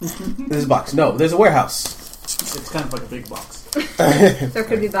There's a box. No, there's a warehouse. It's kind of like a big box. There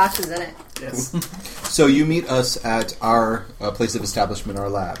could be boxes in it. Yes. So you meet us at our place of establishment, our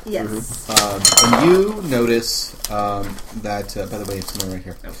lab. Yes. And you notice that, by the way, it's somewhere right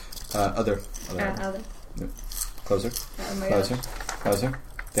here. Other. No. Closer. Closer.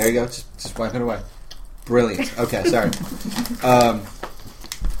 There you go. Just wipe it away. Brilliant. Okay, sorry.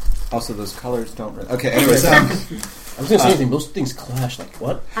 Also, those colors don't... Okay, anyways. I was going to say anything. Those things clash. Like,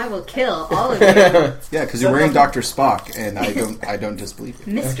 what? I will kill all of you. Yeah, because you're wearing Dr. Spock, and I don't disbelieve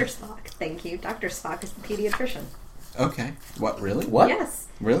you. Mr. Spock, thank you. Dr. Spock is the pediatrician. Okay. What, really? What? Yes.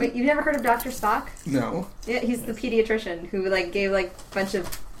 Really? Wait, you've never heard of Dr. Spock? No. Yeah, he's the pediatrician who gave a bunch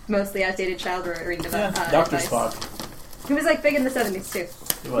of mostly outdated child rearing Dr. advice. Spock. He was big in the 70s too.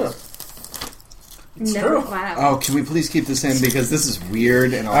 He was. It's true. Wow. Oh, can we please keep this in because this is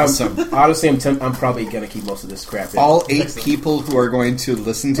weird and awesome. Honestly, I'm probably going to keep most of this crap in. All 8 people who are going to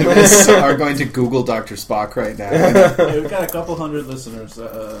listen to this are going to Google Dr. Spock right now. Yeah, we've got a couple hundred listeners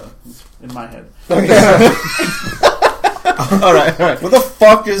in my head. All right. What the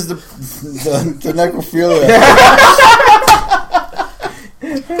fuck is the necrophilia?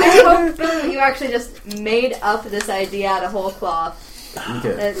 I hope you actually just made up this idea out of whole cloth.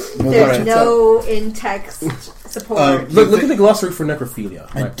 Okay. There's no in-text support. Look at the glossary for necrophilia.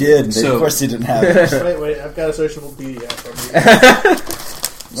 I did. Of course he didn't have it. Wait, I've got a searchable PDF.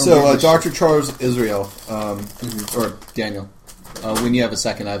 So, Dr. Charles Israel, or Daniel, when you have a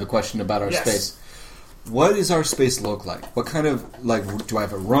second, I have a question about our space. What does our space look like? What kind of, do I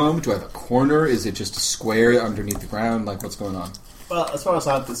have a room? Do I have a corner? Is it just a square underneath the ground? What's going on? Well, as far as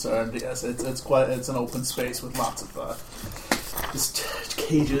I'm concerned, yes, it's an open space with lots of just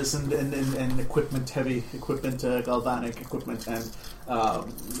cages and equipment, heavy equipment, galvanic equipment, and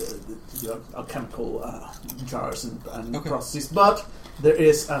chemical jars and processes. But there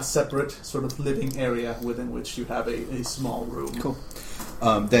is a separate sort of living area within which you have a small room. Cool.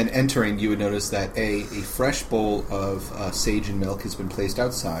 Then entering, you would notice that a fresh bowl of sage and milk has been placed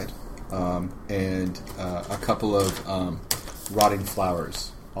outside, and a couple of rotting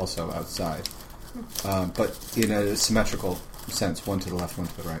flowers also outside, but in a symmetrical sense, one to the left, one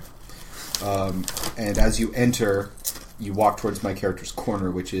to the right. And as you enter, you walk towards my character's corner,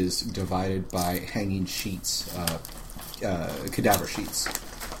 which is divided by hanging sheets, cadaver sheets,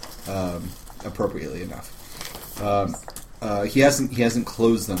 appropriately enough. He hasn't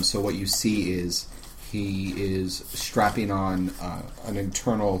closed them, so what you see is he is strapping on an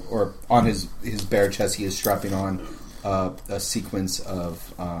internal, or on his bare chest, he is strapping on a sequence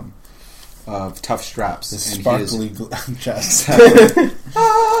of tough straps. And sparkly chest.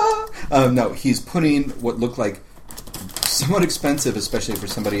 No, he's putting what looked like somewhat expensive, especially for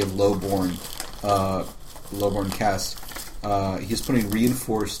somebody of lowborn caste. He's putting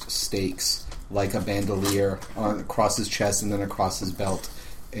reinforced stakes like a bandolier across his chest and then across his belt,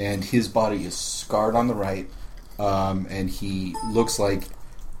 and his body is scarred on the right, and he looks like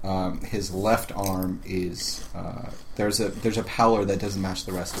his left arm is there's a pallor that doesn't match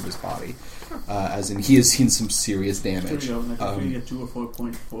the rest of his body, as in he has seen some serious damage. Here we go, necrophilia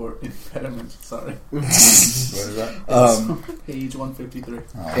 204.4 impediment. Sorry. What is that? Page 153.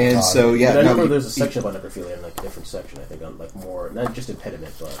 And God. so I remember there's a section about necrophilia in a different section. I think on more, not just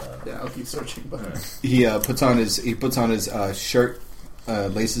impediment, but yeah, I'll keep searching. But he puts on his shirt,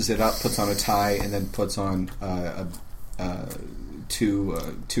 laces it up, puts on a tie, and then puts on two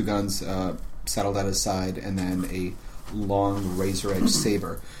guns saddled at his side, and then a long razor-edged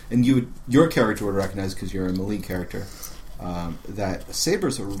saber. And your character would recognize, because you're a melee character, that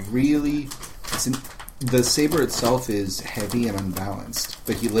sabers are really... the saber itself is heavy and unbalanced,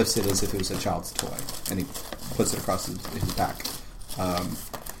 but he lifts it as if it was a child's toy, and he puts it across his back.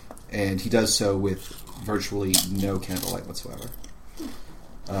 And he does so with virtually no candlelight whatsoever.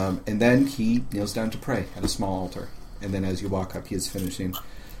 And then he kneels down to pray at a small altar. And then as you walk up, he is finishing,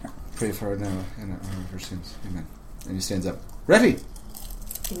 pray for now and our sins. Amen. And he stands up. Ready?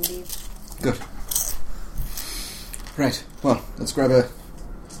 Indeed. Good. Right. Well, let's grab a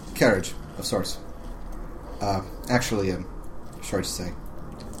carriage of sorts. Actually, I'm sorry to say,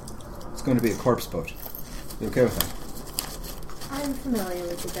 it's going to be a corpse boat. You okay with that? I'm familiar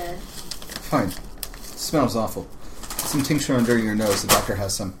with the bed. Fine. It smells awful. Some tincture under your nose. The doctor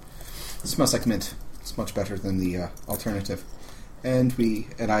has some. It smells like mint. It's much better than the alternative. And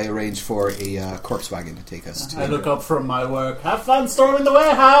I arrange for a corpse wagon to take us to... I look up from my work. Have fun storming the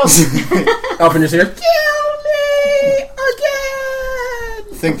warehouse! Elfin is here. Kill me again!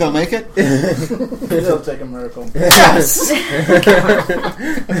 Think they'll make it? It'll take a miracle. Yes!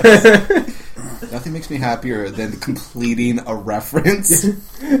 Nothing makes me happier than completing a reference.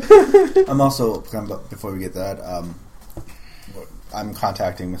 I'm also, before we get that, I'm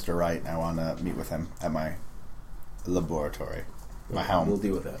contacting Mr. Wright, and I want to meet with him at my laboratory, my helm. We'll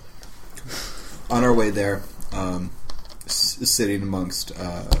deal with that. On our way there, sitting amongst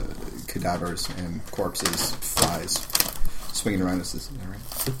cadavers and corpses, flies, swinging around us. Is that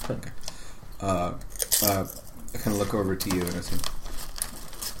right? Okay. I kind of look over to you and I say,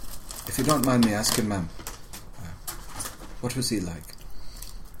 if you don't mind me asking, ma'am, what was he like?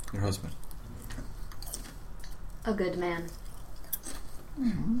 Your husband? A good man.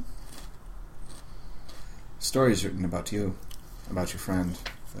 Mm-hmm. Stories written about you, about your friend,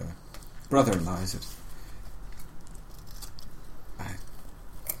 brother-in-law, is it? I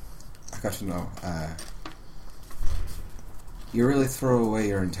got to know. You really throw away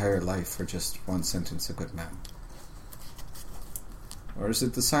your entire life for just one sentence, a good man. Or is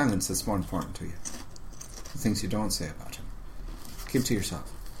it the silence that's more important to you? The things you don't say about him. Keep to yourself.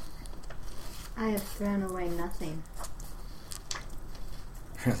 I have thrown away nothing.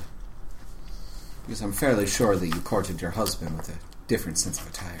 Really? Because I'm fairly sure that you courted your husband with a different sense of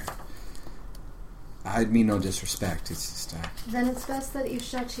attire. I mean no disrespect, it's just... Then it's best that you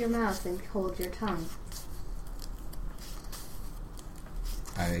shut your mouth and hold your tongue.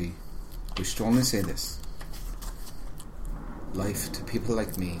 I wish to only say this. Life to people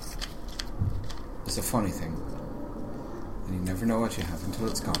like me is a funny thing. And you never know what you have until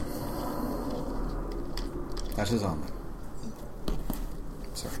it's gone. That is all.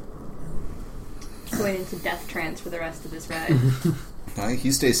 Sorry. Going into death trance for the rest of this ride.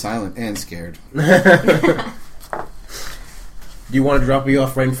 He stays silent and scared. Do you want to drop me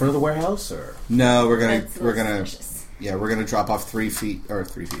off right in front of the warehouse, or No, we're That's gonna suspicious. yeah, we're gonna drop off 3 feet or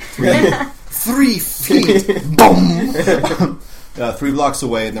 3 feet. 3 feet. Boom. 3 blocks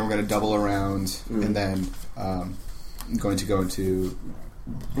away, and then we're gonna double around, and then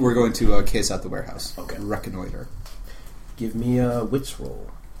we're going to case out the warehouse. Okay. Reconnoiter. give me a wits roll?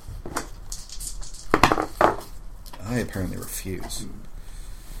 I apparently refuse.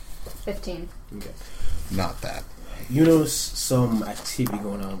 15. Okay. Not that. You notice some activity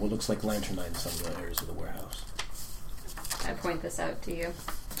going on. What looks like lantern light in some of the areas of the warehouse. I point this out to you.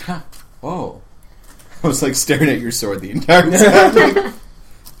 Oh. I was like staring at your sword the entire time.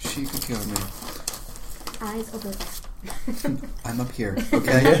 She could kill me. Eyes over there. I'm up here.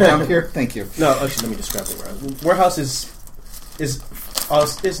 Okay, down here. Thank you. No, actually, let me describe the warehouse.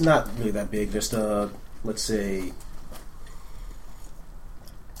 Warehouse is not really that big. Just let's say.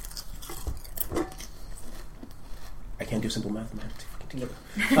 I can't do simple math.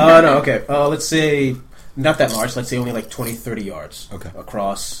 No, okay. Let's say not that large. Let's say only like 20, 30 yards. Okay.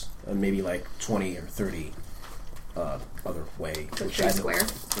 Across, and maybe like 20 or 30 other way. So which pretty I know- square.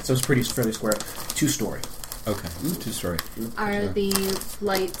 So it's fairly square. 2-story. Okay. 2-story. Are the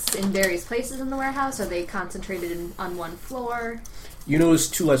lights in various places in the warehouse? Are they concentrated on one floor? You notice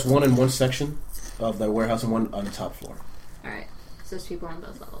 2 lights, one in one section of the warehouse and one on the top floor. Alright. So there's people on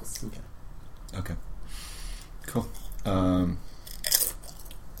both levels. Okay. Cool.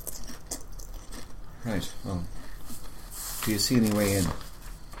 Right. Well, do you see any way in?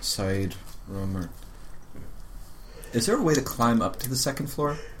 Side room or... Is there a way to climb up to the second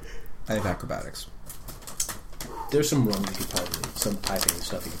floor? I have acrobatics. There's some room you could probably, some piping and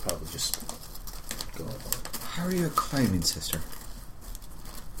stuff you could probably just go up on. How are you climbing, sister?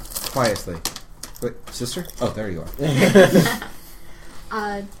 Quietly. Wait, sister? Oh, there you are.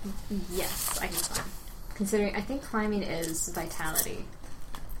 Yes, I can climb. Considering, I think climbing is vitality.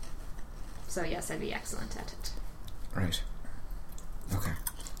 So yes, I'd be excellent at it. Right. Okay.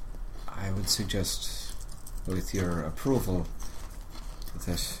 I would suggest, with your approval,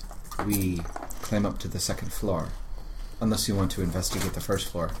 that we climb up to the second floor. Unless you want to investigate the first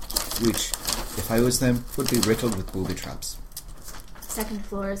floor, which, if I was them, would be riddled with booby traps. Second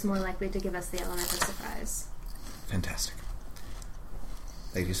floor is more likely to give us the element of surprise. Fantastic.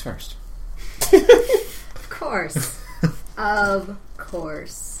 Ladies first. Of course. Of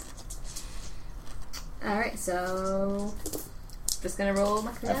course. Alright, so... Just gonna roll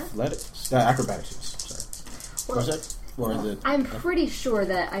my Athletics? Acrobatics, sorry. Well, Or is it? Or is it? I'm pretty sure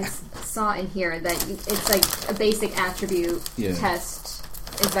that I saw in here that it's like a basic attribute test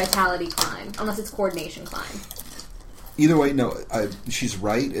is vitality climb, unless it's coordination climb. Either way, no, she's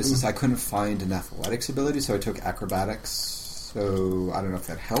right. It's just I couldn't find an athletics ability, so I took acrobatics. So I don't know if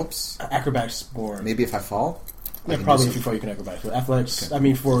that helps. Acrobatics more... Maybe if I fall? Yeah, probably if you fall, you can acrobatics. But athletics, okay. I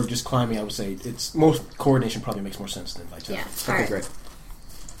mean, for just climbing, I would say it's most coordination probably makes more sense than vitality. Yeah. Okay, Alright. great.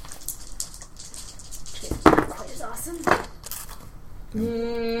 That is awesome.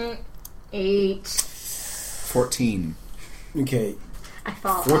 8. 14. Okay. I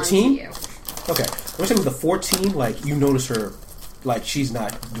fall 14? onto you. Okay. We're saying with the 14, like, you notice her, like, she's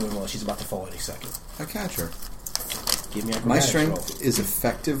not doing well. She's about to fall any second. I catch her. Give me acrobatics My strength roll. is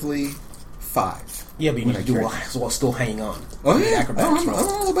effectively 5. Yeah, but you when need I to do it catch while still hanging on. Oh, Give me yeah. Acrobatics I'm roll.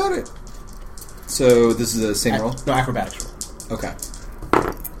 all about it. So this is the same roll? No, acrobatics roll. Okay.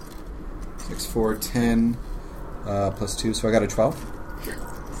 6, 4, 10, plus 2, so I got a 12.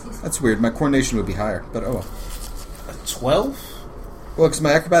 That's weird. My coordination would be higher, but oh well. A 12? Well, because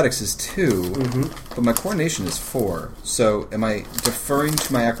my acrobatics is 2, but my coordination is 4. So am I deferring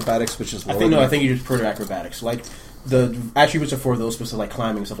to my acrobatics, which is lower? I think you just put acrobatics. Like, the attributes are for those specific, like,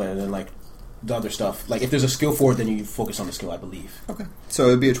 climbing and stuff like that, and then, like, the other stuff. Like, if there's a skill for it, then you focus on the skill, I believe. Okay. So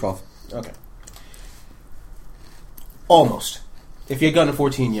it would be a 12. Okay. Almost. If you had gotten a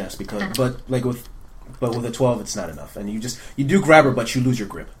 14, yes, because but with a 12, it's not enough, and you do grab her, but you lose your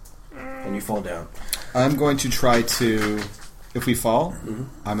grip, and you fall down. I'm going to try to, if we fall,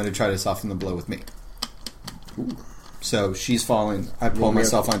 I'm going to try to soften the blow with me. Ooh. So she's falling, I pull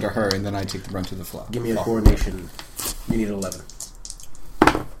myself onto her, and then I take the brunt of the flow. Give me a coordination. You need 11.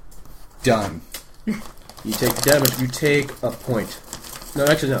 Done. You take the damage. You take a point. No,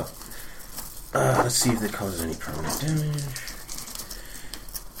 actually, no. Let's see if it causes any permanent damage.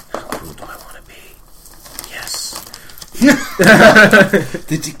 How cool do I want to be? Yes.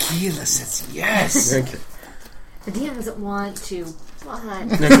 The tequila says yes. Okay. The DM doesn't want to.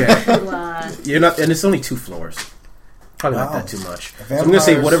 Okay. You're not, and it's only 2 floors. Probably not that too much. So I'm going to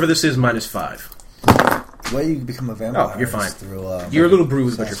say whatever this is minus 5. The way you become a vampire. Oh, you're fine. is through, You're a little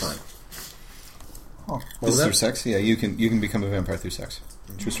bruised, but you're fine. Oh. This is through sex? Yeah, you can become a vampire through sex.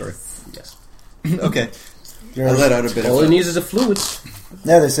 True story. Yes. Okay. I let out a bit All of it needs is a fluids.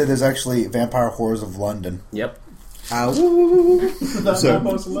 Yeah, they say there's actually Vampire Horrors of London. Yep. Ow. So,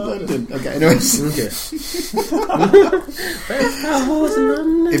 London. Okay, anyways. Okay.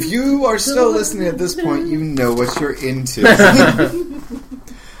 If you are still listening at this point, you know what you're into.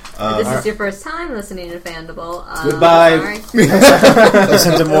 If this is your first time listening to Fandible, Goodbye. Sorry.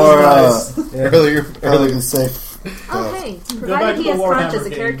 Listen to more earlier. safe. Oh, hey. back Provided to he the is Warhammer conscious, a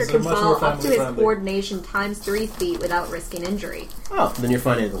character games. can They're much fall more up to his family-friendly. coordination times 3 feet without risking injury. Oh, then you're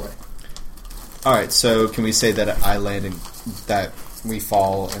fine either way. All right, so can we say that I land in, that we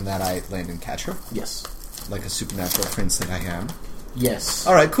fall and that I land and catch her? Yes. Like a supernatural prince that I am. Yes.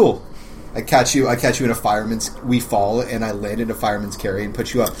 All right, cool. I catch you in a fireman's... We fall, and I land in a fireman's carry and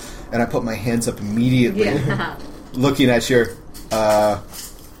put you up. And I put my hands up immediately, Yeah. looking at your...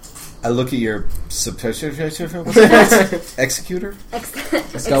 I look at your... Executor?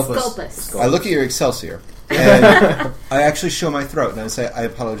 Exculpus. I look at your Excelsior, and I actually show my throat, and I say, I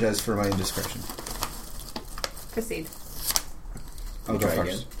apologize for my indiscretion. Proceed. I'll go Try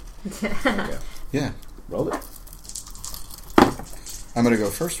first. again. Yeah. Roll it. I'm going to go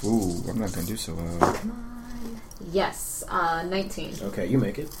first. Ooh, I'm not going to do so well. Yes, 19. Okay, you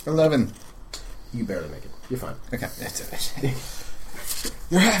make it. 11. You barely make it. You're fine. Okay.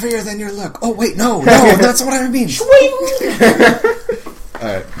 You're heavier than your look. Oh, wait, no, that's what I mean.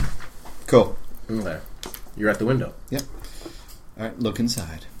 Alright. Cool. Okay. You're at the window. Yep. Alright, look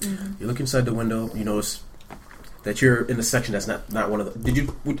inside. You look inside the window. You notice that you're in a section that's not one of the... Did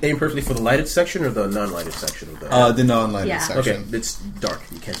you aim perfectly for the lighted section or the non-lighted section of the... The non-lighted Yeah. section. Okay, it's dark.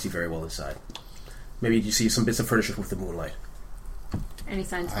 You can't see very well inside. Maybe you see some bits of furniture with the moonlight. Any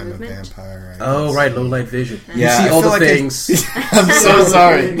signs of I'm a movement? vampire. Oh, right, low light vision. Yeah, you see I all feel the like things. I'm so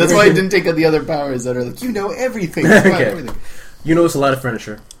sorry. That's why I didn't take out the other powers that are like, you know everything. Okay. Everything. You notice a lot of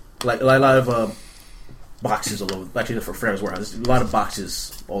furniture. Like a lot of boxes all over. Actually, for Farrah's warehouse, there's a lot of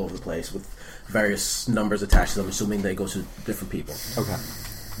boxes all over the place with various numbers attached to them, assuming they go to different people. Okay.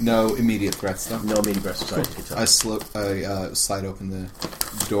 No immediate threat stuff. No immediate breast society can tell. I slide open the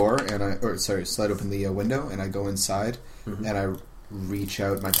door slide open the window, and I go inside, and I reach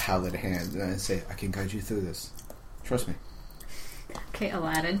out my pallid hand, and I say, "I can guide you through this. Trust me." Okay,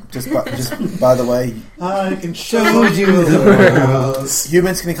 Aladdin. Just by the way, I can show you the world.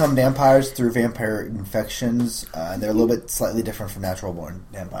 humans can become vampires through vampire infections, and they're a little bit slightly different from natural-born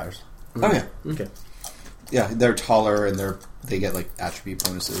vampires. Oh yeah, Okay. yeah. They're taller, and they get like attribute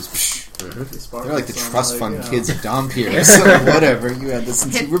bonuses. They're like the trust fund kids at Dompier. So whatever, you had this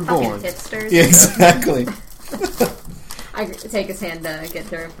since you were born. Hipsters. Yeah, exactly. I take his hand to get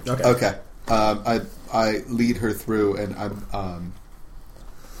through. Okay. I lead her through, and I'm.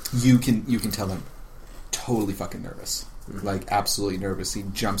 You can tell I'm totally fucking nervous, like absolutely nervous. He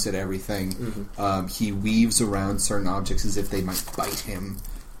jumps at everything. He weaves around certain objects as if they might bite him.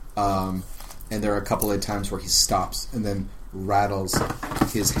 And there are a couple of times where he stops and then rattles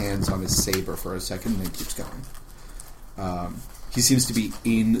his hands on his saber for a second and then keeps going. He seems to be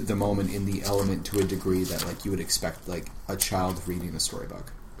in the moment, in the element, to a degree that like you would expect like a child reading a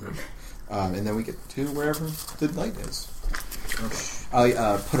storybook. And then we get to wherever the light is. Okay.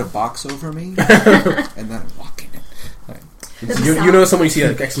 I put a box over me, and then I'm walking it. Right. You know someone you see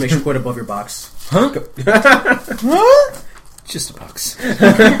an exclamation point above your box. Huh? Just a box.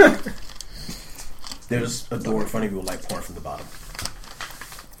 There's a door in front of you with light pouring from the bottom.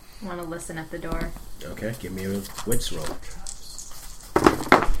 I want to listen at the door. Okay, give me a wits roll.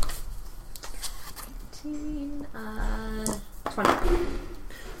 19, 20.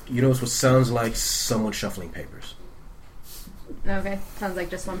 You notice what sounds like someone shuffling papers. Okay, sounds like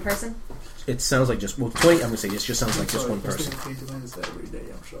just one person. It sounds like just 20. I'm gonna say it just sounds like just one person. Every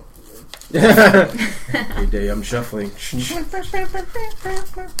day I'm shuffling. Every day I'm shuffling.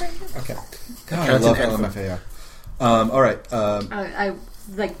 Okay. God, I love LMFAO. All right. I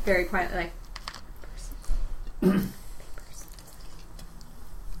like very quiet, like.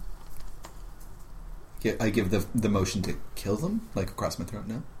 I give the motion to kill them, like across my throat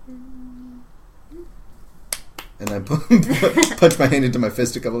now. And I punch my hand into my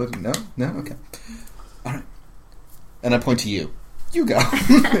fist a couple of times. No? Okay. All right. And I point to you. You go.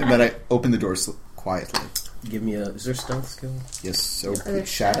 And then I open the door quietly. Give me a... Is there stealth skill? Yes, so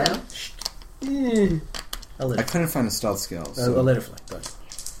Shadow? I couldn't find a stealth skill. So. I'll let it fly. Go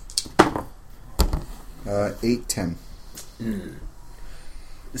ahead. 8, 10.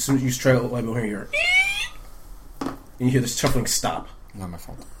 As soon as you try to like over here, and you hear this shuffling stop. Not my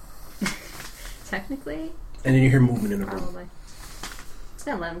fault. Technically? And then you hear movement in the room. Probably.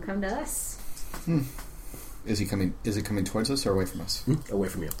 Don't let him come to us. Is he coming? Is it coming towards us or away from us? Away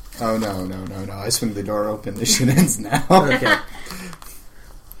from you. Oh no! I swing the door open. This shit ends now. Okay.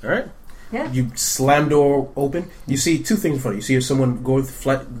 All right. Yeah. You slam door open. You see two things in front of you. You see someone go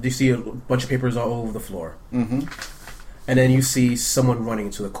flat. You see a bunch of papers all over the floor. Mm-hmm. And then you see someone running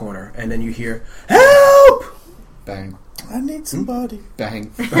into the corner. And then you hear, "Help!" Bang. I need somebody.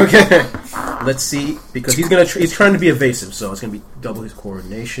 Bang. Okay. Let's see, because he's trying to be evasive, so it's gonna be double his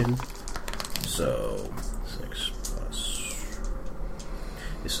coordination. So 6 plus.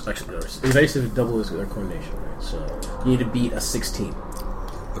 It's actually evasive is double his coordination, right? So you need to beat a 16.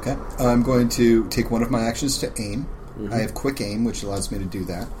 Okay. I'm going to take one of my actions to aim. I have quick aim, which allows me to do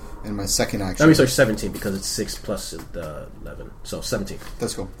that. And my second action... I mean, sorry, 17, because it's 6 plus 11. So 17.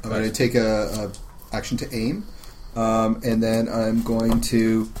 That's cool. I'm going to take a action to aim. And then I'm going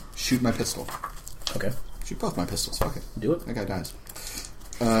to shoot my pistol. Okay. Shoot both my pistols. Fuck it. Do it. That guy dies.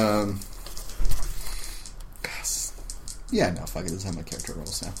 Yeah, no, fuck it. This is how my character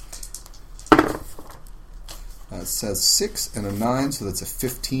rolls now. It says 6 and a 9, so that's a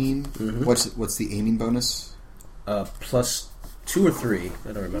 15. Mm-hmm. What's the aiming bonus? Plus 2 or 3.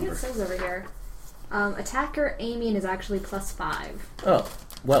 I don't remember. I think it says over here. Attacker aiming is actually plus 5. Oh,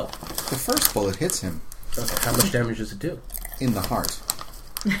 well. The first bullet hits him. Okay, how much damage does it do? In the heart.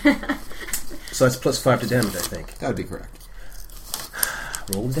 So that's plus 5 to damage, I think. That would be correct.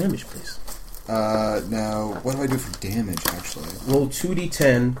 Roll damage, please. Now, what do I do for damage, actually? Roll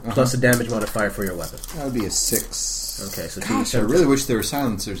 2d10 plus a damage modifier for your weapon. That would be a 6. Okay, so Gosh, 2d10. I really wish there were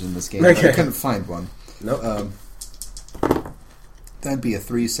silencers in this game, Okay. but I couldn't find one. Nope. That'd be a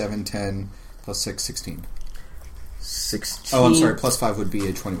 3, 7, 10, plus 6, 16. 16. Oh, I'm sorry, plus 5 would be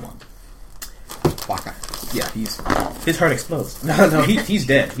a 21. Waka. Yeah, his heart explodes. No, he's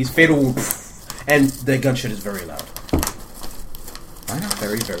dead. He's fatal, and the gunshot is very loud. I know.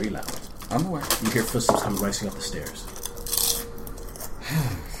 Very, very loud. I'm aware. You hear footsteps come racing up the stairs.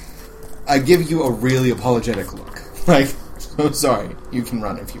 I give you a really apologetic look. Like, so sorry. You can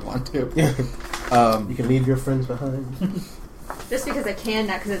run if you want to. You can leave your friends behind. Just because I can,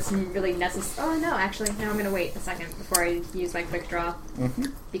 not because it's really necessary. Oh, no, actually, no, I'm going to wait a second before I use my quick draw. Mm-hmm.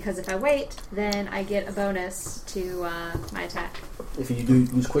 Because if I wait, then I get a bonus to my attack. If you do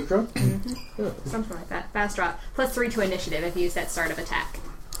use quick draw? Mm-hmm. Yeah. Something like that. Fast draw. Plus 3 to initiative if you use that start of attack.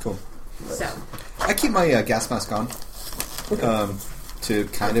 Cool. So. I keep my gas mask on to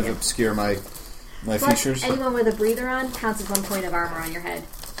kind of obscure my features. Anyone with a breather on counts as 1 point of armor on your head.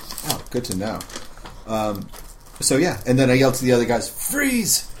 Oh, good to know. So yeah, and then I yell to the other guys,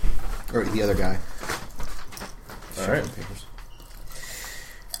 "Freeze!" Or the other guy. All right.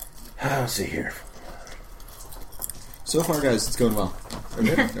 Let's see here. So far, guys, it's going well.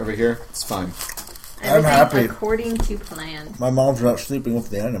 Over here, it's fine. I'm happy. According to plan. My mom's not sleeping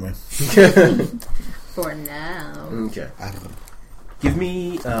with the enemy. For now. Okay. I don't know. Give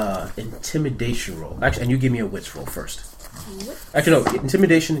me intimidation roll. Actually, and you give me a wits roll first. Actually, no.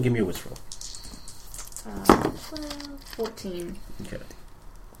 Intimidation and give me a wits roll. 12, 14. Okay.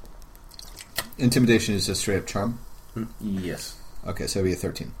 Intimidation is just straight up charm. Yes. Okay, so it'll be a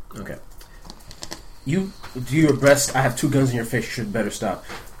 13. Okay. You do your best. I have 2 guns in your face. You should better stop.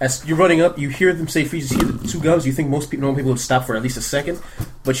 As you're running up, you hear them say freeze. You hear the 2 guns. You think normal people would stop for at least a second,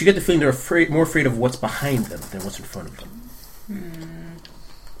 but you get the feeling they're more afraid of what's behind them than what's in front of them.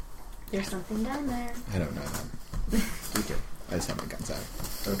 There's something down there. I don't know that. Okay. I just have my guns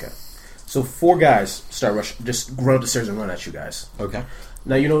out. Okay. So 4 guys start rushing. Just run up the stairs and run at you guys. Okay.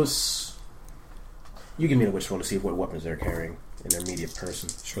 Now you notice. You give me the witch roll to see what weapons they're carrying in their immediate person.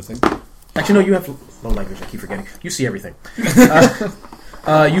 Sure thing. Actually, no. You have low language. I keep forgetting. You see everything.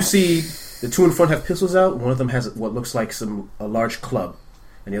 You see the 2 in front have pistols out. One of them has what looks like a large club,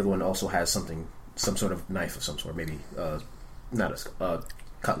 and the other one also has some sort of knife of some sort. Maybe not a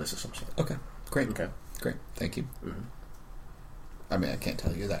cutlass of some sort. Okay. Great. Okay. Great. Thank you. Mm-hmm. I mean, I can't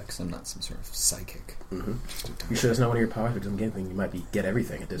tell you that because I'm not some sort of psychic. Mm-hmm. You sure that's not one of your powers? If it doesn't get anything, you might get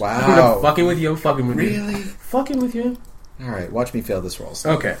everything at this point. Wow. I'm fucking with you. Fucking with you. Really? Fucking with you. All right. Watch me fail this roll.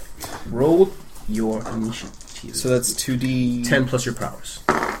 Okay. Roll your initiative. So that's 2d... 10 plus your powers.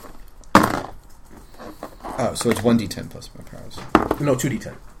 Oh, so it's 1d10 plus my powers. No,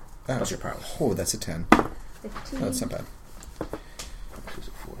 2d10 Oh. plus your powers. Oh, that's a 10. 15. No, that's not bad.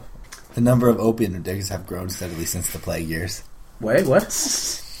 The number of opium addicts have grown steadily since the plague years. Wait, what?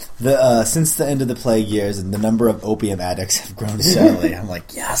 Since the end of the plague years, and the number of opium addicts have grown steadily. I'm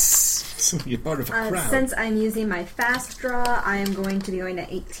like, yes. So you're part of a crowd. Since I'm using my fast draw, I am going to be going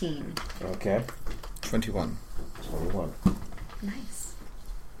to 18. Okay. 21. 21. Nice.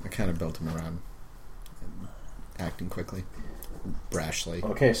 I kind of built him around acting quickly, brashly,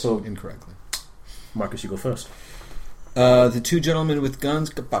 Okay, so incorrectly. Marcus, you go first. The 2 gentlemen with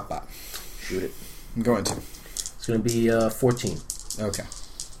guns. Kapapa. Shoot it. I'm going to. It's going to be 14. Okay.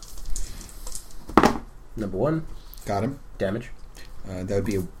 Number 1, Got him. damage. That would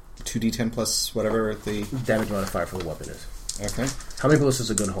be a 2d10 plus whatever the... Damage modifier for the weapon is. Okay. How many bullets does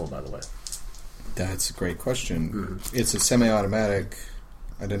a gun hold, by the way? That's a great question. Mm-hmm. It's a semi-automatic.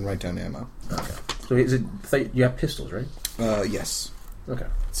 I didn't write down ammo. Okay. So is it? You have pistols, right? Yes. Okay.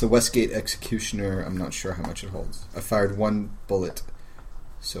 It's a Westgate Executioner. I'm not sure how much it holds. I fired 1 bullet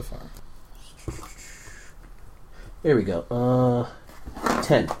so far. Here we go.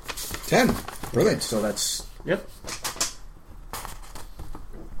 10. 10. Brilliant. So that's yep.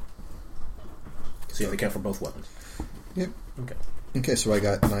 So you have to count for both weapons. Yep. Okay. Okay, so I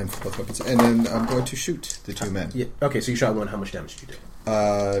got 9 for both weapons. And then I'm going to shoot the 2 men. Yeah. Okay. So you shot one. How much damage did you do?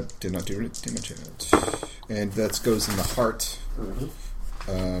 Did not do much damage. And that goes in the heart. Mm-hmm.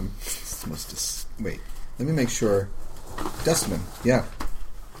 Wait. Let me make sure. Dustman. Yeah.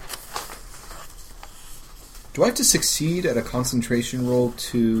 Do I have to succeed at a concentration roll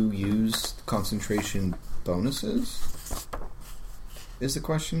to use concentration bonuses? Is the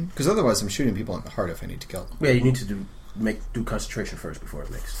question? Because otherwise I'm shooting people in the heart if I need to kill them. Yeah, you need to do concentration first before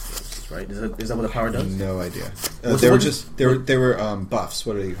it makes sense, right? Is that what the power does? No idea. What's They the- were just they were buffs.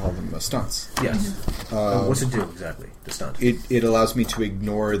 What do you call them? Stunts. Yes. What's it do exactly? The stunt. It allows me to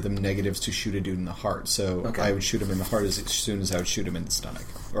ignore the negatives to shoot a dude in the heart. So Okay. I would shoot him in the heart as soon as I would shoot him in the stomach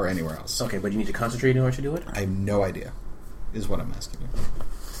or anywhere else. Okay, but you need to concentrate in order to do it. I have no idea. Is what I'm asking you.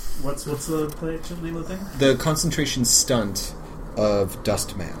 What's the name of the thing? The concentration stunt of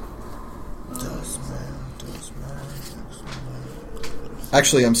Dustman.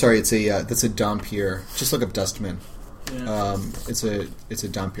 Actually, I'm sorry. It's that's a Dampier. Just look up Dustman. Yeah. It's a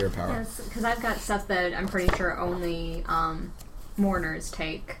Dampier power. Yes, because I've got stuff that I'm pretty sure only mourners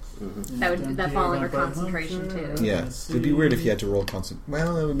take. That fall under concentration too. Yeah, it'd be weird if you had to roll concent.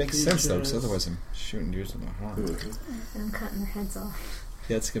 Well, it would make sense though, because otherwise I'm shooting dudes in the heart. And I'm cutting their heads off.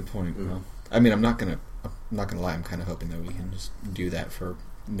 Yeah, that's a good point. Well, I mean, I'm not gonna lie. I'm kind of hoping that we can just do that for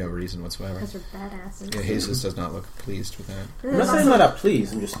no reason whatsoever. Because we're badasses. Yeah, Jesus does not look pleased with that. I'm not saying that I'm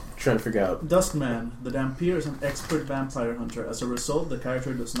pleased. I'm just trying to figure out. Dustman. The Dampier is an expert vampire hunter. As a result, the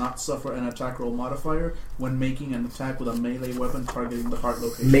character does not suffer an attack roll modifier when making an attack with a melee weapon targeting the heart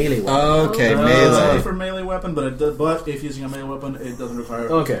location. Melee weapon. Okay, Oh. It's only melee. for melee weapon, but but if using a melee weapon, it doesn't require.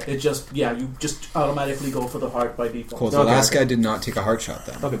 Okay. It just you just automatically go for the heart by default. Cool. The Okay, last okay. guy did not take a heart shot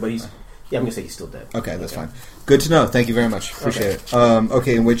then. Okay, but he's. Yeah, I'm gonna say he's still dead. Okay, that's fine. Good to know. Thank you very much. Appreciate it.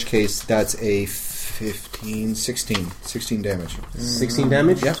 Okay, in which case that's a 16 damage. 16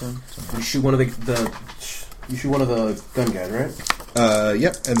 damage. Yep. You shoot one of you shoot one of the gun guys, right?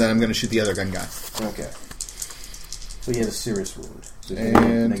 Yep. And then I'm going to shoot the other gun guy. Okay. So he has a serious wound. So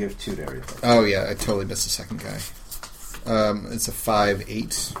And- -2 to everything. Oh yeah, I totally missed the second guy. It's a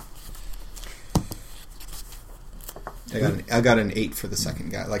 5-8. I got an 8 for the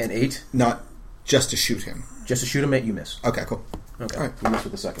second guy. Like An 8, not just to shoot him. Just to shoot him at you miss. Okay, cool. Okay, All right. you miss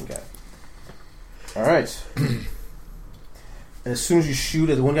with the second guy. All right. And as soon as you shoot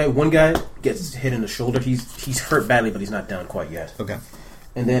at the one guy gets hit in the shoulder. He's hurt badly, but he's not down quite yet. Okay.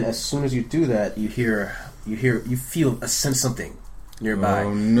 And then as soon as you do that, you sense something nearby.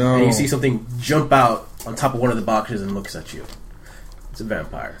 Oh, no. And you see something jump out on top of one of the boxes and looks at you. It's a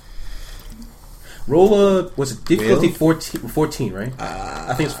vampire. Roll was it difficulty 14, right?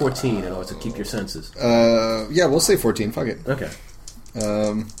 I think it's 14 in order to keep your senses. Yeah, we'll say 14. Fuck it. Okay.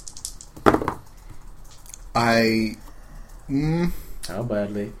 How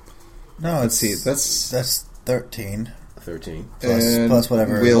badly? No, Let's see. That's 13. 13. Plus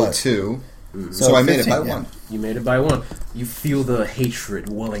whatever it will was. 2. Mm-hmm. So I made it 15, by yeah. 1. You made it by 1. You feel the hatred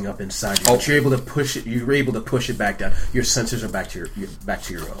welling up inside you, Oh. but you're able to push it. You're able to push it back down. Your senses are back to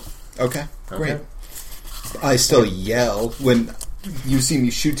your own. Okay, great. Okay. I still yell when you see me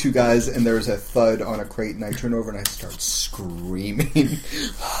shoot 2 guys and there's a thud on a crate and I turn over and I start screaming.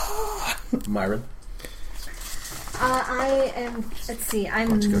 Myron. I am. Let's see. I'm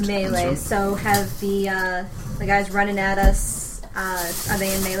Let's go to melee. the So have the guys running at us. Are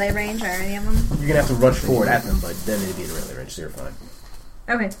they in melee range? Are any of them? You're gonna have to rush forward at them, but then it'd be in melee range, so you're fine.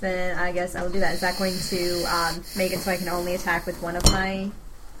 Okay, then I guess I will do that. Is that going to make it so I can only attack with one of my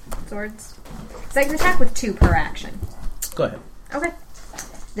swords? Because I can attack with 2 per action. Go ahead. Okay.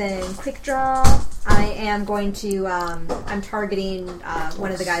 Then quick draw. I am going to. I'm targeting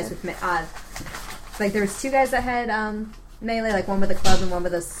one of the guys with. Like there was 2 guys that had melee, like one with a club and one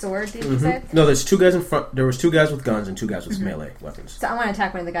with a sword. Did you say? No, there's 2 guys in front. There was 2 guys with guns and 2 guys with melee weapons. So I want to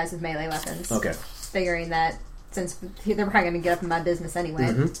attack one of the guys with melee weapons. Okay. Figuring that since they're probably going to get up in my business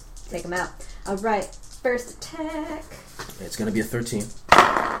anyway, take them out. All right. First attack. It's gonna be a 13.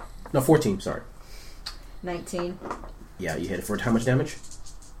 No, 14. Sorry. 19. Yeah, you hit it for how much damage?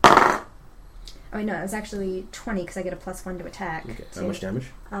 Oh, wait, no, it was actually 20 because I get a +1 to attack. Okay. How too. much damage?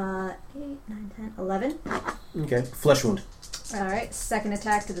 8, 9, 10, 11. Okay. Flesh wound. Alright, second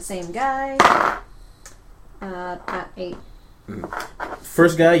attack to the same guy. 8.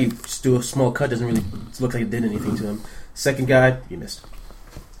 First guy, you just do a small cut. Doesn't really look like it did anything to him. Second guy, you missed.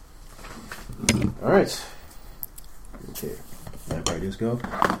 All right. Okay. Vampire dudes go.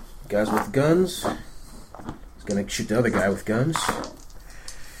 Guys with guns. He's gonna shoot the other guy with guns.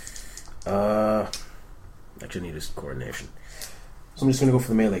 Actually, need his coordination. So I'm just gonna go for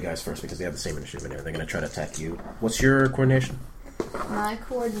the melee guys first because they have the same initiative in there. They're gonna try to attack you. What's your coordination? My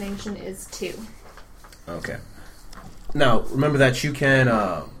coordination is 2. Okay. Now, remember that you can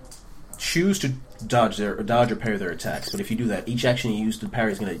choose to dodge or parry their attacks, but if you do that, each action you use to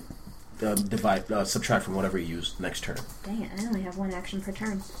parry is going to subtract from whatever you use next turn. Dang it, I only have 1 action per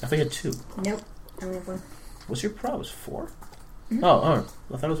turn. I think you had 2. Nope, I only have 1. What's your prowess? 4? Mm-hmm. Oh,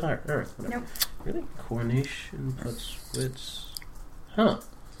 I thought it was higher. All right, whatever. Nope. Really? Coordination plus wits. Huh.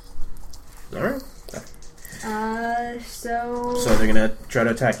 All right. So So they're going to try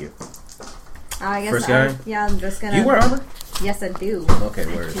to attack you. I guess First guy? I'm just gonna. Do you wear armor? Yes, I do. Okay, I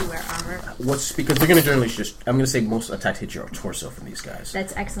where is do it? wear armor. What's because they're going to generally just. I'm going to say most attacks hit your torso from these guys.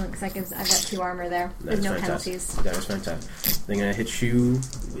 That's excellent because I've got 2 armor there. There's no penalties. That is fantastic. They're going to hit you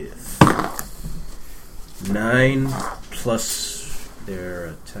with 9 plus their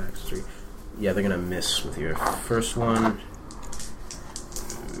attacks 3. Yeah, they're going to miss with your first one.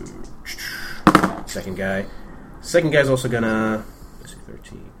 Second guy. Second guy's also going to. Let's see,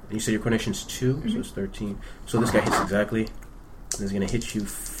 13. And you said your coordination's 2, so it's 13. So this guy hits exactly. And he's going to hit you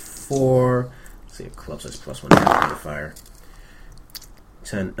 4. Let's see, a club says +1 modifier.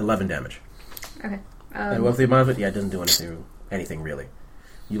 10, 11 damage. Okay. And with the amount of it, yeah, it doesn't do anything really.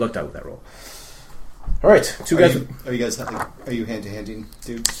 You lucked out with that roll. All right, 2 guys. Are you hand to handing,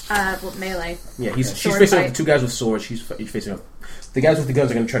 dude? Well, melee. Yeah, she's Sword facing fight. up 2 guys with swords. He's facing up. The guys with the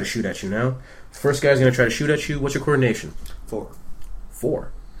guns are going to try to shoot at you now. First guy's going to try to shoot at you. What's your coordination? 4.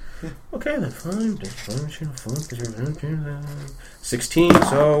 4. Yeah. Okay, then fine. That's fine. Because you're 16.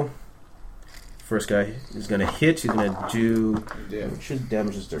 So first guy is going to hit. He's going to do. Yeah. Which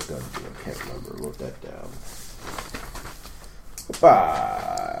damages their gun? I can't remember. I wrote that down.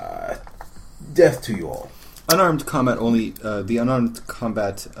 Death to you all. Unarmed combat only. The unarmed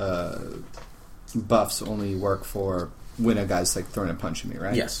combat buffs only work for when a guy's like throwing a punch at me,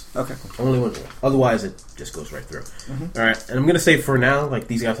 right? Yes. Okay. Only one. Otherwise, it just goes right through. All right, and I'm going to say for now, like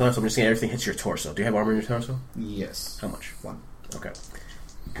these guys, so I'm just saying everything hits your torso. Do you have armor in your torso? Yes. How much? 1. Okay.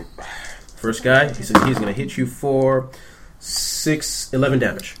 First guy, he says he's going to hit you for 11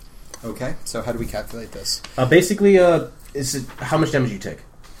 damage. Okay. So how do we calculate this? Basically, is it how much damage you take?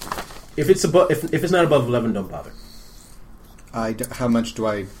 If it's above, if it's not above 11, don't bother. How much do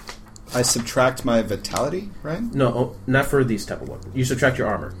I I subtract my vitality, right? No, not for these type of weapons. You subtract your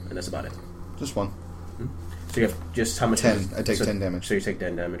armor, and that's about it. Just one. So you have just how much? 10. I take 10 damage. So you take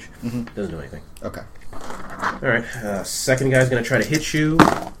 10 damage. Doesn't do anything. Okay. All right. Second guy's going to try to hit you.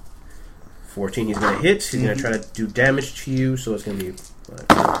 14. He's going to hit. He's going to try to do damage to you. So it's going to be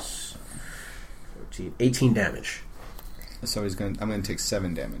 14, 18 damage. So I'm going to take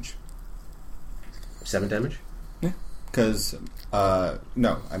 7 damage. 7 damage. Yeah. Because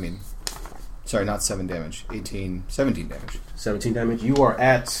no, I mean, sorry, not 7 damage. 17 damage. 17 damage. You are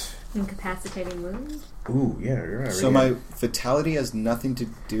at. Incapacitating wound? Ooh, yeah, you're right. So my vitality has nothing to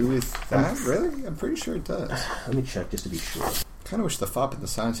do with that? Really? I'm pretty sure it does. Let me check just to be sure. Kind of wish the FOP and the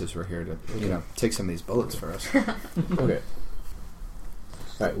scientists were here to, take some of these bullets for us. Okay.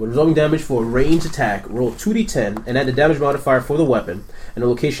 Alright, with resulting damage for a ranged attack, roll 2d10 and add the damage modifier for the weapon and the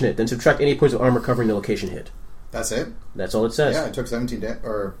location hit. Then subtract any points of armor covering the location hit. That's it? That's all it says. Yeah, I took 17 damage.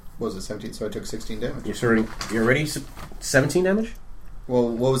 Or was it 17? So I took 16 damage. You're already 17 damage? Well,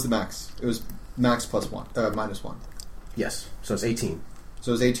 what was the max? It was max plus 1. Minus 1. Yes. So it's 18.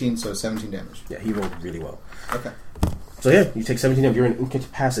 So it was 18, so 17 damage. Yeah, he rolled really well. Okay. So yeah, you take 17 damage. You're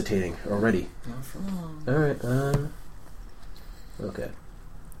incapacitating already. Alright, okay.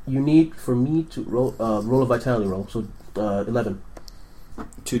 You need for me to roll a vitality roll. So 11.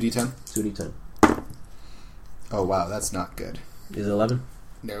 2d10? 2d10. Oh, wow, that's not good. Is it 11?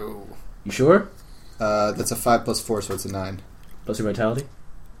 No. You sure? That's a 5 plus 4, so it's a 9. Plus your vitality?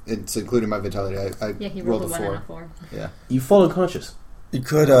 It's including my vitality. I Yeah, he rolled rolled a a 1 4. and a 4. Yeah. You fall unconscious. You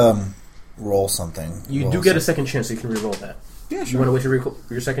could roll something. You Roll do get a some- second chance, so you can re-roll that. Yeah, You sure. want to wait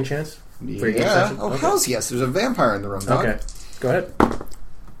for your second chance? For your game Yeah. session? Oh, Okay. hells yes. There's a vampire in the room, dog. Okay. Go ahead.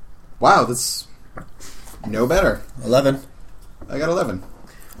 Wow, that's no better. 11. I got 11.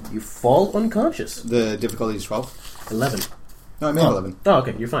 You fall unconscious. The difficulty is 12. 11. No, I made 11. Oh,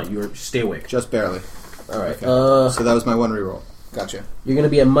 okay. You're fine. Stay awake. Just barely. All right. Okay. So that was my one reroll. Gotcha. You're going to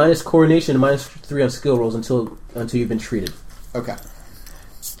be at minus coordination and minus 3 on skill rolls until you've been treated. Okay.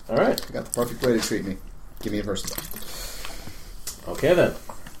 All right. I got the perfect way to treat me. Give me adversity. Okay, then.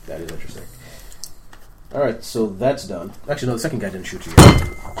 That is interesting. All right, so that's done. Actually, no, the second guy didn't shoot you yet.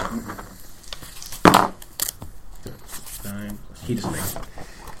 9. He doesn't make it.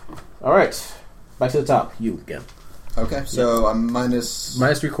 All right. Back to the top. You again. Okay, so I'm minus...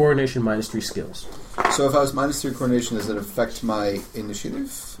 Minus 3 coordination, minus 3 skills. So if I was minus 3 coordination, does it affect my initiative?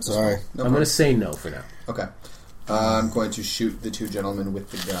 Sorry. No I'm going to say no for now. Okay. I'm going to shoot the two gentlemen with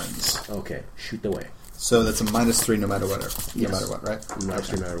the guns. Okay, shoot the way. So that's a minus 3 no matter what, Yes. no matter what, right? Minus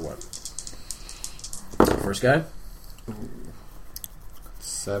 3 no matter what. First guy?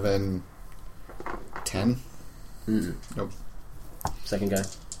 7, 10. Nope. Second guy?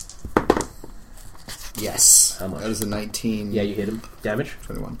 Yes. How much? That is a 19. Yeah, you hit him. Damage?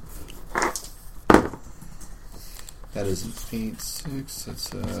 21. That is an 8, 6, that's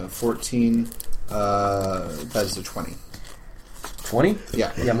 14. That is a 20. 20?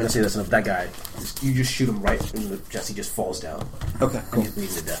 Yeah. Yeah, I'm going to say that's enough. That guy, you just shoot him right in the chest. He just falls down. Okay, And cool. he's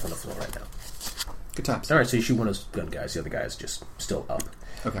bleeding to death on the floor right now. Good times. All right, so you shoot one of those gun guys. The other guy is just still up.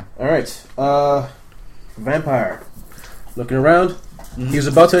 Okay. All right. Vampire. Looking around. He was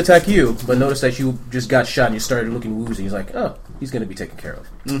about to attack you, but noticed that you just got shot and you started looking woozy. He's like, oh, he's going to be taken care of.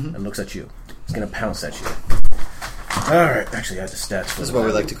 And looks at you. He's going to pounce at you. All right. Actually, I have the stats for This is the what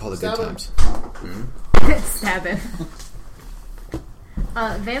we guy. like to call the good Stab him. times. Stab him.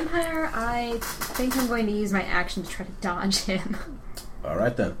 Vampire, I think I'm going to use my action to try to dodge him. All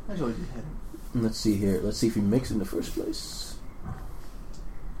right, then. Actually, you hit him. Let's see here. Let's see if he makes it in the first place.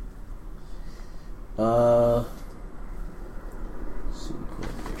 Let's see,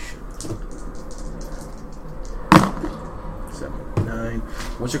 coordination. 7, 9.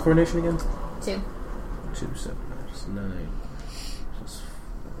 What's your coordination again? 2. 2, 7, 9, plus 4,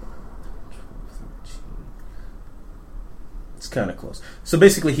 12, 13. It's kind of close. So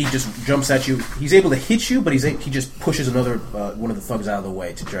basically, he just jumps at you. He's able to hit you, but he just pushes another one of the thugs out of the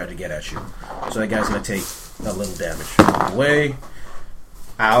way to try to get at you. So that guy's going to take a little damage. Away.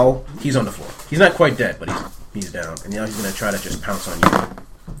 Ow. He's on the floor. He's not quite dead, but he's down. And now he's going to try to just pounce on you.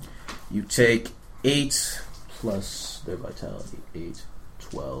 You take 8 plus their vitality. 8,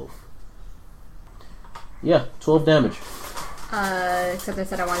 12. Yeah, 12 damage. Except I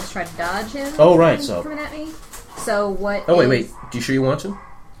said I wanted to try to dodge him. Oh, right, He's so- coming at me. So what? Oh, is- wait. Do you sure you want to?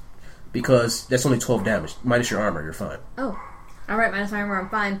 Because that's only 12 damage. Minus your armor, you're fine. Oh, all right. Minus my armor. I'm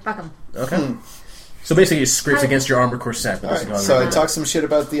fine. Fuck him. Okay. So basically, it scrapes Hi. against your armor corset. But All doesn't right, go so I underneath. talked some shit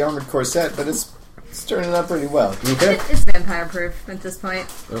about the armored corset, but it's It's turning out pretty well. Okay. It's vampire proof at this point.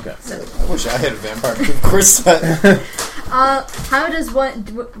 Okay. So, I wish I had a vampire proof corset. how does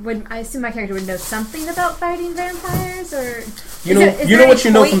would I assume my character would know something about fighting vampires, or You know, is you there know what any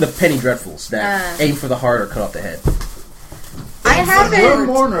you know point- from the Penny Dreadfuls that aim for the heart or cut off the head. I You're a happen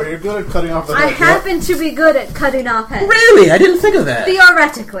mourner. You're good at cutting off the I head. happen to be good at cutting off heads. Really? I didn't think of that.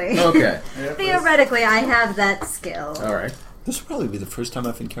 Theoretically. Okay. Yep. Theoretically, I have that skill. All right. This will probably be the first time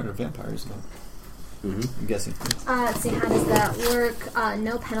I've encountered vampires, though. I'm guessing. Let's see, how does that work?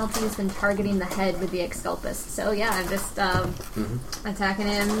 No penalties when targeting the head with the Exculpus. So yeah, I'm just attacking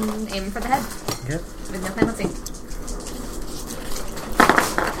him, aiming for the head Okay. with no penalty.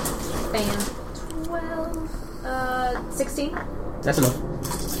 Bam. 12, 16. That's enough.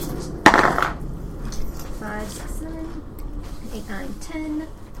 5, 6, 7, 8, 9, 10,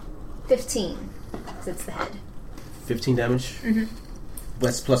 15. So it's the head. 15 damage.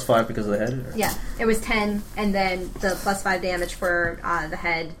 That's plus 5 because of the head. Or? Yeah, it was 10, and then the plus 5 damage for the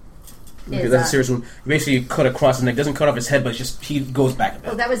head. Okay, Is, that's a serious one. Basically, you cut across his neck. Doesn't cut off his head, but it's just he goes back a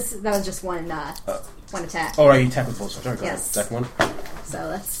bit. Oh, that was just one attack. Oh, right, you attack with both sides. Sorry, Yes. Second one. So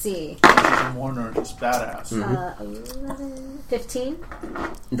let's see. The mourner is badass. 11, 15.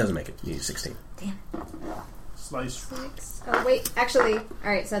 It doesn't make it. You need 16. Damn. Slice. 6. Oh, wait. Actually,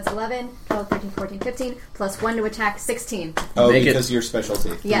 alright, so that's 11, 12, 13, 14, 15, plus 1 to attack, 16. Oh, Make it- because of your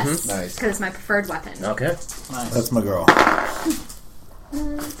specialty. Yes. Nice. Because it's my preferred weapon. Okay. Nice. That's my girl.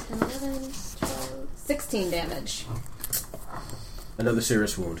 9, 10, 11, 12, 16 damage. Another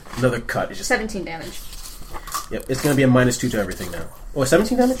serious wound. Another cut. It's just 17 damage. Yep. It's going to be a -2 to everything now. Oh,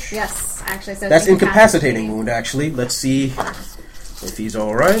 17 damage? Yes, actually. So That's it's incapacitating wound, actually. Let's see if he's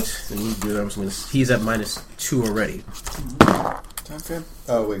alright. He's at -2 already. Time frame?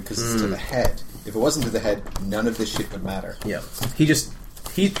 Oh, wait, because it's to the head. If it wasn't to the head, none of this shit would matter. Yeah.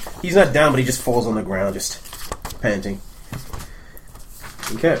 He's not down, but he just falls on the ground, just panting.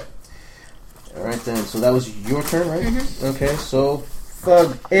 Okay. Alright then, so that was your turn, right? Okay, so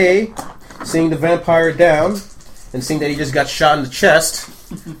Thug A, seeing the vampire down, and seeing that he just got shot in the chest,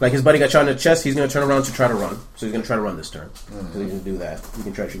 like his buddy got shot in the chest, he's going to turn around to try to run. So he's going to try to run this turn. So he's going to do that. You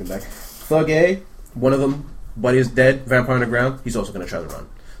can try to shoot him back. Thug A, one of them, buddy is dead, vampire on the ground, he's also going to try to run.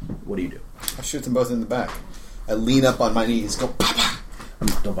 What do you do? I shoot them both in the back. I lean up on my knees, go, pa pa!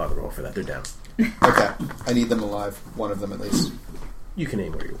 Don't bother roll for that, they're down. Okay, I need them alive. One of them, at least. You can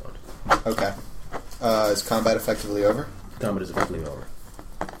aim where you want. Okay. Is combat effectively over? Combat is effectively over.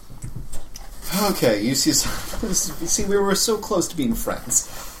 Okay, you see, we were so close to being friends.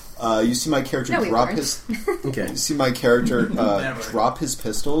 You see my character No, we drop weren't. his. Okay. You see my character Never. drop his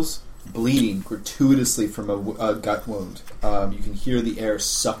pistols, bleeding gratuitously from a gut wound. You can hear the air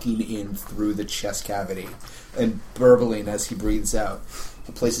sucking in through the chest cavity and burbling as he breathes out.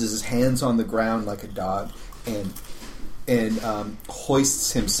 He places his hands on the ground like a dog and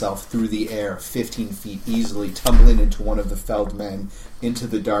hoists himself through the air 15 feet easily, tumbling into one of the felled men into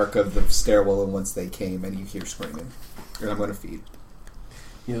the dark of the stairwell in whence they came, and you hear screaming. And I'm going to feed.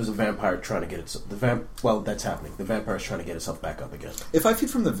 There's a vampire trying to get itself... Well, that's happening. The vampire's trying to get itself back up again. If I feed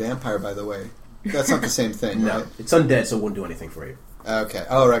from the vampire, by the way, that's not the same thing, No, right? it's undead, so it wouldn't do anything for you. Okay.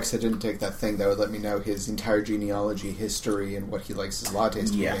 Oh, Rex, I didn't take that thing that would let me know his entire genealogy, history, and what he likes his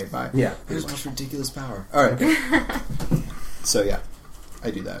lattes to Yeah. be made by. Yeah, Here's pretty most ridiculous power. All right. So, yeah. I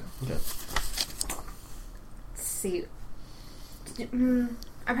do that. Okay. Let's see.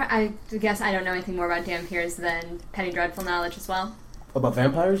 I guess I don't know anything more about Dampiers than Penny Dreadful knowledge as well. About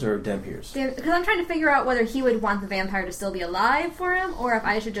vampires or Dampiers? Because I'm trying to figure out whether he would want the vampire to still be alive for him, or if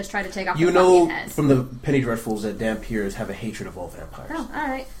I should just try to take off You the know fucking head. from the Penny Dreadfuls that Dampiers have a hatred of all vampires. Oh,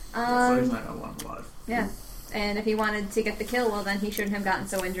 alright. So he's not gonna want him alive. Yeah. And if he wanted to get the kill, well then he shouldn't have gotten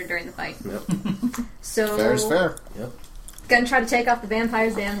so injured during the fight. Yep. So Fair is fair. Yep. gonna try to take off the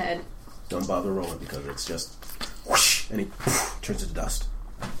vampire's damn head. Don't bother rolling because it's just whoosh, and he turns to dust.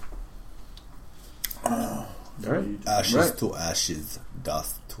 Alright. Ashes Right. to ashes,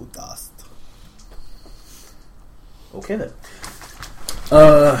 dust to dust. Okay then.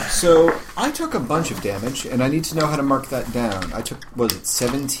 So, I took a bunch of damage, and I need to know how to mark that down. I took, was it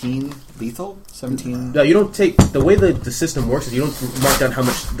 17 lethal? 17? No, you don't take... The way the system works is you don't mark down how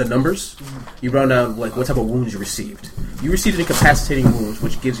much... The numbers. You run down, like, what type of wounds you received. You received incapacitating wounds,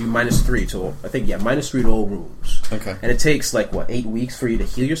 which gives you -3 to all... I think, yeah, -3 to all wounds. Okay. And it takes, like, what, 8 weeks for you to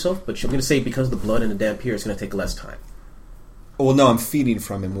heal yourself? But I'm going to say because of the blood and the Dampier, it's going to take less time. Well, no, I'm feeding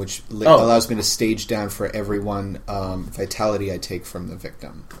from him, which allows me to stage down for every one vitality I take from the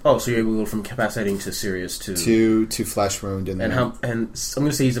victim. Oh, so you're able to go from incapacitating to serious to... To flesh wound and And then... I'm going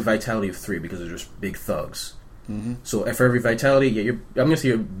to say he's a vitality of 3 because they're just big thugs. Mm-hmm. So for every vitality, I'm going to say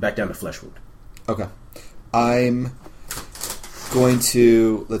you're back down to flesh wound. Okay. I'm going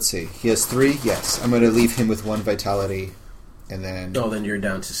to... Let's see. He has 3? Yes. I'm going to leave him with 1 vitality, and then... Oh, then you're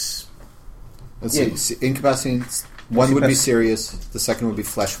down to... Let's Yeah. see. Incapacitating... One would be serious. The second would be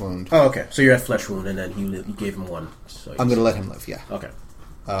flesh wound. Oh, okay. So you're at flesh wound, and then you gave him 1. So I'm going to let him live, yeah. Okay.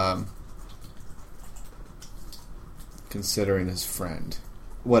 Considering his friend.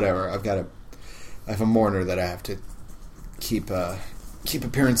 Whatever. I have a mourner that I have to keep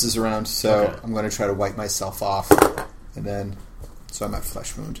appearances around, so Okay. I'm going to try to wipe myself off, and then... So I'm at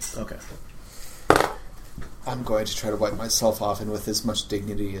flesh wound. Okay. I'm going to try to wipe myself off, and with as much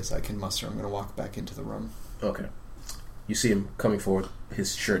dignity as I can muster, I'm going to walk back into the room. Okay. You see him coming forward.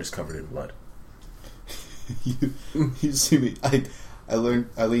 His shirt is covered in blood. you see me. I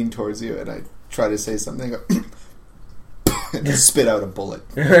lean towards you, and I try to say something, and I spit out a bullet.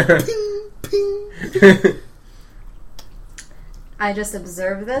 Ping, ping. I just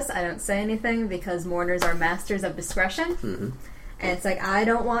observe this. I don't say anything because mourners are masters of discretion. Mm-hmm. And it's like, I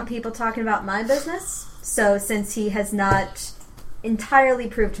don't want people talking about my business. So since he has not entirely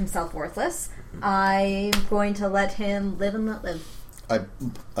proved himself worthless, I'm going to let him live and let live.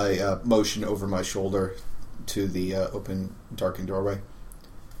 I motion over my shoulder to the open, darkened doorway.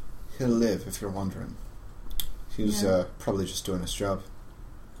 He'll live, if you're wondering. He was probably just doing his job.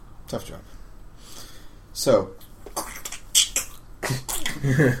 Tough job. So...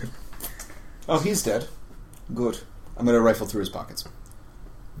 Oh, he's dead. Good. I'm going to rifle through his pockets.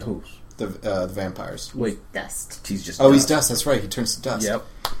 Who's? The vampires. Wait. Dust. He's just... Oh, he's dust. That's right. He turns to dust. Yep.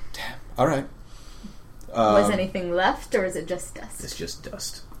 Damn. All right. Was anything left, or is it just dust? It's just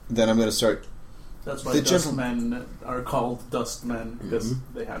dust. Then I'm going to start... That's why The dustmen are called dustmen, because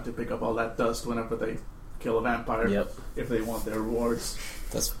they have to pick up all that dust whenever they kill a vampire. Yep. If they want their rewards.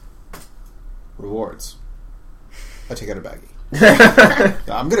 That's... Rewards. I take out a baggie.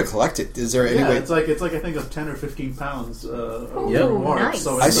 I'm going to collect it. Is there any Yeah, way... it's like I think of 10 or 15 pounds of Yeah. rewards. Nice.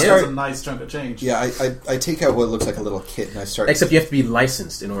 So I it's start- a nice chunk of change. Yeah, I take out what looks like a little kit, and I start... Except you have to be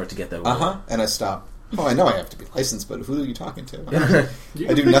licensed in order to get that. Uh-huh. And I stop. Oh, I know I have to be licensed, but who are you talking to? You I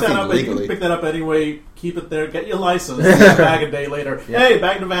can do pick nothing that up, You legally. can pick that up anyway, keep it there, get your license, and come back a day later. Yeah. Hey,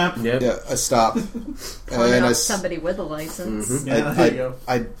 back to vamp. Yep. Yeah, I stop. Point and out I, somebody with a license. Mhm. Yeah, there you go.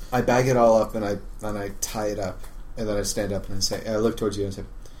 I bag it all up, and I tie it up, and then I stand up and I look towards you and say,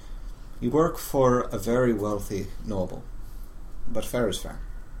 "You work for a very wealthy noble, but fair is fair.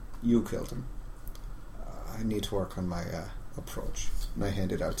 You killed him. I need to work on my approach." And I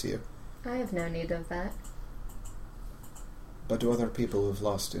hand it out to you. I have no need of that. But do other people who have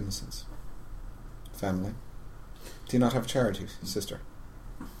lost innocence? Family? Do you not have charity, sister?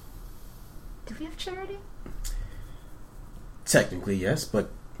 Do we have charity? Technically, yes, but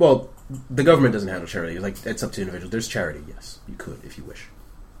well, the government doesn't handle charity. Like it's up to individuals. There's charity, yes, you could if you wish.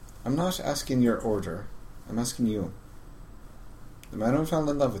 I'm not asking your order. I'm asking you. The man who fell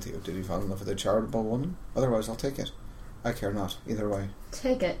in love with you, did he fall in love with a charitable woman? Otherwise, I'll take it. I care not. Either way.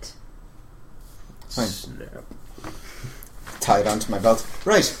 Take it. Fine. Snap. Tie it onto my belt.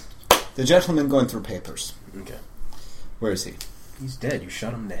 Right. The gentleman going through papers. Okay. Where is he? He's dead. You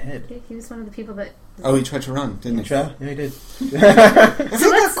shot him in the head. He was one of the people that... Oh, he tried to run, didn't he? Yeah, he did. So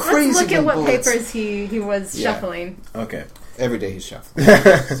let's look at what bullets. papers he was Yeah. shuffling. Okay. Every day he's shuffling.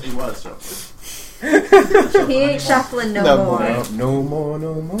 He was, so. He ain't shuffling no, No more. more. No more,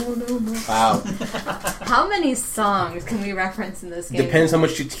 no more, no more. Wow. How many songs can we reference in this game? Depends how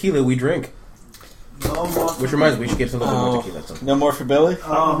much tequila we drink. No more. Which reminds me, we should get some Oh. more tequila. So. No more for Billy?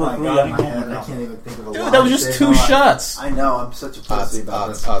 Oh my Really? god, my head, I can't even think of a Dude, line that was to just say 2 no, I- shots. I know, I'm such a pussy about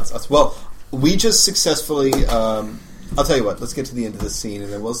this. Odds. Well, we just successfully... I'll tell you what, let's get to the end of the scene,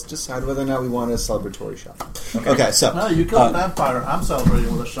 and then we'll decide whether or not we want a celebratory shot. Okay, so... No, you killed a vampire. I'm celebrating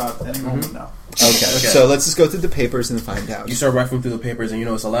with a shot any moment now. Okay, so let's just go through the papers and find out. You start rifling through the papers, and you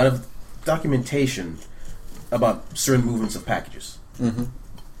notice a lot of documentation about certain movements of packages. Mm-hmm.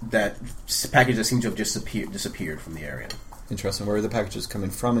 Packages that seem to have just disappeared from the area. Interesting. Where are the packages coming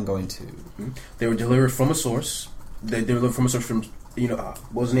from and going to? They were delivered from a source. They delivered from a source from,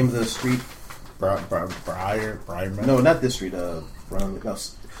 what was the name of the street? Briar. No, not this street.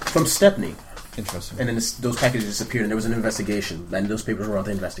 From Stepney. Interesting. And then those packages disappeared, and there was an investigation, and those papers were on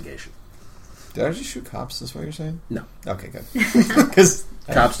the investigation. Did I just shoot cops? Is what you're saying? No. Okay, good. Because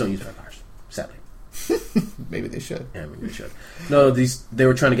Cops don't use vampires, sadly. maybe they should. Yeah, maybe they should. No, they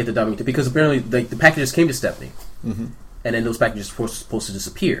were trying to get the documentation, because apparently the packages came to Stepney, Mm-hmm. and then those packages were supposed to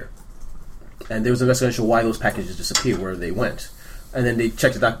disappear. And there was an investigation why those packages disappeared, where they went. And then they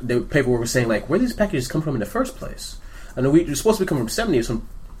checked the paperwork was saying, like, where did these packages come from in the first place? And we were supposed to be coming from 70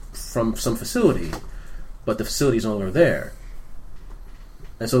 from some facility, but the facility is no longer there.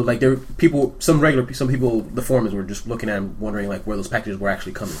 And so, like, there people, some people, the foremen were just looking at them, wondering like where those packages were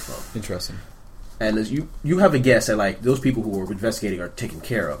actually coming from. Interesting. And as you have a guess that like those people who were investigating are taken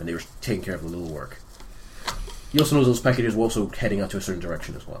care of, and they were taking care of the little work. You also know those packages were also heading out to a certain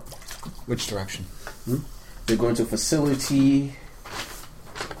direction as well. Which direction? They're going to a facility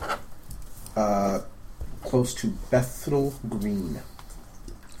close to Bethnal Green.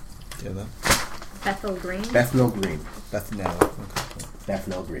 Yeah, that. Bethel Green? Bethnal Green. Bethnal. Okay.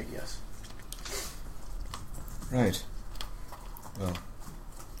 Bethnal Green, yes. Right. Well.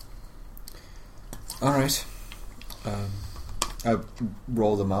 All right. I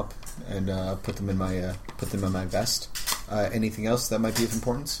roll them up and put them in my vest. Anything else that might be of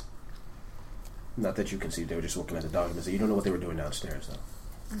importance? Not that you can see. They were just looking at the documents. You don't know what they were doing downstairs, though.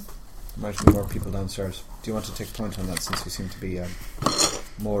 There might be more people downstairs. Do you want to take point on that, since you seem to be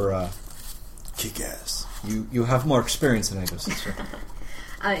more kick-ass? You have more experience than I do, sister.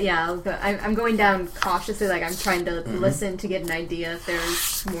 Yeah, but I'm going down cautiously. Like, I'm trying to listen to get an idea if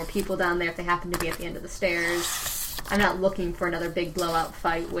there's more people down there, if they happen to be at the end of the stairs. I'm not looking for another big blowout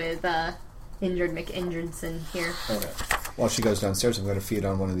fight with injured McInjardson here. Okay. While she goes downstairs, I'm going to feed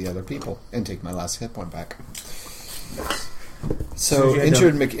on one of the other people and take my last hit point back. So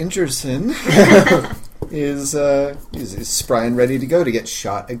injured McInjardson is spry and ready to go to get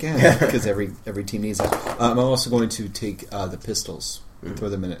shot again, because every team needs that. I'm also going to take the pistols, throw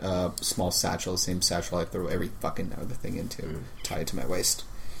them in a small satchel, the same satchel I throw every fucking other thing into, tie it to my waist,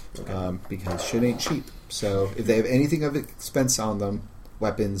 because shit ain't cheap. So if they have anything of expense on them,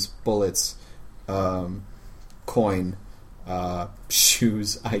 weapons, bullets, coin,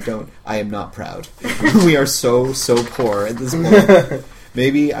 shoes, I am not proud. We are so poor at this point.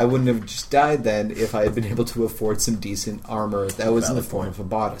 Maybe I wouldn't have just died then if I had been able to afford some decent armor that was in the form of a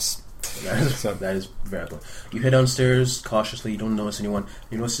bodice. That is very good. You head downstairs cautiously. You don't notice anyone.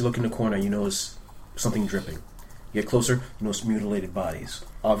 You notice you look in the corner. You notice something dripping. You get closer. You notice mutilated bodies,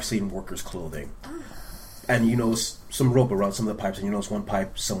 obviously in workers' clothing. And you notice some rope around some of the pipes. And you notice one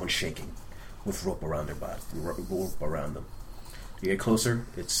pipe, someone shaking with rope around their body, rope around them. You get closer.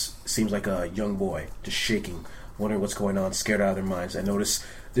 It seems like a young boy, just shaking, wondering what's going on, scared out of their minds. I notice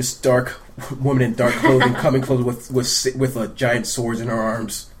this dark woman in dark clothing coming closer with a giant sword in her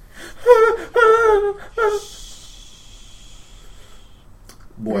arms.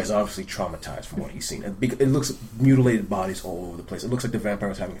 Boy is obviously traumatized from what he's seen. It looks mutilated bodies all over the place. It looks like the vampire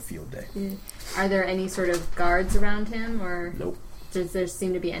was having a field day. Are there any sort of guards around him, or nope? Does there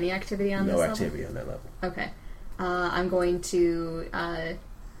seem to be any activity on this level? level? No activity on that level. Okay. I'm going to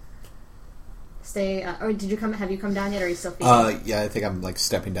stay. Or did you come? Have you come down yet, or are you still feeding? Yeah, I think I'm like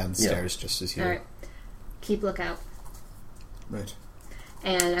stepping down the stairs just as you. All right. Keep lookout. Right.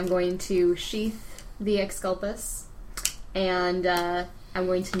 And I'm going to sheath the Exculpus, and I'm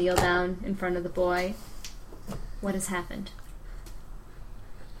going to kneel down in front of the boy. What has happened?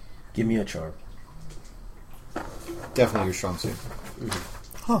 Give me a charm. Definitely your strong suit.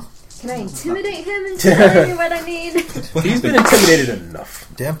 Huh. Can I intimidate him and tell me what I need? He's been intimidated enough.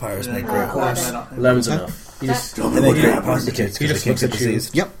 Vampires make great horse. 11's enough. He just They make great prostitutes He because just they looks can't at get you.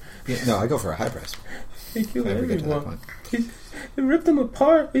 disease. Yep. Yeah, no, I go for a high price. He killed If I ever get to that everyone. point. He ripped them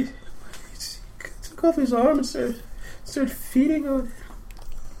apart. He took off his arm and started feeding on him.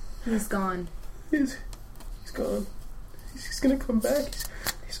 He's gone. He's gone. He's gonna come back.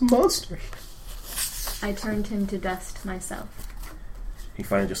 He's a monster. I turned him to dust myself. He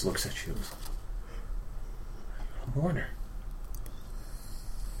finally just looks at you. I'm Warner.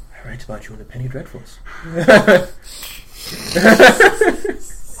 I write about you in the Penny Dreadfuls.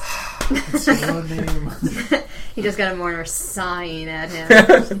 What's your name? He just got a Mourner sighing at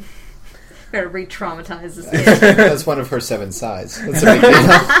him. Gotta re-traumatize this kid. That's one of her 7 sides. That's a big deal.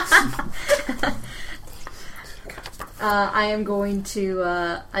 I am going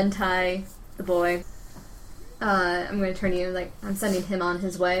to untie the boy. I'm going to turn you, like, I'm sending him on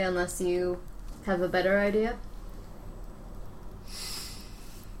his way unless you have a better idea.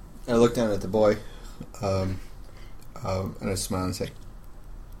 I look down at the boy, and I smile and say,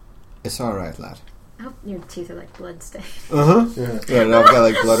 "It's all right, lad." Oh, your teeth are like blood-stained. Uh-huh. Yeah, I've got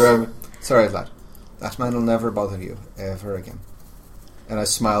like blood around me. It's all right, lad. That man will never bother you ever again. And I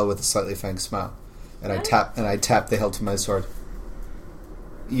smile with a slightly fanged smile, and I tap the hilt of my sword.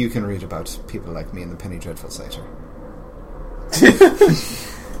 You can read about people like me in the Penny Dreadfuls later.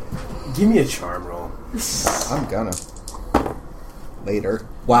 Give me a charm roll. I'm gonna. Later.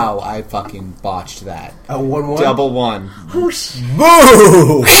 Wow, I fucking botched that. A 1-1? Double 1. Oh, shit.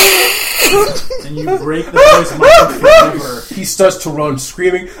 Boo! And you break the boy's mind forever. He starts to run,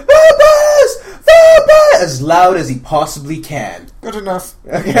 screaming, "Abbas! as loud as he possibly can. Good enough.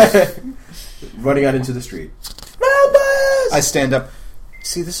 Running out into the street. I stand up.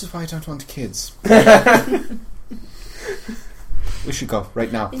 See, this is why I don't want kids. We should go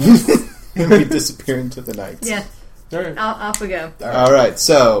right now. And we disappear into the night. Yeah. All right. Off we go. All right.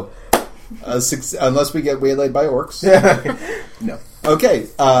 So, unless we get waylaid by orcs. No. Okay,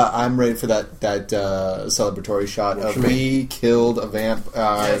 I'm ready for that celebratory shot of we killed a vamp.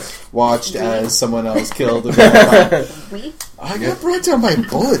 Watched as someone else killed a vampire. We? I got brought down by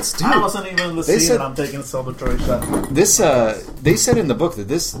bullets, dude. I wasn't even in the They scene, said- and I'm taking a celebratory shot. This they said in the book that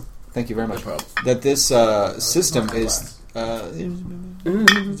this. Thank you very much, Rob. That this system is.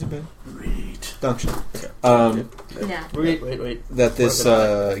 Read. Function. Yeah. Wait. That this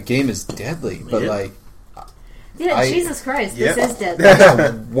game is deadly, but Yeah. like Yeah, Jesus Christ, this Yeah. is dead. I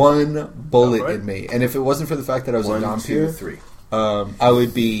got one bullet Alright. in me, and if it wasn't for the fact that I was a 1, 2, Dhampir, 3. I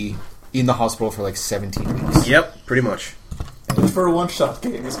would be in the hospital for like 17 weeks. Yep, pretty much. For a one-shot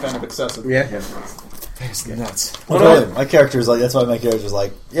game, it's kind of excessive. Yeah. That's nuts. Well, totally. My character's like, that's why my character's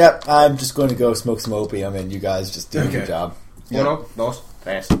like, yep, I'm just going to go smoke some opium and you guys just do your job. Uno, dos,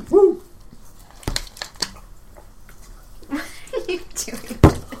 tres. What are you doing?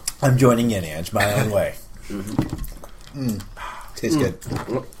 I'm joining in, Ange, my own way. Tastes good.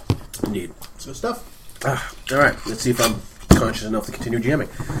 Indeed. Good stuff. All right, let's see if I'm conscious enough to continue jamming.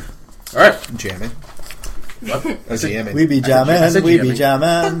 All right. Jamming. What? Oh, jamming. We be I jamming, said we be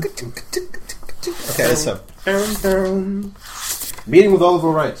jamming. jamming. Okay, so. Meeting with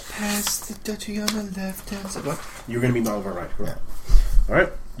Oliver Wright. Pass the duchy on the left hand side. What? You're going to meet Oliver Wright, correct? All right.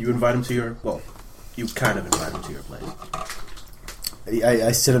 You invite him to your... Well, you kind of invite him to your place.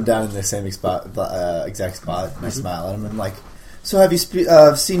 I sit him down in the same exact spot, and I smile at him, and I'm like, so have you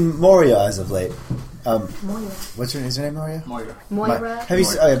seen Moria as of late? Moira. What's her name, Moria? Moira. Moira? Have you?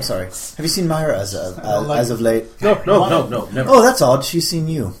 I'm sorry. Have you seen Myra as of late? No, never. Oh, that's odd. She's seen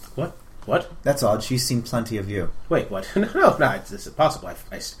you. What? That's odd. She's seen plenty of you. Wait, what? No, it's impossible.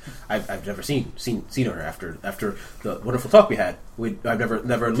 I've never seen her after the wonderful talk we had. I've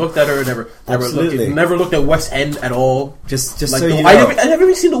never looked at her. Never looked at West End at all. Just Like so you know, I never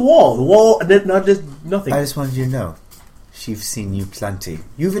even seen the wall. The wall, not just nothing. I just wanted you to know, she's seen you plenty.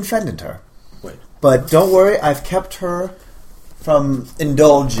 You've offended her, Wait. but don't worry. I've kept her from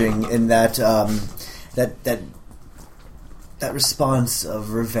indulging in that response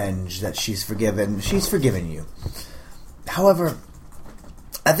of revenge that she's forgiven. She's forgiven you. However,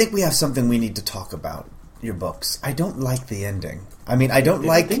 I think we have something we need to talk about. Your books. I don't like the ending. I mean, I don't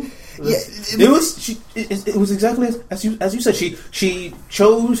like. It was exactly as you said. She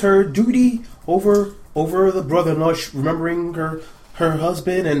chose her duty over the brother-in-law, remembering her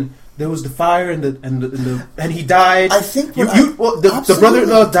husband, and there was the fire and he died. I think the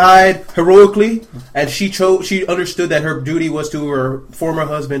brother-in-law died heroically, and she understood that her duty was to her former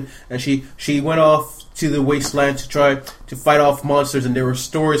husband, and she went off to the wasteland to try to fight off monsters, and there were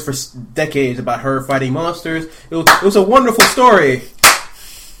stories for decades about her fighting monsters. It was a wonderful story.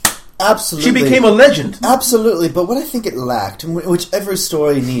 Absolutely. She became a legend. Absolutely, but what I think it lacked, and which every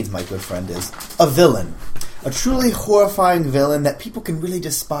story needs, my good friend, is a villain. A truly horrifying villain that people can really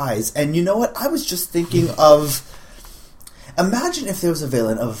despise. And you know what? I was just thinking of... Imagine if there was a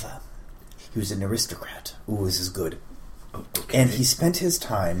villain of... He was an aristocrat. Ooh, this is good. Okay. And he spent his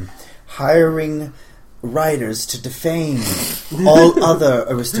time hiring writers to defame all other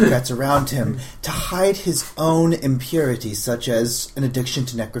aristocrats around him to hide his own impurities, such as an addiction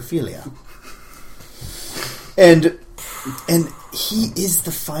to necrophilia. And he is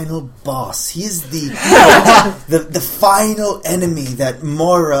the final boss. He is the final enemy that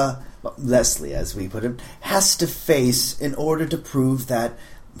Moira, Leslie, as we put him, has to face in order to prove that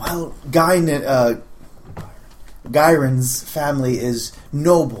while Gyron's family is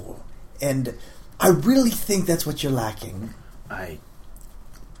noble. And I really think that's what you're lacking.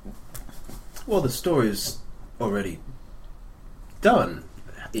 Well, the story is already done.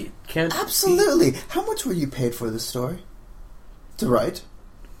 It can't Absolutely. How much were you paid for this story? To write?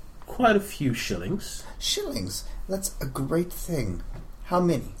 Quite a few shillings. Shillings. That's a great thing. How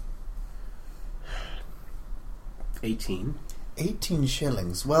many? 18. 18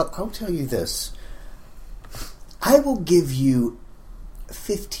 shillings. Well, I'll tell you this. I will give you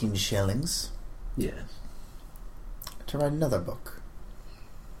 15 shillings Yes. to write another book.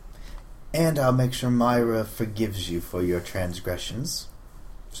 And I'll make sure Myra forgives you for your transgressions,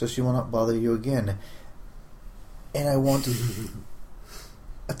 so she will not bother you again. And I want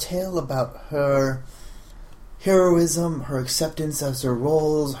a tale about her heroism, her acceptance as her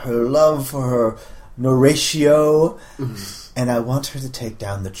roles, her love for her Horatio, and I want her to take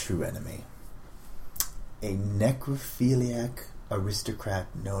down the true enemy. a necrophiliac aristocrat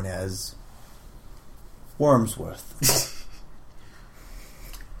known as Wormsworth.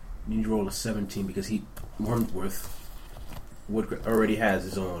 You need to roll a 17 because Wormsworth already has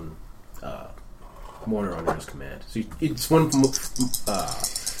his own mourner under his command. So it's one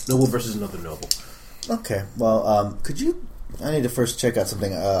noble versus another noble. Okay, well, could you... I need to first check out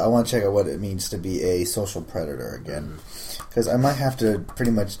something. I want to check out what it means to be a social predator again. Because I might have to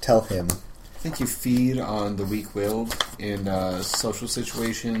pretty much tell him... I think you feed on the weak-willed in social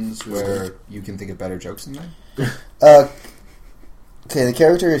situations where you can think of better jokes than that. Okay, the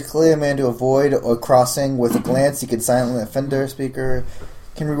character is clearly a man to avoid or crossing. With a glance, he can silently offend their speaker.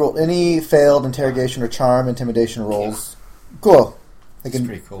 Can reroll any failed interrogation or charm intimidation rolls. Cool. It's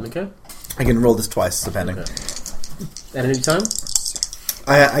pretty cool. Okay. I can roll this twice, depending. Okay. At any time?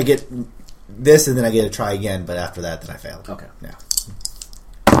 I get this, and then I get to try again, but after that, then I failed. Okay. Yeah.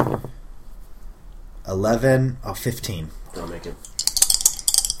 11. Oh, 15. I'll make it.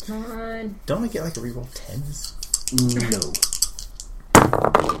 Come on. Don't I get like a reroll 10s? No.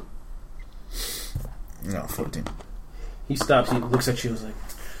 No, 14. He stops, he looks at you and is like,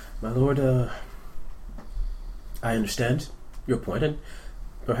 my lord, I understand your point, and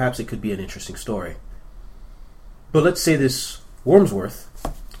perhaps it could be an interesting story. But let's say this Wormsworth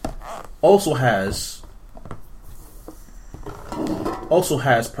also has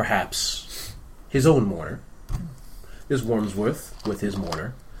perhaps his own mourner. This Wormsworth, with his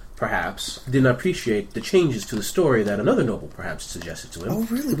mourner, perhaps did not appreciate the changes to the story that another noble perhaps suggested to him. Oh,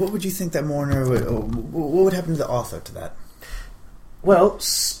 really? What would you think that mourner would... what would happen to the author to that? Well,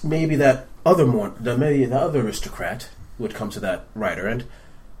 maybe that maybe the other aristocrat would come to that writer and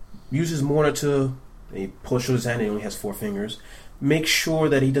use his mourner to... He pulls his hand and he only has 4 fingers. Make sure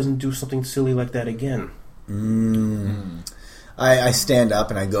that he doesn't do something silly like that again. I stand up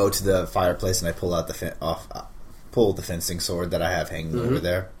and I go to the fireplace and I pull out pull the fencing sword that I have hanging over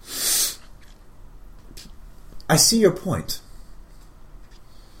there. I see your point.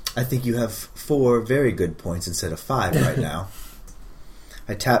 I think you have 4 very good points instead of 5 right now.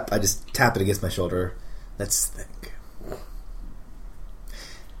 I just tap it against my shoulder. Let's think.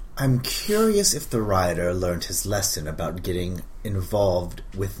 I'm curious if the writer learned his lesson about getting involved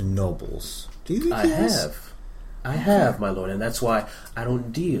with nobles. Do you think he has? I have, my lord, and that's why I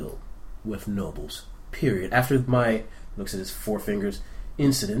don't deal with nobles. Period. After my, looks at his 4 fingers,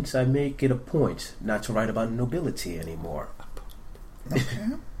 incident, I make it a point not to write about nobility anymore. Okay.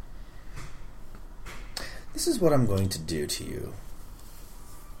 This is what I'm going to do to you.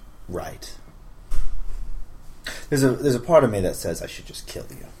 Right. There's a part of me that says I should just kill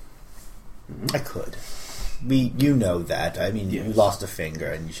you. I could. You know that. I mean, yes. You lost a finger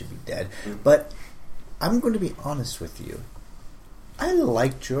and you should be dead. But I'm going to be honest with you. I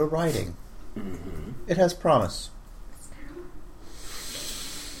liked your writing. It has promise.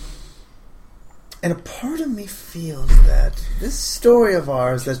 And a part of me feels that this story of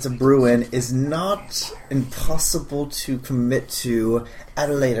ours that's a brewing is not impossible to commit to at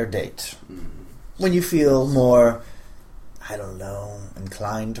a later date. When you feel more, I don't know,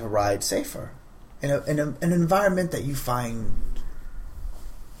 inclined to ride safer. In an environment that you find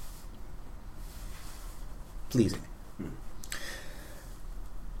pleasing.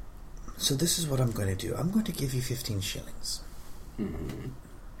 So this is what I'm going to do. I'm going to give you 15 shillings.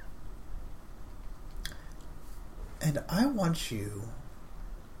 And I want you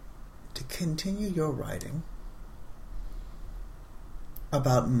to continue your writing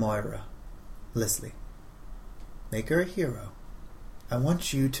about Moira Leslie. Make her a hero. I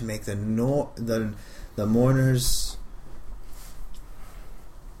want you to make the mourners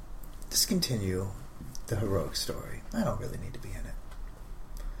discontinue the heroic story. I don't really need to be in it.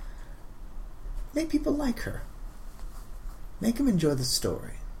 Make people like her. Make them enjoy the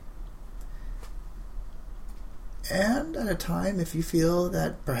story. And at a time, if you feel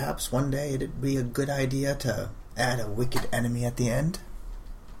that perhaps one day it'd be a good idea to add a wicked enemy at the end,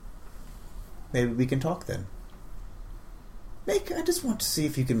 maybe we can talk then. I just want to see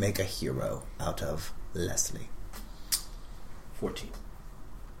if you can make a hero out of Leslie. 14.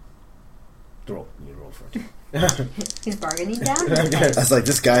 You roll 14. He's bargaining down. I was like,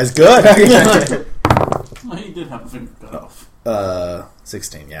 this guy's good. Well, he did have a finger cut off.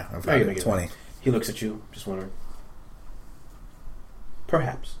 16, yeah. I'm Oh, you make it 20. He looks at you, just wondering.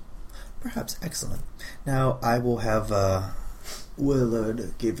 Perhaps. Excellent. Now, I will have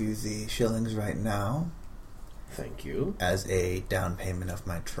Willard give you the shillings right now Thank you. as a down payment of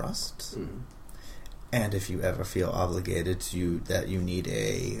my trust. And if you ever feel obligated that you need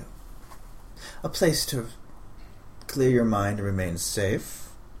a place to clear your mind and remain safe,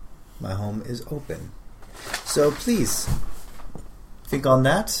 my home is open. So please, think on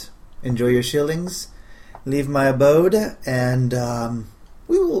that. Enjoy your shillings. Leave my abode, and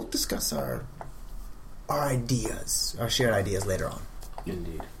we will discuss our ideas, our shared ideas later on.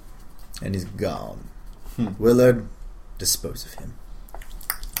 Indeed. And he's gone. Willard, dispose of him.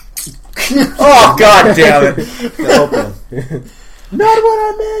 Oh, God damn it! The opium. Not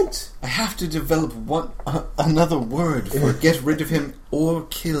what I meant! I have to develop another word for get rid of him or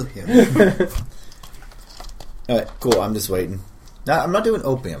kill him. Alright, cool, I'm just waiting. Now, I'm not doing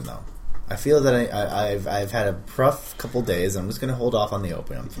opium, though. I feel that I've had a rough couple days. I'm just going to hold off on the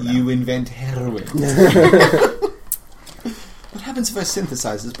opium for now. You invent heroin. What happens if I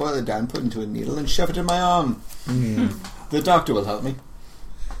synthesize this, boil it down, put it into a needle, and shove it in my arm? The doctor will help me.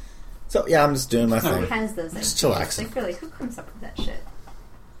 So, yeah, I'm just doing my Who thing. has those ideas? Just chillaxing. Like, really, who comes up with that shit?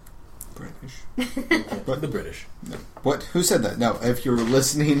 British. But the British. No. What? Who said that? No, if you're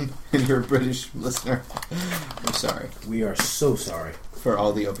listening and you're a British listener, I'm sorry We are so sorry. for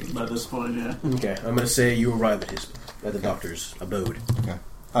all the opium. By this point, yeah. Okay, I'm going to say you arrive at the doctor's abode. Okay.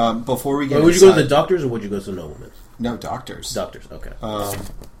 Before we get Well, would you go to inside- the doctors or would you go to the nobleman's? No, doctors. Doctors, okay.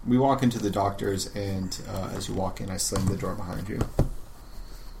 We walk into the doctor's, and as you walk in, I slam the door behind you.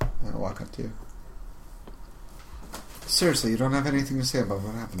 And I walk up to you. Seriously, you don't have anything to say about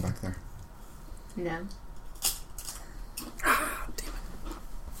what happened back there? No.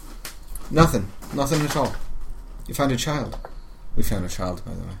 Nothing. Nothing at all. You found a child. We found a child,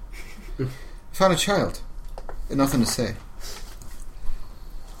 by the way. We found a child. Nothing to say.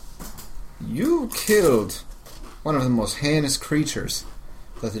 You killed one of the most heinous creatures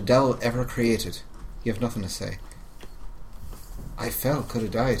that the devil ever created. You have nothing to say. I fell, could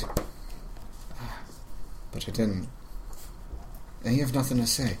have died. But I didn't. And you have nothing to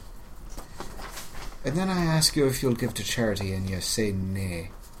say. And then I ask you if you'll give to charity, and you say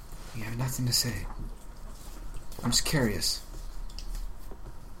nay. You have nothing to say. I'm just curious.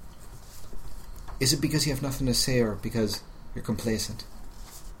 Is it because you have nothing to say, or because you're complacent?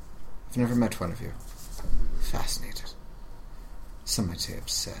 I've never met one of you. Fascinated. Some might say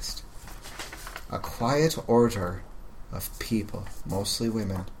obsessed. A quiet order of people, mostly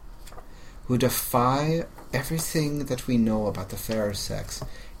women, who defy everything that we know about the fairer sex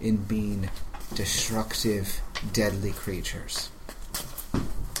in being destructive, deadly creatures.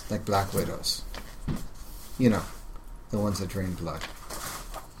 Like black widows. You know, the ones that drain blood.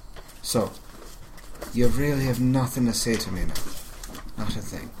 So, you really have nothing to say to me now. Not a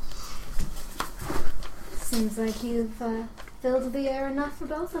thing. Seems like you've filled the air enough for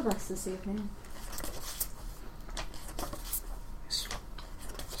both of us this evening. It's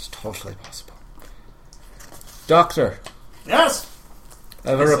totally possible. Doctor, Yes!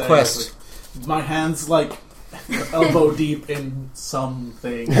 I have a request. My hand's like elbow deep in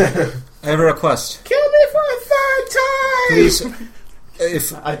something. I have a request. Kill me for a third time! Please,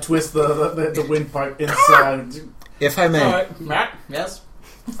 if I twist the windpipe inside. if I may, Alright, Matt? Yes?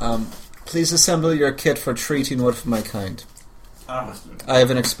 please assemble your kit for treating one of my kind. Ah, I have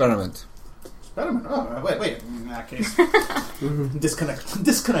an experiment. experiment. Oh, wait. In that case.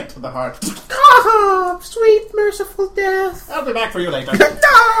 Disconnect the heart. Ah, sweet, merciful death. I'll be back for you later.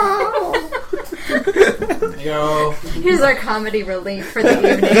 No! There you go. Here's our comedy relief for the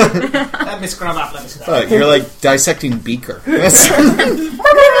evening. Let me scrub up. Let me scrub up. You're like dissecting Beaker.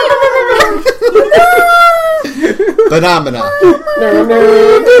 Phenomena.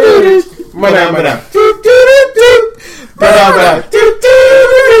 Phenomena.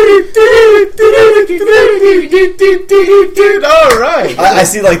 All right. I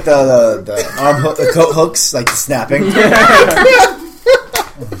see like the arm hook, the coat hooks like snapping.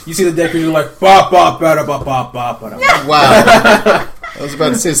 You see the deck and you're like, bop, bop, bada, bop, bop, bop, bada. Wow. I was about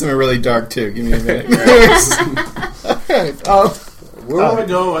to say something really dark too. Give me a minute. Okay. Where do I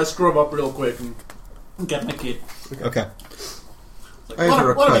go? I scrub up real quick and get my kid. Okay. Like, I have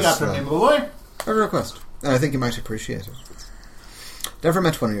a what have you got request, for me, then. boy? I have a request. And I think you might appreciate it. Never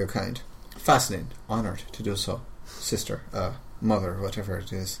met one of your kind. Fascinated, honoured to do so. Sister, mother, whatever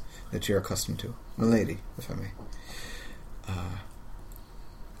it is that you're accustomed to. Milady, if I may.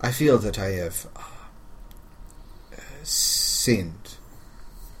 I feel that I have sinned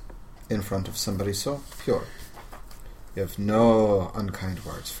in front of somebody so pure. You have no unkind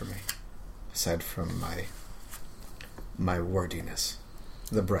words for me, aside from my wordiness,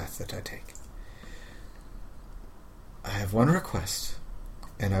 the breath that I take. I have one request,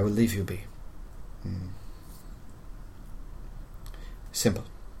 and I will leave you be. Simple.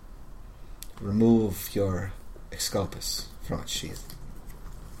 Remove your exculpus from its sheath.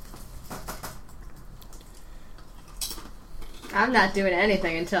 I'm not doing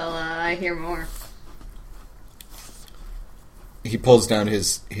anything until I hear more. He pulls down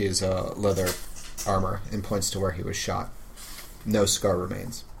his leather armor and points to where he was shot. No scar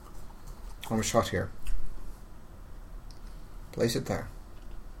remains. I was shot here. Place it there,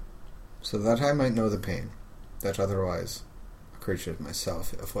 so that I might know the pain that otherwise a creature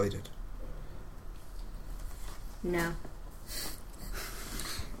myself avoided. No.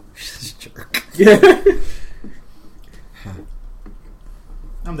 Jerk.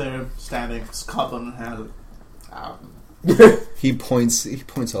 I'm there, standing, cup in hand. He points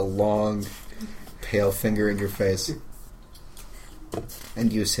a long, pale finger in your face.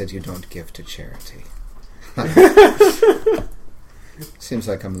 And you said you don't give to charity. Seems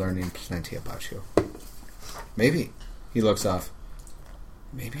like I'm learning plenty about you. Maybe. He looks off.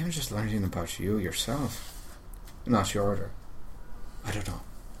 Maybe I'm just learning about you yourself. Not your order. I don't know.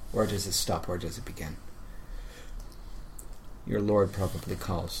 Where does it stop? Where does it begin? Your lord probably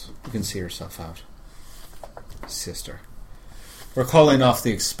calls. You can see yourself out. Sister. We're calling off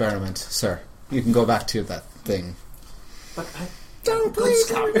the experiment, sir. You can go back to that thing. But I Don't good please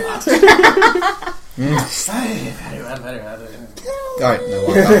scout do master. Alright, now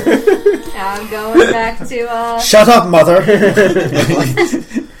walk off. I'm going back to, Shut up, mother!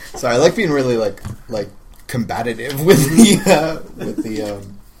 Sorry, I like being really like combative with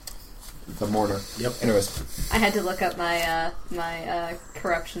the mourner. Yep. Anyways, I had to look up my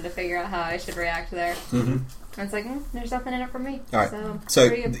corruption to figure out how I should react there. Mm-hmm. I was like, there's nothing in it for me. all right. So So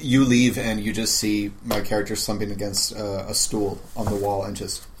you leave and you just see my character slumping against a stool on the wall and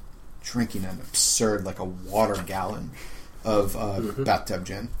just drinking an absurd, like a water gallon of bathtub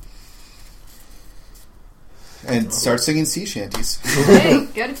gin. And starts singing sea shanties. hey,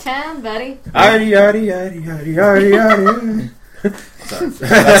 go to town, buddy. Yaddy, yaddy, yaddy, yaddy, yaddy, yaddy. Sorry.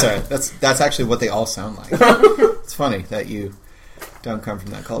 That's all right. That's actually what they all sound like. It's funny that you don't come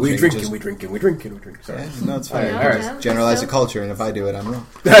from that culture. We You drinking, just- we drinking, we drinking, we drinking. Sorry. Yeah, no, it's fine. All right, all right. Yeah, Generalize so- a culture, and if I do it, I'm wrong.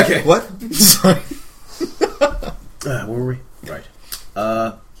 Okay. What? Sorry. Where were we? Right.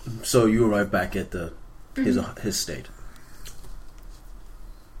 So you arrive back at the his state.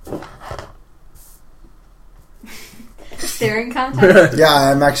 Staring contest. Yeah,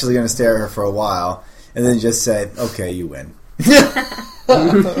 I'm actually going to stare at her for a while, and then just say, "Okay, you win."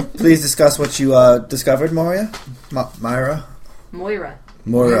 Please discuss what you discovered, Moira. Moira. Moira.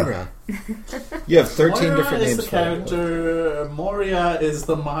 Moira. You have 13 Moira different is names the for it. character. Moria is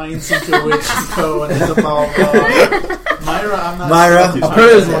the minds into which you go, and it's about Myra. I'm not. Myra. sure what I'll you're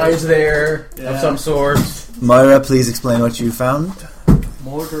put his talking lines there Yeah. of some sort. Moira, please explain what you found. about.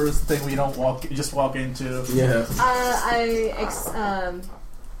 Mortar is the thing we don't just walk into. Yeah.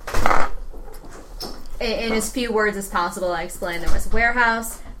 In as few words as possible, I explained there was a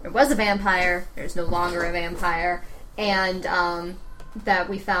warehouse, there was a vampire, there's no longer a vampire, and that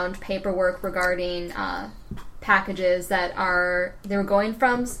we found paperwork regarding packages that they were going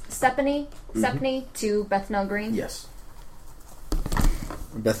from Stepney to Bethnal Green. Yes.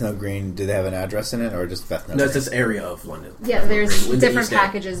 Bethnal Green, do they have an address in it, or just Bethnal No, it's Green? this area of London. Yeah, there's Green, in the different East End.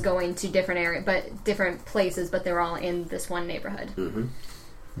 packages going to different different places, but they're all in this one neighborhood. Mm-hmm.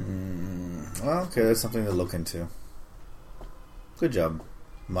 Well, okay, that's something to look into. Good job,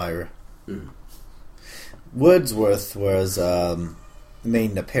 Myra. Mm. Wordsworth was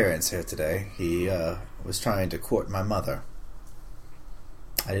made an appearance here today. He was trying to court my mother.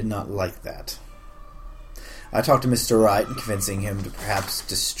 I did not like that. I talked to Mr. Wright, convincing him to perhaps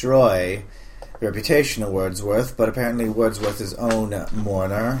destroy the reputation of Wordsworth, but apparently Wordsworth's own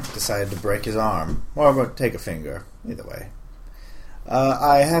mourner decided to break his arm, or take a finger, either way.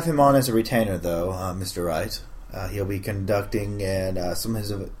 I have him on as a retainer, though, Mr. Wright. He'll be conducting some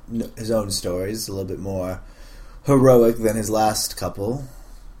of his own stories, a little bit more heroic than his last couple,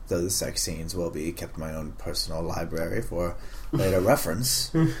 though the sex scenes will be kept in my own personal library for later reference.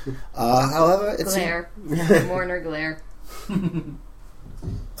 However, it's Glare. Mourner glare. Kind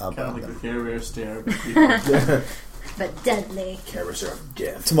of like the carrier stare. But deadly. Caravan of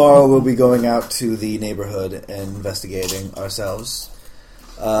death. tomorrow we'll be going out to the neighborhood and investigating ourselves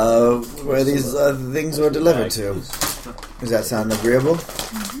where these things were delivered to. Does that sound agreeable?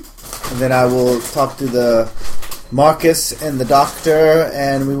 Mm-hmm. And then I will talk to the Marcus and the doctor,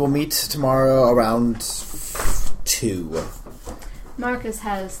 and we will meet tomorrow around 2. Marcus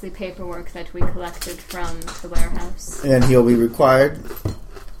has the paperwork that we collected from the warehouse. And he'll be required.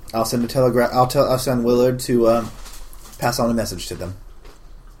 I'll send a telegram. I'll send Willard to pass on a message to them.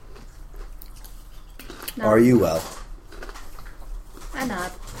 No, Are you well? I'm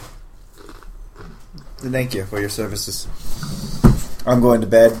not. Thank you for your services. I'm going to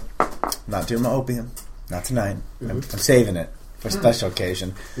bed. Not doing my opium. Not tonight. I'm saving it for a special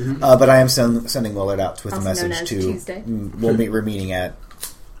occasion. But I am sending Willard out with a Also known message as to. Tuesday. We're meeting at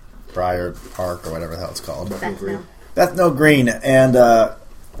Briar Park or whatever the hell it's called. Bethnal. Bethnal Green, and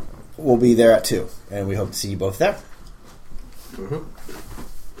we'll be there at 2, and we hope to see you both there.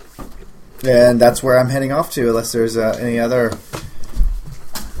 And that's where I'm heading off to, unless there's any other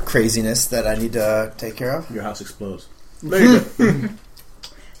craziness that I need to take care of. Your house explodes. There you go.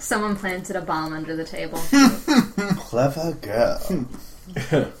 Someone planted a bomb under the table. Clever girl.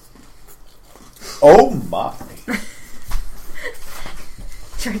 Oh my.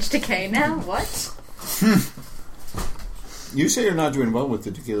 Church decay now? What? You say you're not doing well with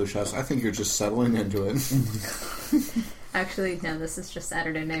the tequila shots. I think you're just settling into it. Actually, no, this is just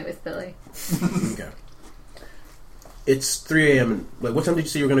Saturday night with Billy. Okay. It's 3 a.m. Wait, what time did you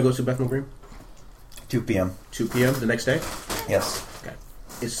say you were going to go to Bethnal Green? 2 p.m. 2 p.m. the next day? Yes. Okay.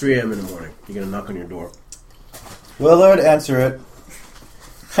 It's 3 a.m. in the morning. You're going to knock on your door. Willard, answer it.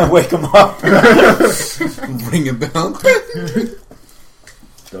 I wake him up. Ring a bell.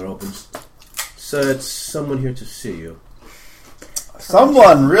 Door opens. Sir, it's someone here to see you.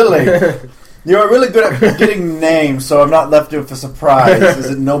 Someone, really? You're really good at getting names, so I'm not left with a surprise. Is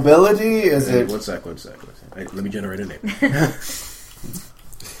it nobility? Is Hey, it... One sec. Hey, let me generate a name.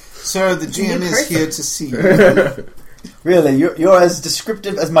 Sir, the GM is here to see you. Really, you're as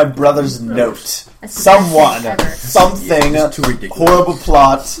descriptive as my brother's note. That's the Someone, best thing ever. something, It's too ridiculous. horrible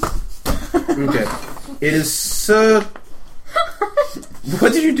plot. Okay. It is Sir...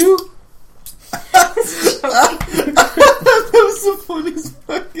 What did you do? That was the funniest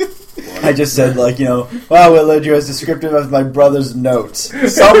fucking thing. I just said, wow, Willard, you're as descriptive as my brother's note.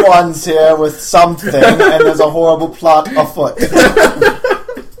 Someone's here with something, and there's a horrible plot afoot.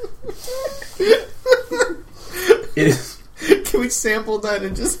 It is... Can we sample that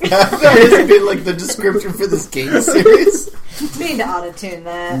and just have that as be like the description for this game series? We need to auto-tune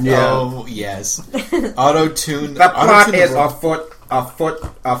that. Yeah. Oh, yes. Auto-tune. The plot auto-tune is the- afoot. Oh,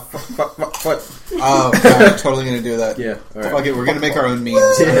 God, I'm totally going to do that. Yeah. All right. Fuck it, we're going to make our own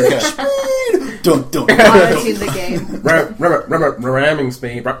memes. Okay. Dun, dun. Auto-tune the game. Ramming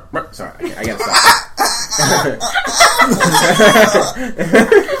speed. Sorry, I gotta stop.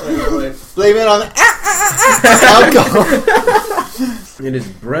 Blame it on alcohol. It is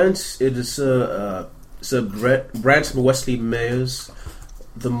Brent. It is Sir Brent Wesley Mayers,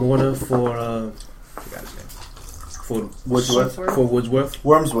 the mourner for I forgot his name. For Wordsworth. For Wordsworth.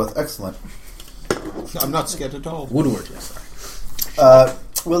 Wormsworth, excellent. I'm not scared at all. Woodward, yes, sorry.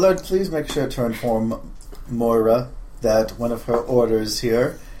 Willard, please make sure to inform Moira that one of her orders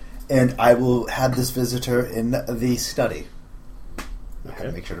here, and I will have this visitor in the study.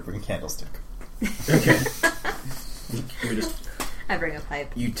 Okay. Make sure to bring a candlestick. Okay. I bring a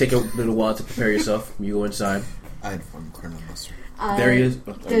pipe. You take a little while to prepare yourself. You go inside. I had one Colonel Mustard. There he is.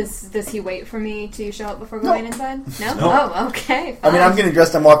 Does he wait for me to show up before going inside? No? No. Oh, okay. I mean, I'm getting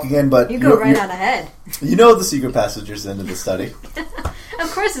dressed, I'm walking in, but... You go right on ahead. You know the secret passages into the study.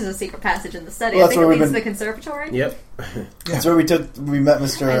 Of course there's a secret passage in the study. Well, I that's think it where leads we've to the conservatory. Yep. That's where we met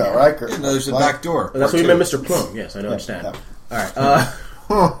Mr. I know. Riker. Yeah, no, there's a back door. That's Part where we met two. Mr. Plum. Yes, I understand. Yeah.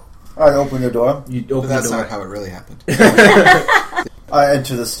 All right. I open the door. You But open that's the door. not how it really happened. I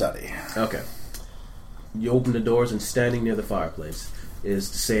enter the study. Okay. You open the doors, and standing near the fireplace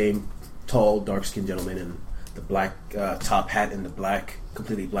is the same tall, dark-skinned gentleman in the black top hat and the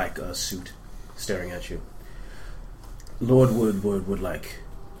completely black suit, staring at you. Lord Woodward would like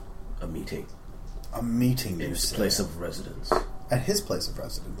a meeting A meeting, in you his say. place of residence. At his place of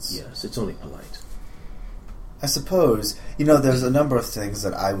residence. Yes, it's only polite. I suppose, there's a number of things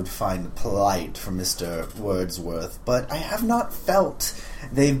that I would find polite from Mr. Wordsworth, but I have not felt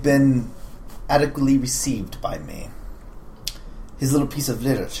they've been adequately received by me. His little piece of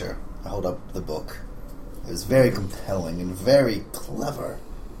literature, I hold up the book, is very compelling and very clever.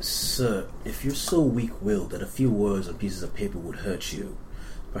 Sir, if you're so weak-willed that a few words on pieces of paper would hurt you,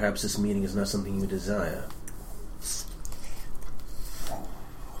 perhaps this meeting is not something you desire.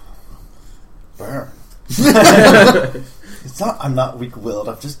 Burn. It's not. I'm not weak-willed.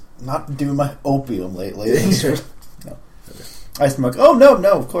 I'm just not doing my opium lately. No. I smoke. Oh no,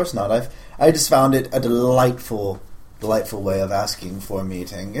 of course not. I just found it a delightful way of asking for a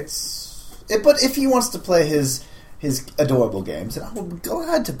meeting. But if he wants to play his adorable games, then I will go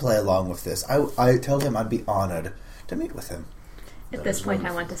ahead to play along with this. I told him I'd be honored to meet with him. At this point,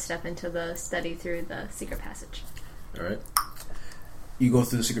 I want to step into the study through the secret passage. All right. You go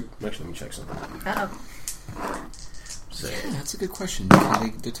through the secret... Actually, let me check something. Uh-oh. So, Yeah, that's a good question. Can they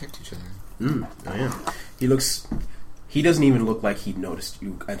detect each other? I am. He doesn't even look like he noticed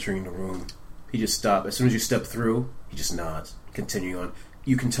you entering the room. He just stopped. As soon as you step through, he just nods, continuing on.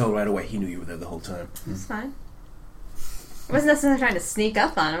 You can tell right away he knew you were there the whole time. That's fine. I wasn't necessarily trying to sneak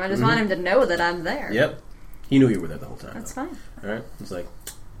up on him. I just want him to know that I'm there. Yep. He knew you were there the whole time. That's fine. Alright? He's like,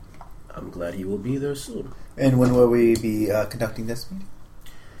 I'm glad he will be there soon. And when will we be conducting this meeting?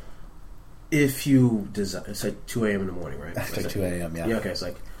 If you desire... It's like 2 a.m. in the morning, right? After 2 a.m., yeah. Yeah, okay. It's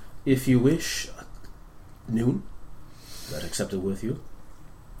like, if you wish, noon. Is that acceptable with you?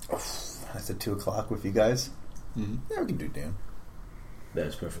 I said 2 o'clock with you guys. Mm-hmm. Yeah, we can do noon. That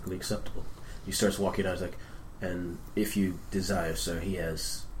is perfectly acceptable. He starts walking out. He's like, and if you desire, sir, he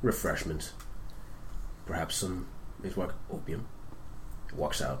has refreshment. Perhaps some, he's like, opium. He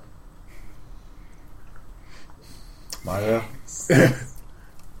walks out. Mario,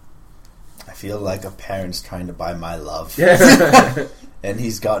 I feel like a parent's trying to buy my love. And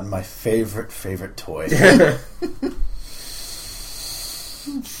he's gotten my favorite toy.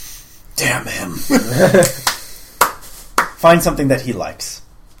 Damn him. Find something that he likes.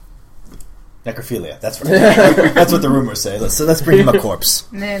 Necrophilia, that's right. That's what the rumors say. Let's bring him a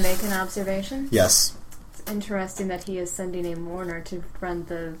corpse. May I make an observation? Yes. It's interesting that he is sending a mourner to run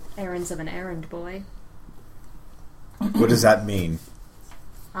the errands of an errand boy. What does that mean?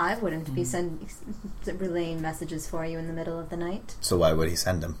 I wouldn't be relaying messages for you in the middle of the night. So why would he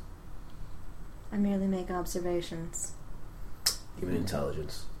send him? I merely make observations. Even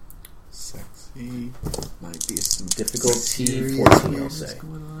intelligence. Sexy. Might be some Difficulty serious 14, I'll weirdness say.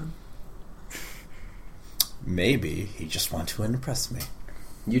 going on. Maybe he just wants to impress me.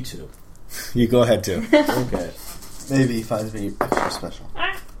 You too. You go ahead too. Okay. Maybe he finds me extra special.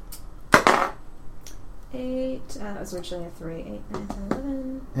 8, that was originally a 3, 8, 9, 10,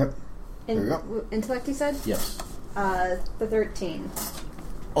 11. Yep. There we go. Intellect, you said? Yes. The 13.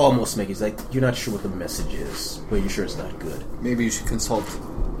 Almost make. He's like, you're not sure what the message is, but you're sure it's not good. Maybe you should consult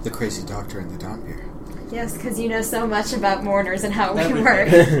the crazy doctor in the Dampier. Yes, because you know so much about mourners and how we Everything. work.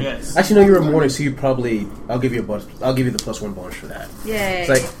 Yes. Actually, no, you're a mourner, so you probably. I'll give you a bonus. I'll give you the +1 bonus for that. Yay. It's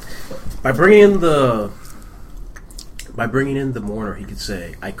like by bringing in the mourner, he could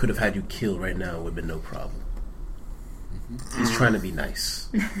say, "I could have had you killed right now. It would have been no problem." He's trying to be nice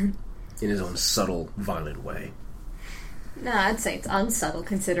in his own subtle, violent way. No, I'd say it's unsubtle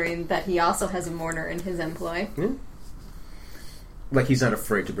considering that he also has a mourner in his employ. Like he's not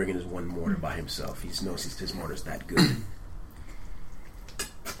afraid to bring in his one mourner by himself. He knows his mourner's that good.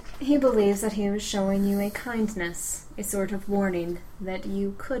 He believes that he was showing you a kindness, a sort of warning that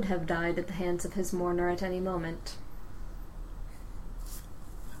you could have died at the hands of his mourner at any moment.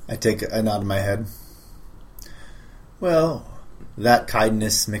 I take a nod in my head. Well, that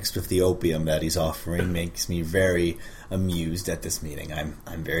kindness mixed with the opium that he's offering makes me very amused at this meeting.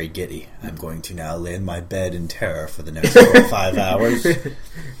 I'm very giddy. I'm going to now lay in my bed in terror for the next 4 or 5 hours.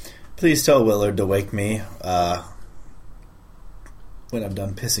 Please tell Willard to wake me when I'm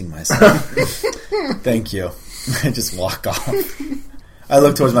done pissing myself. Thank you. I just walk off. I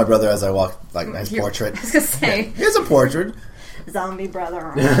look towards my brother as I walk, like his portrait. I was going to say, Here's a portrait. zombie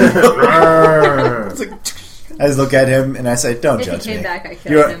brother. It's like, I just look at him and I say, "Don't If he judge came me. back, I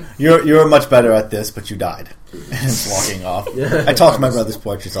killed him." You're much better at this, but you died." And it's walking off. I talk to my brother's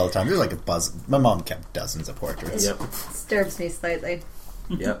portraits all the time. There's like a buzz. My mom kept dozens of portraits. Yep. Disturbs me slightly.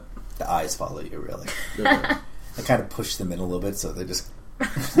 Yep. The eyes follow you, really. I kind of push them in a little bit, so they just.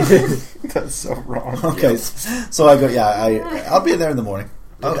 That's so wrong. Okay, so I go. Yeah, I'll be there in the morning.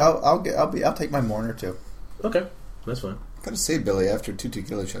 I'll take my mourner too. Okay, that's fine. Gotta say, Billy, after 2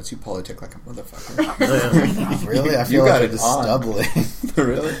 tequila shots, you politic like a motherfucker. Really, I feel You like got I'm it just on. stumbling.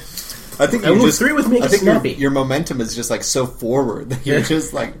 Really? I think And you with just 3 with me, I think snappy. your momentum is just like so forward that you're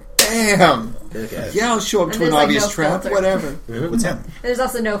just like, damn. Okay. Yeah, I'll show up And to there's, an like, obvious no trap. filter. Whatever. What's that? There's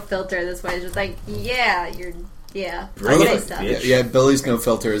also no filter this way. It's just like, yeah, you're... Yeah. Brilliant. Okay, stuff. Yeah. Yeah, Billy's no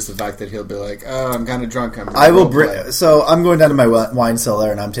filter is the fact that he'll be like, "Oh, I'm kind of drunk. I will bring. So I'm going down to my wine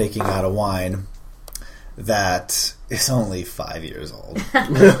cellar and I'm taking out a wine that is only 5 years old,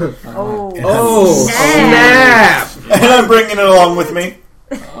 Oh. Snap! and I'm bringing it along with me.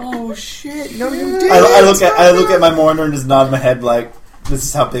 Oh shit! No, you did. I look at my mourner and just nod my head like, "This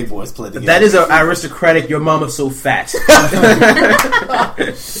is how big boys play the game." That is an aristocratic. Your mama's so fat.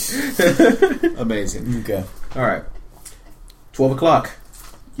 Amazing. okay. All right. 12 o'clock.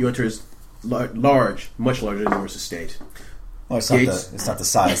 You enter his large, much larger than yours estate. Well, it's Gates. not the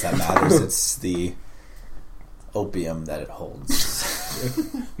size that matters. It's the opium that it holds.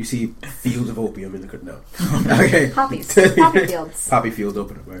 You see fields of opium in the no. Okay. Poppies. Poppy fields. Poppy fields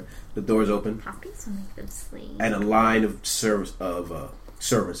open. Right. The doors open, Poppies will make them sleep. and a line of servants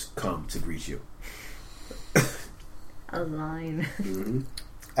come to greet you. A line. Mm-hmm.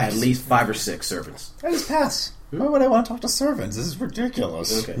 At least 5 or 6 servants. I just pass. Why would I want to talk to servants? This is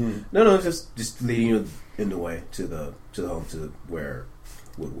ridiculous. Okay. No, just leading you in the way to the home to where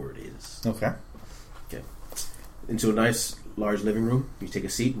Woodward is. Okay. Okay. Into a nice large living room. You take a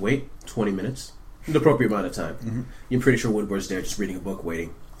seat. Wait 20 minutes. The appropriate amount of time. Mm-hmm. You're pretty sure Woodward's there, just reading a book,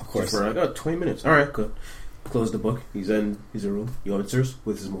 waiting. Of course. For 20 minutes. All right, good. Close the book. He's in his room. He answers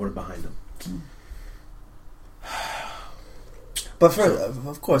with his mortar behind him. But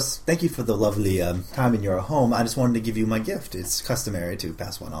of course, thank you for the lovely time in your home. I just wanted to give you my gift. It's customary to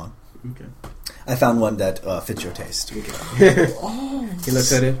pass one on. Okay. I found one that fits your taste. Okay. He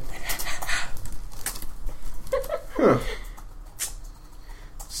looks at it. Huh.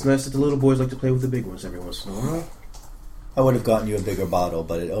 It's nice that the little boys like to play with the big ones every once in a while. I would have gotten you a bigger bottle,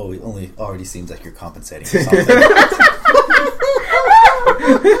 but it only already seems like you're compensating for something.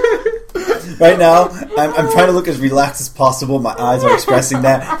 Right now, I'm trying to look as relaxed as possible. My eyes are expressing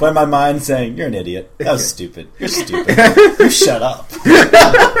that, but my mind's saying, "You're an idiot. That was stupid. You're stupid. You shut up."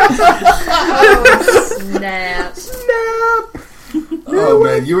 Oh, snap. Oh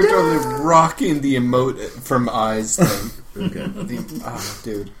man, you were totally rocking the emote from eyes thing. Okay.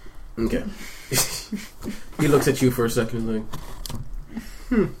 Dude. Okay. He looks at you for a second like,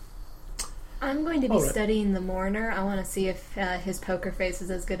 I'm going to be All right. studying the mourner. I want to see if his poker face is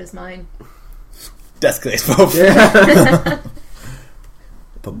as good as mine. Death glaze both. They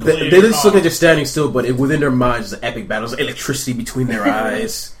just look at you standing still, but within their minds, the epic battles, electricity between their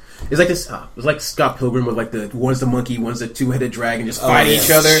eyes. It's like this. It's like Scott Pilgrim with like one's the monkey, one's the 2-headed dragon, just fighting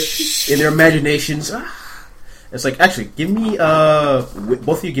each other in their imaginations. It's like, actually, give me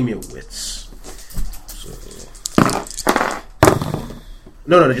both of you give me a wits.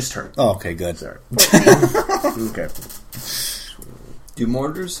 No, just turn. Oh, okay, good. Sorry. Okay. Do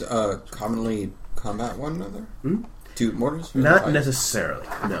mortars commonly combat one another? Do mortars? really Not fight? necessarily.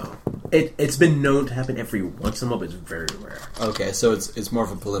 No. It's been known to happen every once in a while, but it's very rare. Okay, so it's more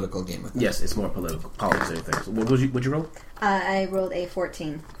of a political game with them. Yes, it's more politics than anything. So what'd you roll? I rolled a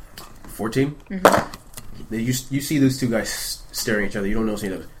 14. 14? Mm-hmm. You see those two guys staring at each other. You don't notice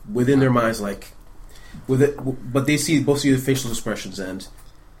anything. Within their minds, like, but they both see the facial expressions, and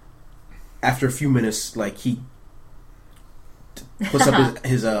after a few minutes, like, he puts up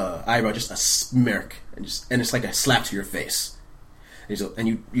his eyebrow, just a smirk, and it's like a slap to your face, and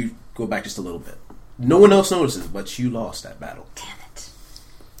you go back just a little bit. No one else notices, but you lost that battle. Damn it.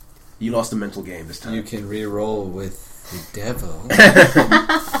 You lost the mental game this time. You can re-roll with the devil.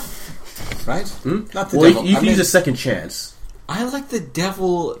 Right? Not the Well, devil. you can use a second chance. I like the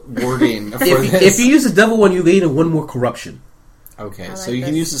devil wording for If this. you use the devil one, you gain one more corruption. Okay, I so like you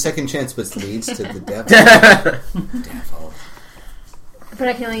can this. use the second chance, but it leads to the devil. Devil. But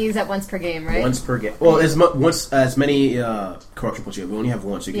I can only use that once per game, right? Once per game. Well, as many corruption points you have. We only have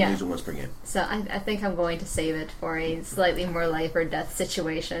one, so you can use it once per game. So I think I'm going to save it for a slightly more life or death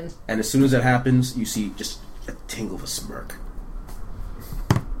situation. And as soon as that happens, you see just a tingle of a smirk.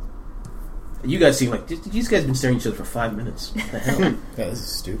 You guys seem like these guys have been staring at each other for 5 minutes. What the hell? Yeah, this is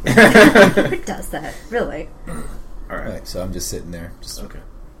stupid. Who does that? Really? All right. Right, so I'm just sitting there, just Okay.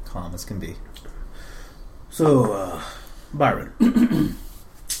 calm as can be. So, Byron,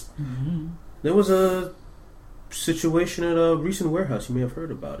 there was a situation at a recent warehouse. You may have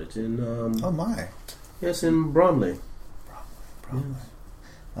heard about it in Oh my! yes, in Bromley. Probably.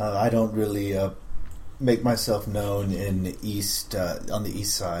 I don't really make myself known in the east on the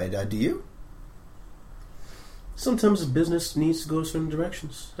east side. Do you? Sometimes business needs to go certain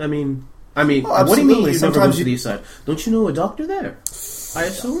directions. I mean, Oh, what do you mean absolutely. you never go Sometimes to the east side? Don't you know a doctor there? I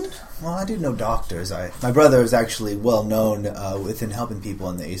assumed. Well, I do know doctors. My brother is actually well known within helping people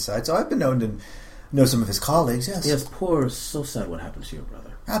on the east side, so I've been known to know some of his colleagues. Yes, Yes, poor. So sad what happened to your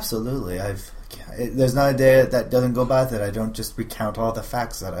brother. absolutely. There's not a day that doesn't go by that I don't just recount all the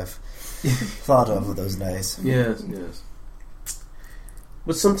facts that I've thought of those days. Yes.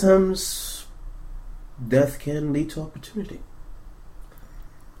 But sometimes death can lead to opportunity.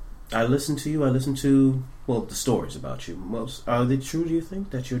 I listen to you. I listen to the stories about you. Are they true? Do you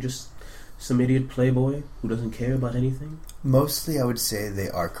think that you're just some idiot playboy who doesn't care about anything? Mostly, I would say they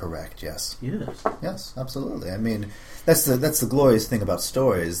are correct. Yes. Yes. Yes, absolutely. I mean, that's the glorious thing about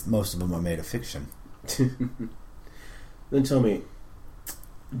stories. Most of them are made of fiction. Then tell me,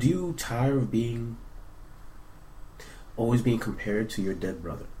 do you tire of always being compared to your dead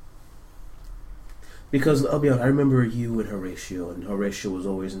brother? Because I'll be honest, I remember you and Horatio was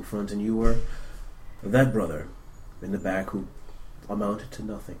always in front, and you were that brother in the back who amounted to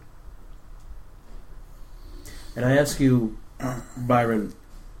nothing. And I ask you, Byron,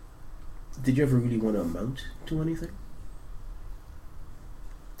 did you ever really want to amount to anything?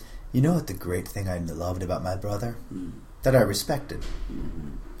 You know what the great thing I loved about my brother? That I respected?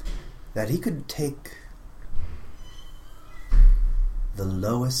 That he could take the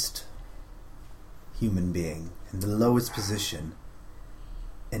lowest human being in the lowest position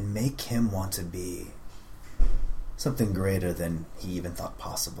and make him want to be something greater than he even thought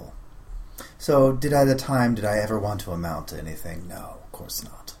possible. So, did I ever want to amount to anything? No, of course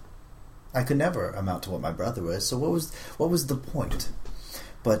not. I could never amount to what my brother was, so what was the point?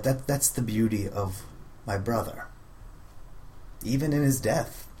 But that's the beauty of my brother. Even in his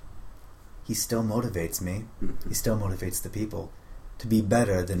death, he still motivates me. He still motivates the people to be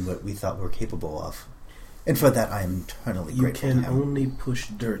better than what we thought we were capable of. And for that, I am eternally grateful to You him. can only push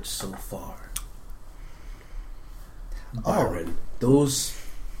dirt so far. Byron, those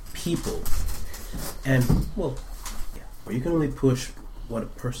people, and, well, yeah, or you can only push what a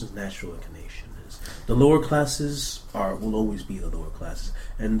person's natural inclination is. The lower classes will always be the lower classes.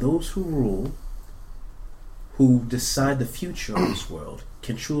 And those who rule, who decide the future of this world,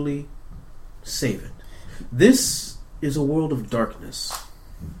 can truly save it. This is a world of darkness,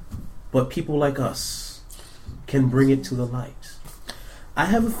 but people like us can bring it to the light. I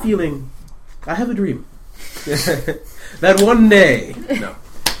have a dream, that one day... No.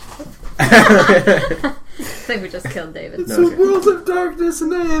 I think we just killed David. No, okay. World of darkness,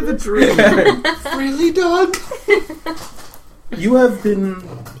 and I have a dream. Really, done? You have been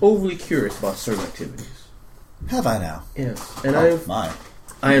overly curious about certain activities. Have I now? Yeah. And My.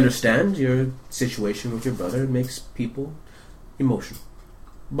 I understand your situation with your brother. It makes people emotional.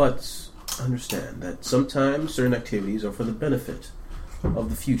 But understand that sometimes certain activities are for the benefit of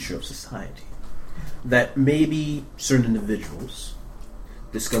the future of society. That maybe certain individuals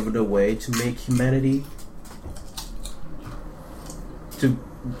discovered a way to make humanity, to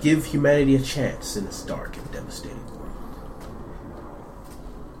give humanity a chance in this dark and devastating world.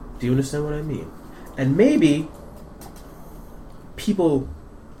 Do you understand what I mean? And maybe people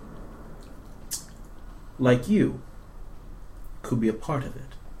like you could be a part of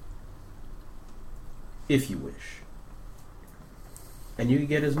it, if you wish. And you can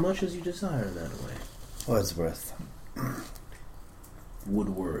get as much as you desire in that way. Wordsworth.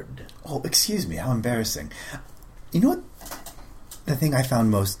 Woodward. Oh, excuse me, how embarrassing. You know what? The thing I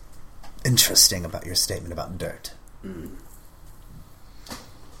found most interesting about your statement about dirt.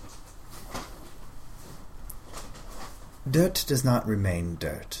 Dirt does not remain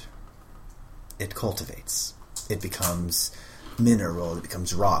dirt. It cultivates. It becomes mineral, it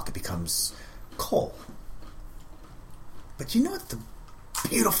becomes rock, it becomes coal. But you know what the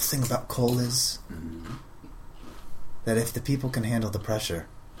beautiful thing about coal is? That if the people can handle the pressure,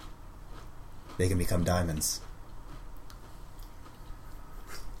 they can become diamonds.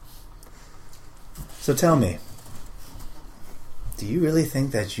 So tell me, do you really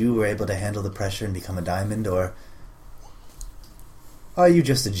think that you were able to handle the pressure and become a diamond, or are you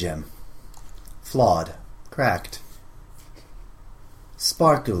just a gem? Flawed, cracked,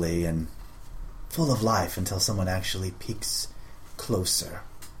 sparkly, and full of life until someone actually peeks closer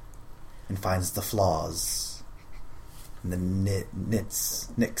and finds the flaws and the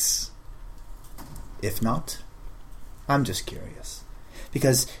nicks. If not, I'm just curious.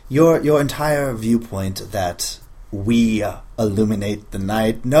 Because your entire viewpoint that we illuminate the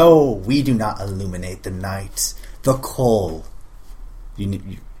night, no, we do not illuminate the night. The coal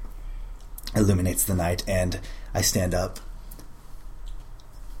illuminates the night, and I stand up.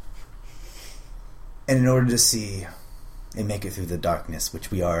 And in order to see and make it through the darkness, which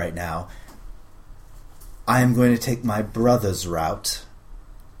we are right now, I am going to take my brother's route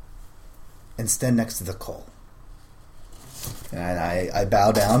and stand next to the coal. And I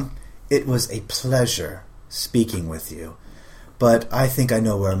bow down. It was a pleasure speaking with you, but I think I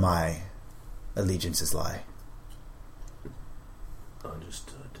know where my allegiances lie.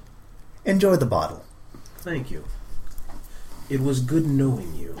 Understood. Enjoy the bottle. Thank you. It was good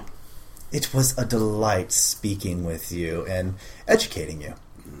knowing you. It was a delight speaking with you and educating you.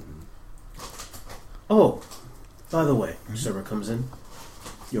 Oh, by the way, server comes in.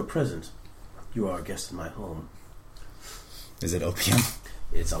 You're present. You are a guest in my home. Is it opium?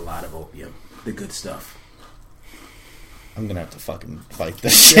 It's a lot of opium. The good stuff. I'm gonna have to fucking fight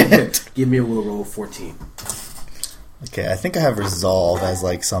this shit. Give me a will roll 14. Okay, I think I have resolve as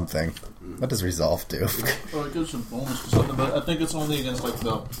like something. What does resolve do? Oh, it gives you a bonus to something, but I think it's only against like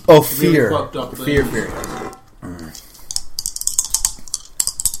the Oh, fear. really fucked up Fear.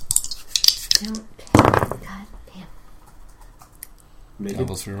 Don't. God damn. Make it.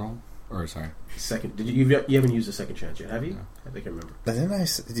 Doubles for roll. Or, sorry. Second. You haven't used a second chance yet, have you? No. I think I remember. But didn't I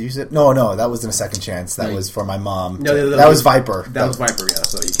use it? No, that wasn't a second chance. That Right. was for my mom. No, that was Viper. That was Viper, yeah,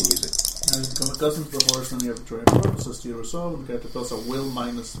 so you can use it. Come accustomed to the horse, and you have to try and assist you or so. The character fails a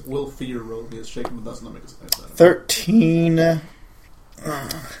will fear roll. He is shaken but doesn't make a success. 13.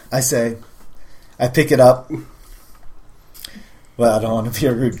 I say, I pick it up. Well, I don't want to be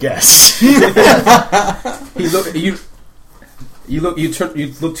a rude guest. You look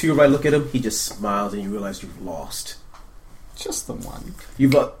to your right, look at him. He just smiles, and you realize you've lost. Just the one.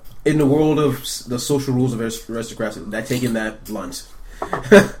 You've in the world of the social rules of aristocracy, that taking that blunt,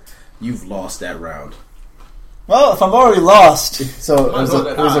 you've lost that round. Well, if I'm already lost, so it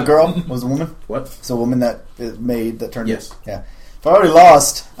was a girl, it was a woman. What? It's a woman that made that turned. Yes. Yeah. If I already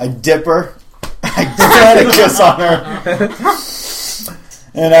lost, I dip her. I try to kiss on her,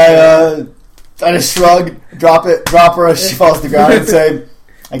 and I just shrug, drop her as she falls to the ground, and say,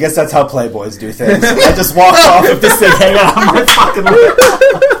 "I guess that's how playboys do things." I just walk off with this thing hanging out of my fucking lip.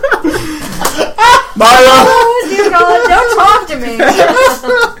 Myra, Oh, dear God, don't talk to me.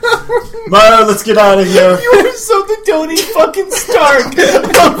 Myra, let's get out of here. You are so the Tony fucking Stark of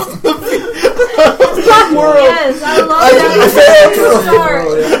the world. Yes, I love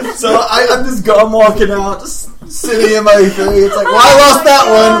that. So I'm just I'm walking out, just sitting in my thing. It's like, well, I lost that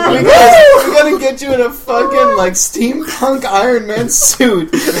one. We're gonna get you in a fucking like steampunk Iron Man suit.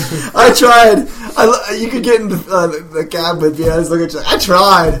 I tried. You could get in the cab with me. I was looking at you. I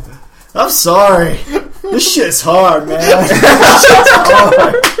tried. I'm sorry. This shit's hard, man. This shit's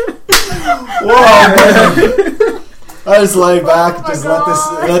hard. Whoa, man. I just lay back and just let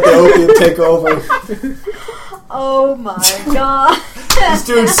the opium take over. Oh my God. He's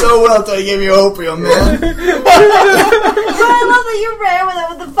doing so well until I gave you opium, man. I love that you ran with it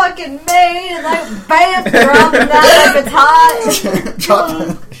with the fucking maid and like bam, dropping that like it's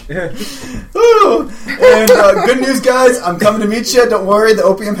hot. Ooh. And good news, guys. I'm coming to meet you. Don't worry, the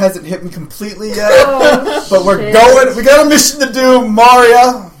opium hasn't hit me completely yet. Oh, But we're shit. going. We got a mission to do,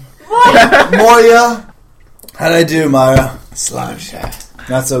 Maria. What? Moria. How'd I do, Myra? Slouch.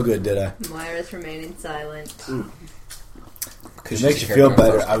 Not so good, did I? Myra's remaining silent. It makes you feel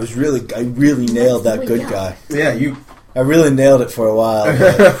better. I really nailed that good guy. Yeah, I really nailed it for a while.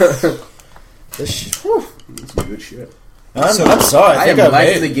 This That's some good shit. I'm sorry. I I think am I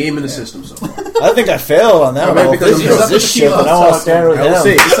liking made the game in the system so far. I think I failed on that I mean, one. because This is this shit, and I want to stand with I will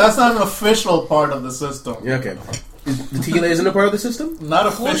him. see. That's not an official part of the system. Yeah, okay. The tequila isn't a part of the system? Not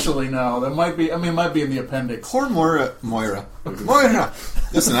officially, no. There might be. I mean, it might be in the appendix. Poor Moira.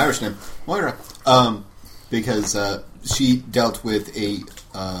 That's an Irish name. Moira. Because she dealt with a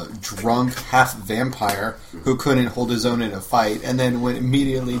drunk half vampire who couldn't hold his own in a fight, and then went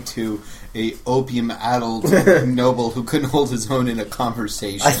immediately to a opium-addled noble who couldn't hold his own in a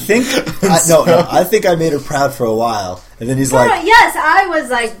conversation. I think I think I made her proud for a while, and then he's like, Yes, I was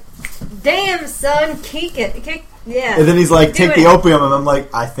like, damn, son, kick it. Yeah. and then he's like, Do take it. the opium, and I'm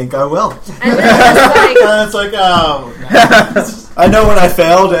like, I think I will. And then it's And it's like, oh. I know when I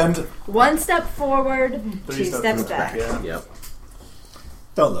failed, and like, one step forward, Three two steps back. Yeah. Yep.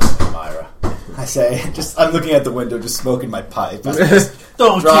 don't look at me, Myra. I say, I'm looking at the window, just smoking my pipe.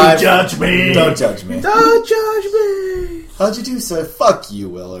 Don't Drive. you judge me. Don't judge me. Don't judge me! How'd you do, sir? Fuck you,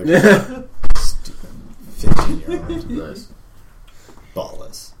 Willard. Stupid 15-year-old. Nice.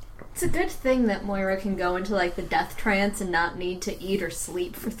 Ballless. It's a good thing that Moira can go into like the death trance and not need to eat or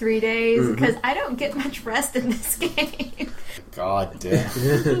sleep for 3 days because I don't get much rest in this game. God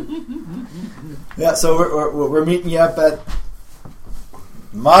damn. Yeah, so we're meeting you up at...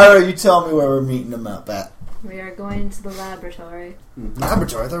 Myra, you tell me where we're meeting them up at. We are going to the laboratory.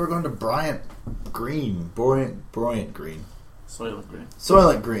 Laboratory? I thought we were going to Bryant Green. Bryant Green. Soylent Green.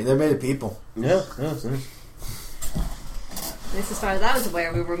 Soylent Green. They're made of people. Yeah, that's nice. At least as far as I was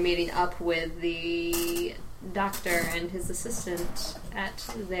aware, we were meeting up with the doctor and his assistant at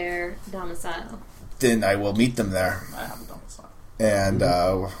their domicile. Then I will meet them there. I haven't done this. And,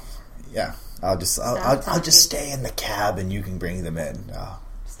 yeah. I'll just talking. stay in the cab and you can bring them in.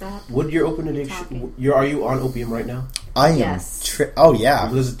 Stop. Would your open addiction... Talking. Are you on opium right now? I am... Yes. oh, yeah.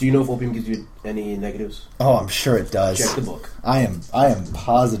 Do you know if opium gives you any negatives? Oh, I'm sure it does. Check the book. I am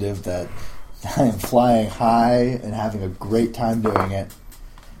positive that I am flying high and having a great time doing it.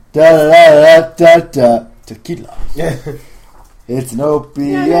 Da-da-da-da-da-da. Tequila. Yeah. It's an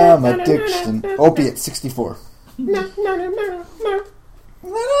opium addiction. Opiate 64.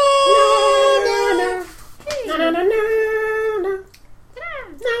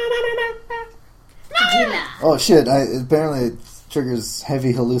 Oh shit, apparently it triggers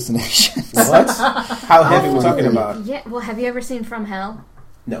heavy hallucinations. What? How heavy are we talking about? Yeah. Well, have you ever seen From Hell?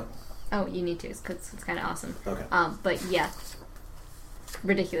 No. Oh, you need to, because it's kind of awesome. Okay. But yeah,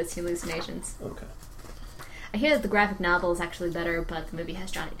 ridiculous hallucinations. Okay. I hear that the graphic novel is actually better, but the movie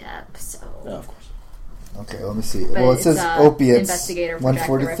has Johnny Depp, so. Oh, of course. Okay, let me see. But Well, it it's, says opiates. Investigator for Jack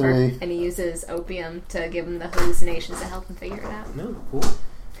the Ripper, 143. and he uses opium to give him the hallucinations to help him figure it out. No, cool.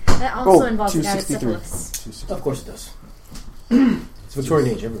 That also Oh, involves a guy with 263. syphilis. Of course it does. It's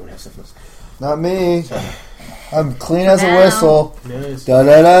Victorian age. Everyone has syphilis. Not me. I'm clean as a Now. whistle. Nice. Da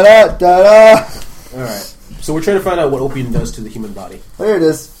da da da da da. All right. So we're trying to find out what opium does to the human body. There it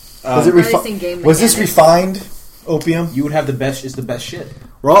is. Was, it Really seeing game was this mechanics. refined opium? You would have the best. Is the best shit.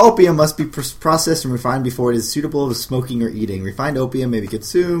 Raw opium must be processed and refined before it is suitable to smoking or eating. Refined opium may be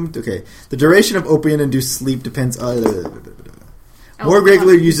consumed. Okay. The duration of opium-induced sleep depends on... More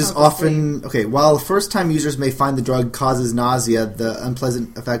regular users often... Okay, while first-time users may find the drug causes nausea, the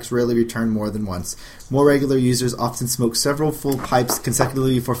unpleasant effects rarely return more than once. More regular users often smoke several full pipes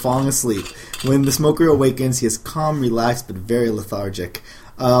consecutively before falling asleep. When the smoker awakens, he is calm, relaxed, but very lethargic.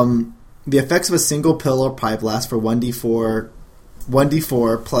 The effects of a single pill or pipe last for 1d4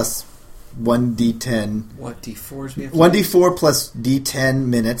 plus 1d10. What, D4s we have? 1d4 plus d10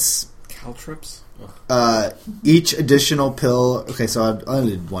 minutes. Caltrips? Each additional pill... Okay, so I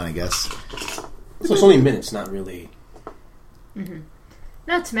only did one, I guess. So it's only minutes, not really.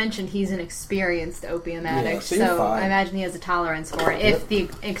 Not to mention he's an experienced opium addict, so you're so fine. I imagine he has a tolerance for it. If the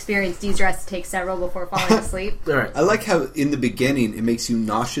experienced user has to take several before falling asleep. All right. I like how in the beginning it makes you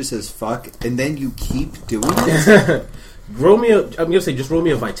nauseous as fuck, and then you keep doing it. Roll me a. I'm gonna say just roll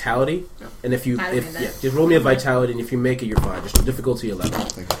me a vitality, and if you, I don't need that. just roll me a vitality, and if you make it, you're fine. Just difficulty 11.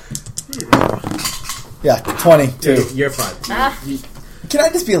 Yeah, 22. You're fine. Ah. Can I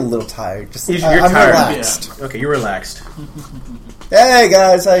just be a little tired? Just, You're I'm tired. relaxed. Okay, you're relaxed. Hey,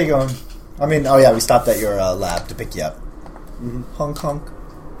 guys, how you going? I mean, oh yeah, we stopped at your lab to pick you up. Honk, honk.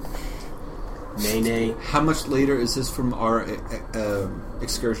 Nay, nay. How much later is this from our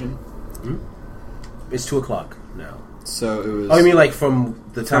excursion? It's 2:00 now. So it was. Oh, you mean like from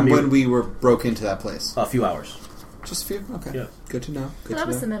the time from when we were broke into that place? A few hours. Just a few. Okay. Yeah. Good to know. Good Well, that to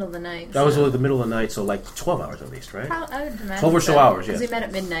was know. the middle of the night. That was the middle of the night, so like 12 hours at least, right? I would imagine 12 or so hours, yeah. Because we met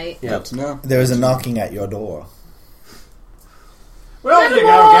at midnight. Yeah. Good to know. There was a knocking at your door. Well, you go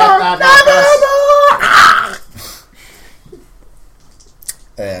get that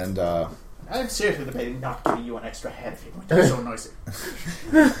And I'm seriously debating not giving you an extra head if you're going to be so noisy.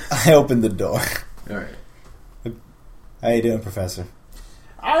 I opened the door. All right. How you doing, Professor?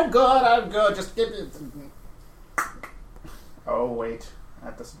 I'm good. Just give me... Oh, wait.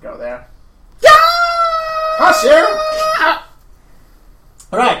 That doesn't go there. Hush you!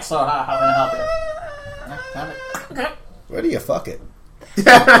 Alright, so how can I help you? Damn it. Okay. Where do you fuck it?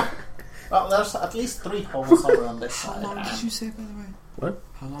 Well, there's at least 3 holes over on this How side. long did you say, by the way? What?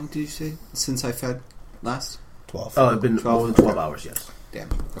 How long did you say since I fed last? 12. Oh, it's been 12. more than 12 hours, yes. Damn.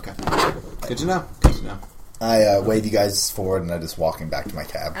 Okay. Good to know. Good to know. I wave you guys forward, and I'm just walking back to my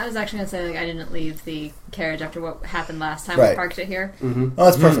cab. I was actually going to say, like, I didn't leave the carriage after what happened last time Right. we parked it here. Mm-hmm. Oh,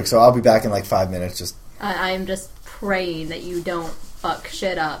 that's perfect. So I'll be back in like 5 minutes. Just I am just praying that you don't fuck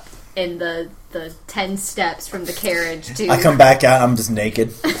shit up in the 10 steps from the carriage to... I come back out. I'm just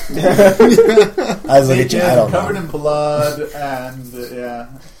naked. I was like, Naked, I don't covered know. in blood, and yeah,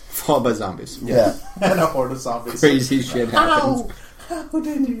 Followed by zombies. Yeah. and a horde of zombies. Crazy shit happens. How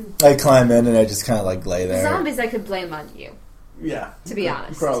did you? I climb in and I just kind of like lay The there. zombies I could blame on you, Yeah, to be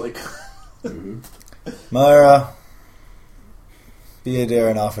honest. probably. Myra, be a dear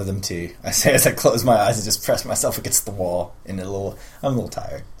and offer them tea. I say as I close my eyes and just press myself against the wall. I'm a little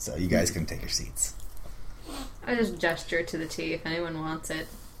tired, so you guys can take your seats. I just gesture to the tea if anyone wants it.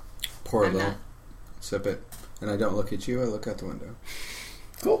 Pour a I'm little. not. Sip it. And I don't look at you, I look out the window.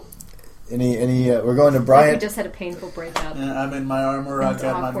 Cool. Any? We're going to We Bryant. just had a painful breakup. I'm in my armor. I've It's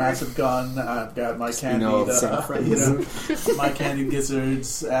got my awkward. massive gun. I've got my You know, candied, my candied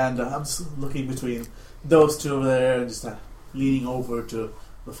gizzards, and I'm just looking between those two over there, and just leaning over to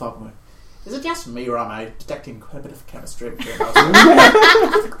the fog. Going, is it just me, or am I detecting quite a bit of chemistry between those?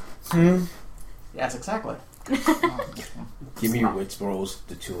 Yes, exactly. Give me your wits rolls,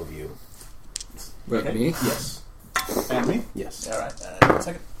 the two of you. Wait, Okay. me? Yes. And me. Yes. All right. 1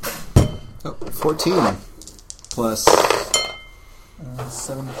 second. Oh, 14. Plus.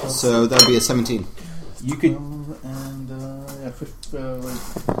 7 plus So that would be a 17. You could. 12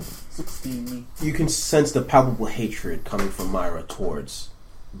 and 16. You can sense the palpable hatred coming from Myra towards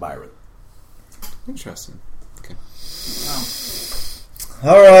Byron. Interesting. Okay.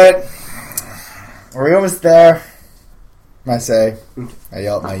 All right. Are we almost there? I say. I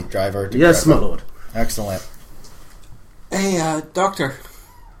yell at my driver. To Yes, grab my it. lord. Excellent. Hey, doctor.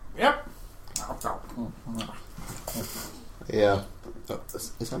 Yep. Yeah. Oh,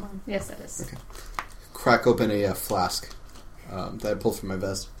 is that mine? Yes, it is. Okay. Crack open a flask that I pulled from my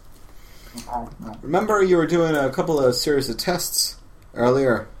vest. Remember you were doing a couple of series of tests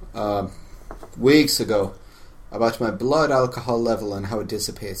earlier, weeks ago, about my blood alcohol level and how it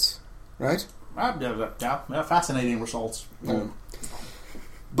dissipates, right? Yeah, fascinating results. Yeah.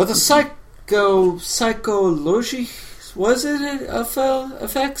 But the psychology, was it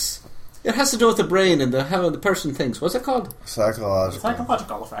effects? It has to do with the brain and how the person thinks. What's it called?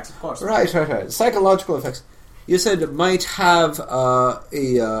 Psychological effects, of course. Right. Psychological effects. You said it might have a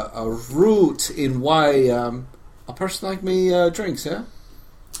root in why a person like me drinks, yeah?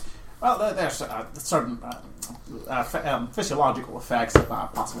 Well, there's certain physiological effects of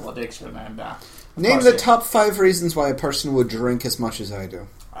possible addiction. And Name the top 5 reasons why a person would drink as much as I do.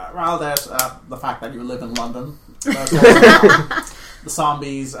 Well, there's the fact that you live in London. There's also the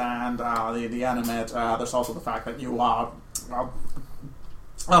zombies and the animate. There's also the fact that you are...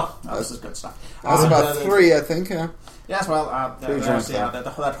 this is good stuff. That's about 3, I think, yeah. Yes, well, there's drunk,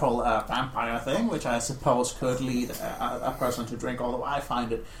 that whole vampire thing, which I suppose could lead a person to drink, although I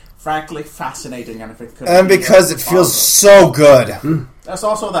find it frankly fascinating. And if it could, and because it feels so good. There's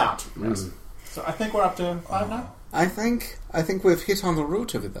also that. Yes. So I think we're up to 5 now. I think we've hit on the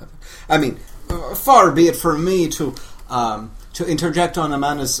root of it. I mean, far be it for me to interject on a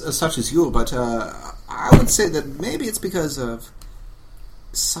man as such as you, but I would say that maybe it's because of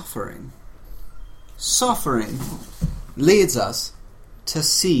suffering. Suffering leads us to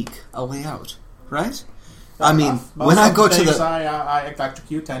seek a way out, right? I mean, when I go to the... I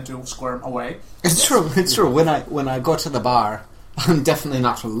electrocute tend to squirm away. It's true. When I go to the bar, I'm definitely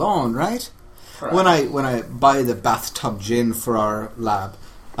not alone, right? Correct. When I buy the bathtub gin for our lab,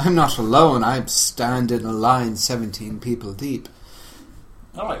 I'm not alone. I stand in a line 17 people deep.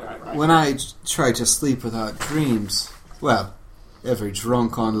 Oh, right. When I try to sleep without dreams, well, every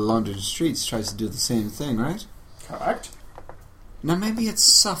drunk on the London streets tries to do the same thing, right? Correct. Now maybe it's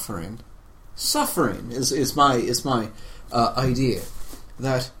suffering. Suffering is my idea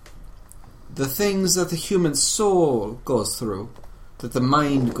that the things that the human soul goes through, that the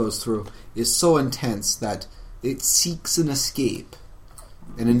mind goes through, is so intense that it seeks an escape,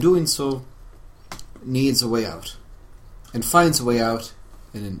 and in doing so needs a way out, and finds a way out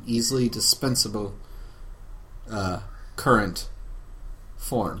in an easily dispensable current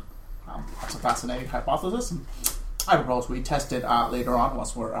form. That's a fascinating hypothesis. And I propose we test it later on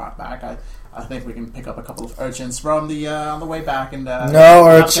once we're back. I think we can pick up a couple of urchins from the on the way back. And no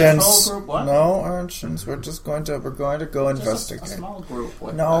urchins. Group. What? No urchins. We're going to go investigate. A small group.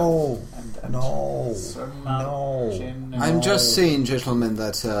 With, no. I'm just saying, gentlemen,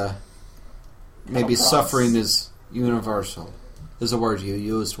 that maybe suffering is universal. There's a word you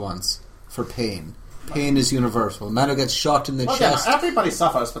used once for pain. Pain is universal. A man who gets shot in the chest. Yeah, everybody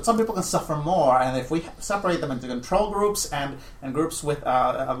suffers, but some people can suffer more. And if we separate them into control groups and groups with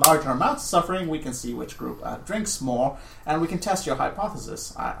a larger amount of suffering, we can see which group drinks more, and we can test your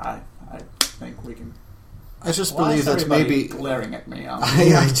hypothesis. I think we can. I just believe that maybe glaring at me.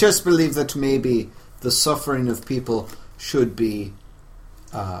 I just believe that maybe the suffering of people should be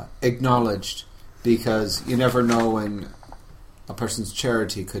acknowledged, because you never know when a person's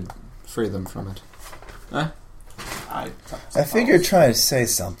charity could free them from it. Huh? I think you're trying to say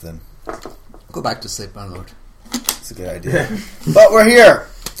something. Go back to sleep, my lord. That's a good idea. But we're here,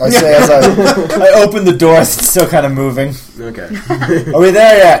 I say as I open the door. It's still kind of moving. Okay. Are we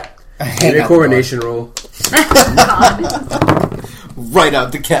there yet? Give me a coronation roll. Right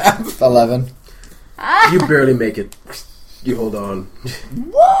out the cab. 11. You barely make it. You hold on.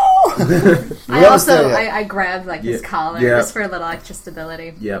 Whoa! I grabbed his collar Yeah. just for a little extra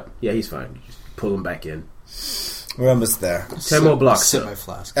stability. Yep. Yeah, he's fine. You just pull him back in. We're almost there. 10 more blocks. Sip my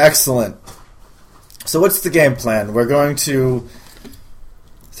flask. Excellent. So what's the game plan? We're going to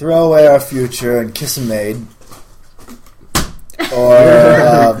throw away our future and kiss a maid.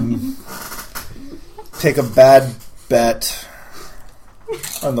 Or take a bad bet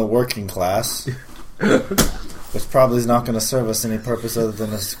on the working class. Which probably is not going to serve us any purpose other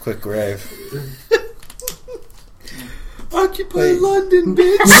than a quick grave. Occupy London,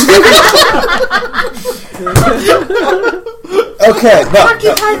 bitch. Okay, no.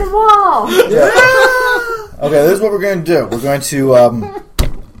 Occupy the wall. Yeah. Okay, this is what we're going to do. We're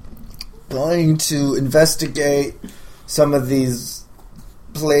going to investigate some of these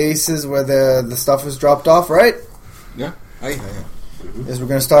places where the stuff was dropped off, right? Yeah. Yes, we're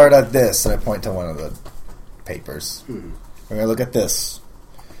going to start at this, and I point to one of the papers. We're going to look at this.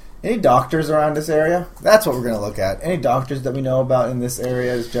 Any doctors around this area? That's what we're going to look at. Any doctors that we know about in this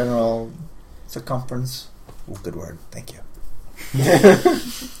area's general circumference? Ooh, good word. Thank you.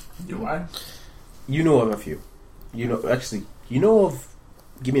 Do I? You know of a few. You know of...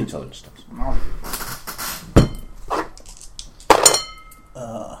 Give me intelligence test. No.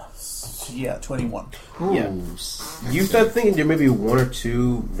 Yeah, 21. Yeah. You start thinking there may be one or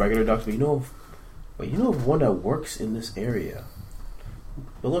two regular doctors, but you know of one that works in this area.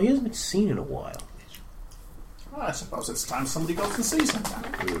 Although he hasn't been seen in a while. Well, I suppose it's time somebody goes and sees him then.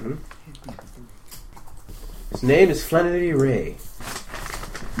 Mm-hmm. His name is Flannery Ray.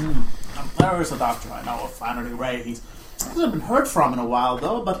 There is a doctor I know of, Flannery Ray. He hasn't been heard from in a while,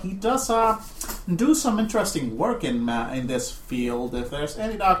 though, but he does do some interesting work in this field. If there's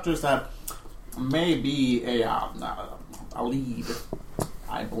any doctors that may be a lead,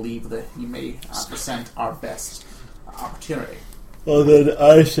 I believe that he may present our best opportunity. Well, then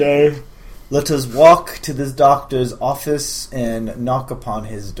I say, let us walk to this doctor's office and knock upon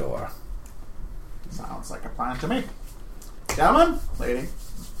his door. Sounds like a plan to me. Gentlemen, lady.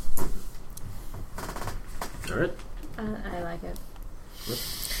 All right. I like it.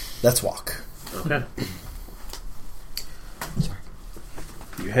 Let's walk. Okay.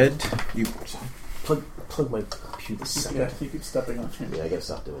 You plug my computer second. Yeah, you keep stepping on him. Yeah, I gotta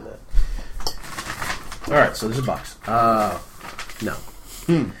stop doing that. Alright, so there's a box. No.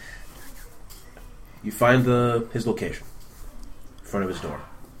 You find his location. In front of his door.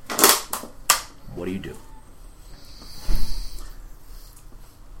 What do you do?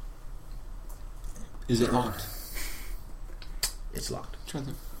 Is it locked? It's locked. Sure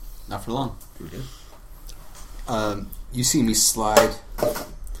thing. Not for long. Okay. You see me slide,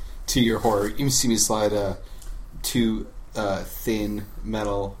 to your horror, you see me slide two thin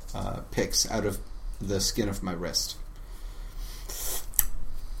metal picks out of the skin of my wrist.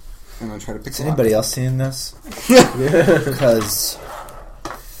 I'm going to try to pick Is the anybody lock. else seeing this? Because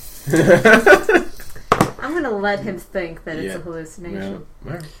I'm going to let him think that it's a hallucination.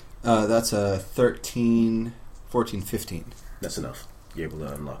 Yeah. Alright. That's a 13, 14, 15. That's enough. You're able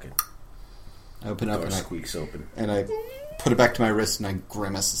to unlock it. I open up Door and squeaks open. I put it back to my wrist and I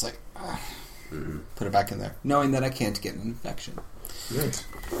grimace. It's like, put it back in there, knowing that I can't get an infection. Right.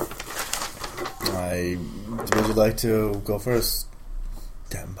 would you like to go first,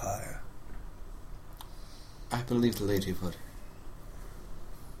 Vampire? I believe the lady would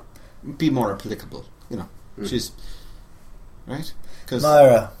be more applicable. You know, she's right. Because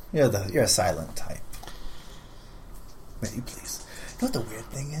Myra, you're a silent type. May you please? You know what the weird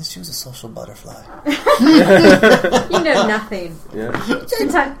thing is? She was a social butterfly. You know nothing. Yeah.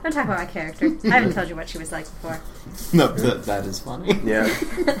 Don't talk about my character. I haven't told you what she was like before. no, that is funny. Yeah.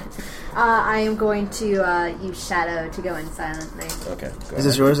 I am going to use Shadow to go in silently. Okay. Go Is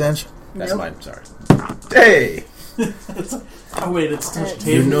this yours, Ange? That's Nope. mine. Sorry. Hey. Oh wait, it's touch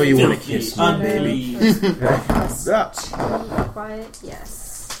You table. know you wanna filthy, kiss me, unbelievable. Ah. Quiet,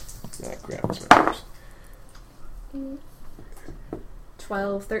 yes. Yeah, grab this one.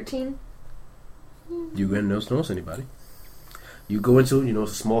 12, 13. You gonna notice anybody? You go into,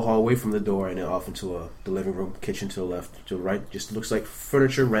 it's a small hallway from the door, and then off into the living room, kitchen to the left, to the right. Just looks like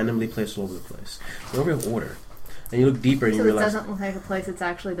furniture randomly placed all over the place. No real order. And you look deeper, and So you it realize, doesn't look like a place that's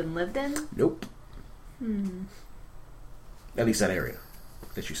actually been lived in? nope. At least that area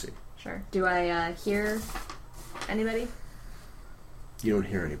that you see. Sure. Do I hear anybody? You don't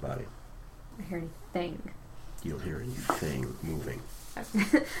hear anybody. I hear anything. You don't hear anything moving.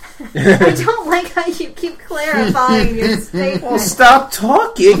 I don't like how you keep clarifying your statement. Well, stop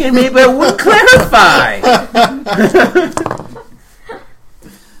talking, and maybe I would clarify.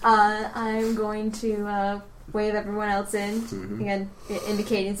 I'm going to wave everyone else in. Again,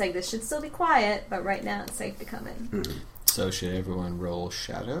 indicating it's like this should still be quiet, but right now it's safe to come in. So should everyone roll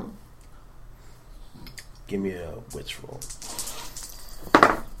shadow? Give me a wits roll.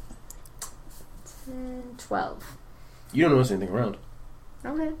 10, 12. You don't notice anything around.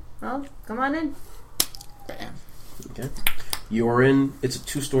 Okay, well, come on in. Bam. Okay. You're in. It's a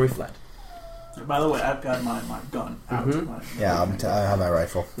 2-story flat. By the way, I've got my gun out. Yeah, I have my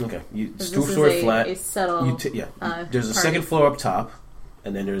rifle. Okay. It's This is 2-story flat. a subtle. There's a party. second floor up top,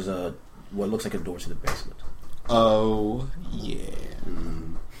 and then there's what looks like a door to the basement. Oh yeah.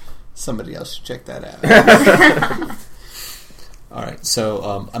 Somebody else should check that out. All right.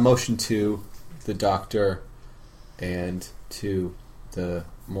 So I motion to the doctor and to the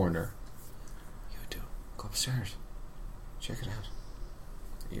mourner. You two, go upstairs. Check it out.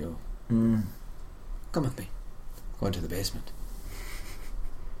 You come with me. Go into the basement.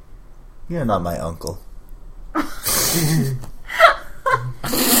 You're not my uncle.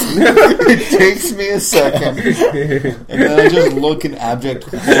 It takes me a second, and then I just look in abject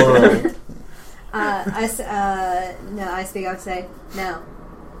horror. I speak. I would say no.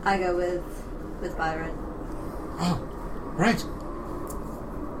 I go with Byron. Oh, right.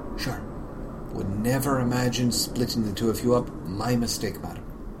 Sure. Would never imagine splitting the two of you up. My mistake, madam.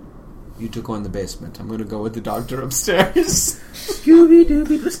 You took on the basement. I'm going to go with the doctor upstairs.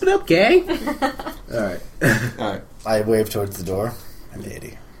 Scooby-Dooby, listen up, gang. Alright. Alright. I wave towards the door. I'm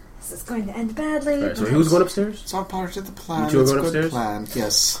lady. This is going to end badly. Alright, so who's going upstairs? It's all part of the plan. You two are It's a going good upstairs? plan.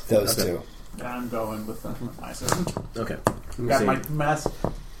 Yes. Those Okay. two. I'm going with my assistant. Okay. Got my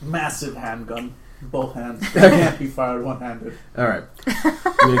massive handgun. Both hands. Can't be fired one-handed. Alright. I'm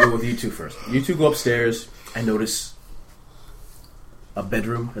going to go with you two first. You two go upstairs and notice a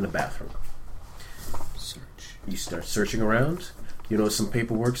bedroom and a bathroom. Search. You start searching around. You notice some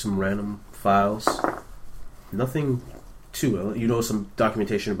paperwork, some random files. Nothing too. You know some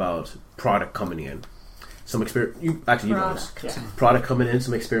documentation about product coming in. Some you notice Yeah. product coming in.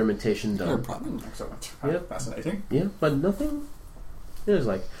 Some experimentation No done. problem. Excellent. Yeah. Fascinating. Yeah, but nothing. There's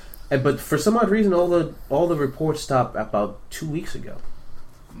like, but for some odd reason, all the reports stopped about 2 weeks ago.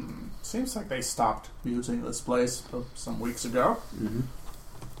 Seems like they stopped using this place some weeks ago. Mm-hmm.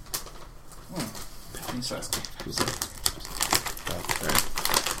 Interesting.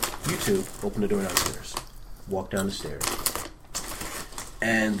 You two open the door downstairs, walk down the stairs,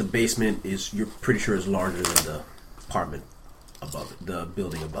 and the basement you're pretty sure is larger than the apartment above it, the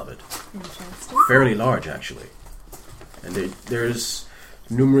building above it. Interesting. Fairly large, actually. And there's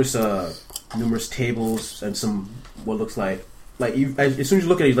numerous tables and some what looks like as soon as you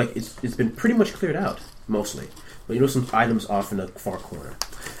look at it, like it's been pretty much cleared out mostly. But you know some items off in the far corner,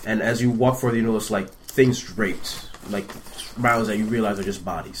 and as you walk further, you notice like things draped, like rounds that you realize are just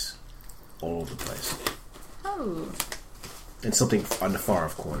bodies all over the place, Oh. and something on the far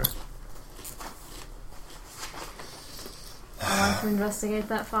off corner. I want to investigate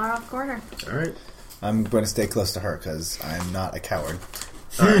that far off corner. All right. I'm going to stay close to her because I'm not a coward.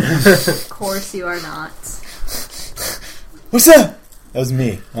 Of course you are not. What's that? That was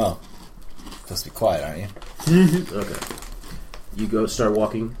me. Oh. Supposed to be quiet, aren't you? Okay. You start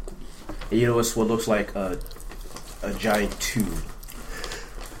walking, and you notice what looks like a giant tube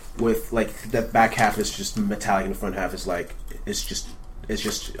with like that back half is just metallic and the front half is like it's just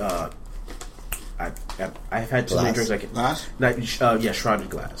I've had too many Glass. drinks like Glass? shrouded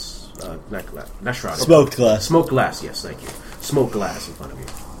glass, not shrouded, Smoked glass. smoked glass. Yes, thank you. Smoked glass in front of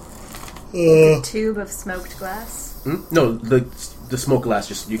you. A tube of smoked glass. No, the smoked glass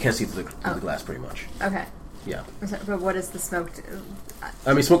just you can't see through the glass pretty much. Okay. Yeah, But what is the smoked?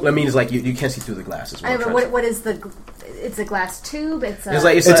 I mean smoke. I mean, it's like you can't see through the glass. Is what I I'm mean, trying to what is the? It's a glass tube. It's a.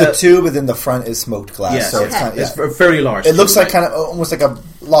 say. It's a tube, and then the front is smoked glass. Yes, so okay. it's kind of, fairly large. It looks too, like kind of almost like a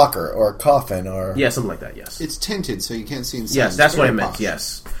locker or a coffin or... yeah, something like that. Yes. It's tinted, so you can't see inside. Yes, that's It's what I very meant. posh.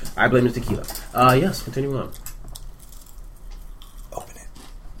 Yes, I blame the tequila. Yes, continue on. Open it.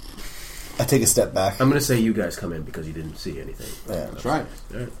 I take a step back. I'm going to say you guys come in because you didn't see anything. Yeah. That's right.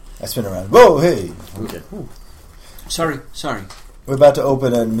 All right. I spin around. Whoa, hey! Okay. Sorry. We're about to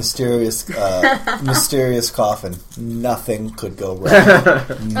open a mysterious coffin. Nothing could go wrong.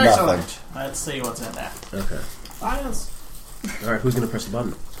 Nothing. Excellent. Let's see what's in there. Okay. Files. All right. Who's going to press the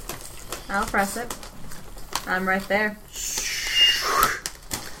button? I'll press it. I'm right there.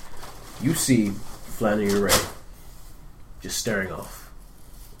 You see Flannery Ray just staring off,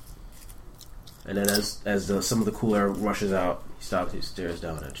 and then as some of the cool air rushes out, he stops. He stares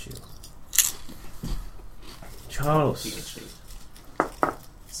down at you. Charles. PhD.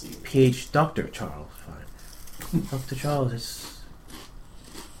 See. Dr. Charles. Fine. Dr. Charles, it's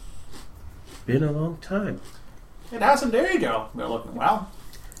been a long time. It has indeed. You're looking well.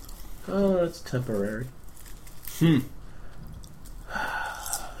 Oh, that's temporary.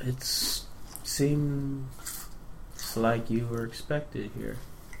 It seems like you were expected here.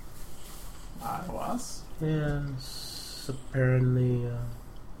 I was. Yes, apparently,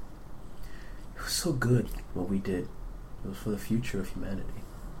 it was so good what we did. It was for the future of humanity.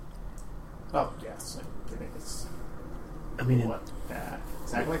 Oh, yes. It is. I mean, What?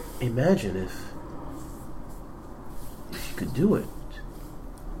 Exactly? imagine if you could do it.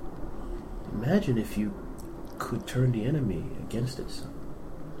 Imagine if you could turn the enemy against itself.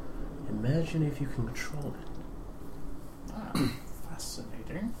 Imagine if you can control it.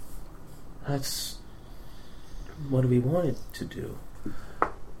 Fascinating. That's what we wanted to do.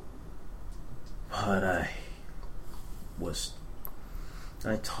 But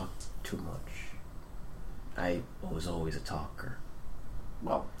I talked too much. I was always a talker.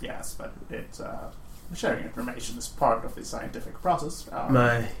 Well, yes, but it's sharing information is part of the scientific process.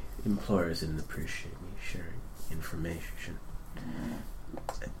 My employers didn't appreciate me sharing information.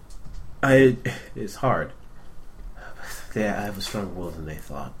 It's hard. Yeah, I have a stronger will than they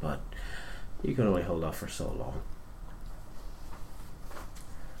thought, but you can only hold off for so long.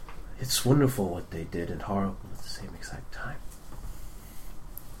 It's wonderful what they did and horrible at the same exact time.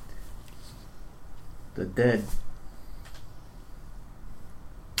 The dead,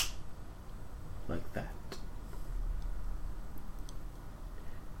 like that.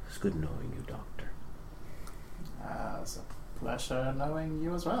 It's good knowing you, Doctor. It's a pleasure knowing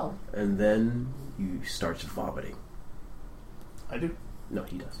you as well. And then you starts vomiting. I do. No,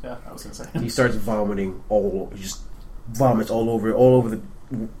 he does. Yeah, I was going to say. He starts vomiting he just vomits all over the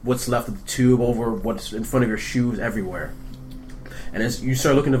what's left of the tube, over what's in front of your shoes, everywhere. And as you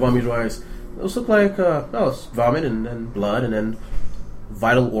start looking to vomit your eyes, those look like it's vomit and then blood and then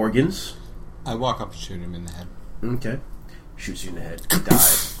vital organs. I walk up and shoot him in the head. Okay. Shoots you in the head. He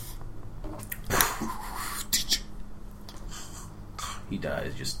dies. He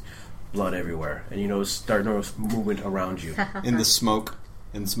dies, just blood everywhere. And start notice movement around you. In the smoke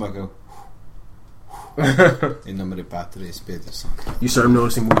go. In nome del Padre e Spirito Santo. You start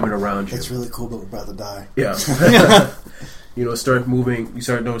noticing movement around you. It's really cool, but we're about to die. Yeah. You start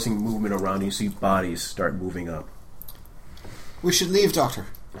noticing movement around you. You see bodies start moving up. We should leave, Doctor.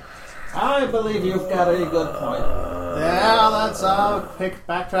 I believe you've got a good point. Yeah, that's all. Quick,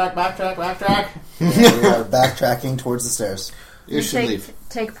 backtrack. We are backtracking towards the stairs. You should leave.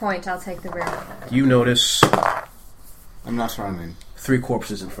 Take point. I'll take the rear. You notice I'm not running. 3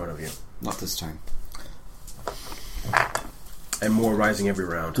 corpses in front of you. Not this time. And more rising every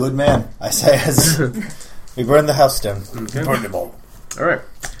round. Good man, I say as we burn the house down. Okay. Burn them all. Alright.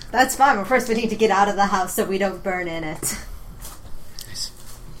 That's fine, but first we need to get out of the house so we don't burn in it. Nice.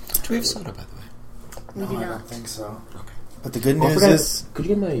 Do we have soda, by the way? We do I not. don't think so. Okay. But the good news is Could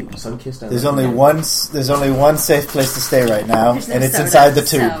you get my sun-kissed down there's there? only one safe place to stay right now, There's no and it's soda, inside the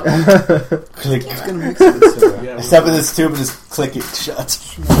tube. so- Click. It's gonna mix it with soda. Yeah, I step in this tube and just click it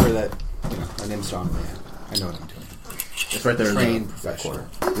shut. Remember that, my name's John. I know what I'm doing. It's right there in Trained the professional.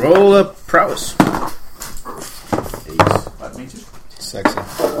 corner. Roll up prowess. 8. But me too. Sexy.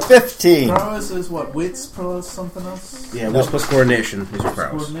 15. Prowess is what? Wits plus something else? Yeah, which plus coordination is your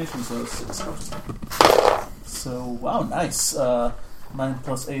prowess. Coordination, so 6. So, wow, nice. 9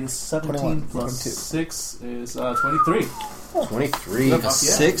 plus 8 is 17, 21, plus 22. 6 is 23. 23. Look, yeah.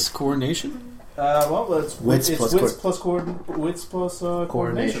 6 coordination? Well, it's Wits it's plus wits plus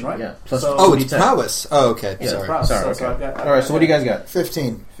coordination, right? Yeah. Plus So- Oh, it's D10. prowess. Oh, okay. Yeah, Sorry. prowess. Sorry, So okay. I've got- Alright, so what do you guys got?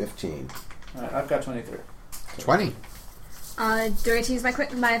 15. 15. Alright, I've got 23. 20. Do I get to use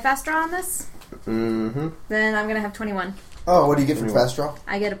my fast draw on this? Mm-hmm. Then I'm going to have 21. Oh, what do you get for fast draw?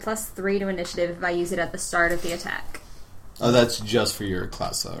 I get a +3 to initiative if I use it at the start of the attack. Oh, that's just for your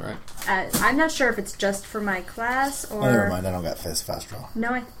class, though, right? I'm not sure if it's just for my class or... Oh, never mind. I don't got fast draw.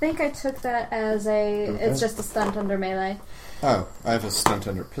 No, I think I took that as a... Okay. It's just a stunt under melee. Oh, I have a stunt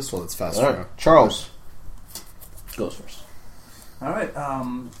under pistol that's fast. Alright, Charles goes first. Alright,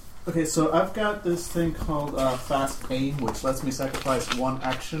 okay, so I've got this thing called Fast Aim, which lets me sacrifice 1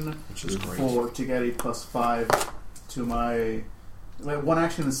 action Which is great. to get a +5 to my... 1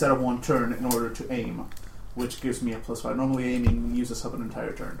 action instead of 1 turn in order to aim, which gives me a +5. Normally aiming uses up an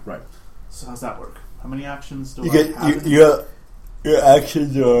entire turn. Right. So how's that work? How many actions do You I get have? your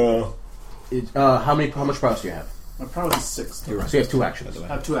actions are. How much prowess do you have? My prowess is 6. You're right. So you have 2 actions. I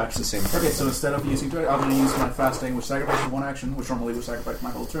have 2 actions. It's the same. Okay, so instead of using 2, I'm going to use my fast aim, which sacrifices 1 action, which normally would sacrifice my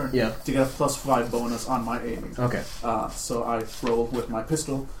whole turn, Yeah. to get a +5 bonus on my aiming. Okay. So I roll with my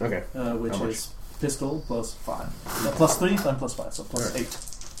pistol, Okay. which How much? is pistol +5. +3, then +5, so Alright.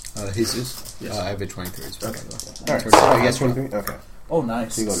 +8. Jesus? Yes. I have a 23 as well. Okay. by the way. Alright. Oh, you guys 23? Okay. Oh,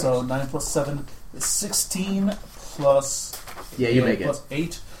 nice. You go So 9 plus 7 is 16 plus... Yeah, you make it. Plus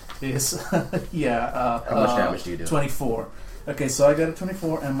 8 is... yeah. How much damage do you do? 24. Okay, so I got a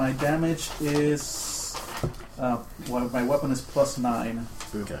 24, and my damage is... well, my weapon is +9.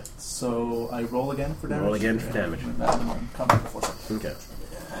 Okay. So I roll again for damage? Roll again for damage. Come back before something. Okay.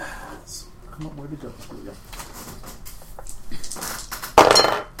 Come on, where did it go? Here we go.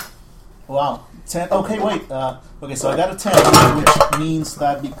 Wow. 10. Okay, wait. Okay, so I got a 10, which means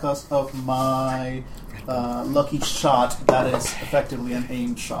that because of my lucky shot, that is effectively an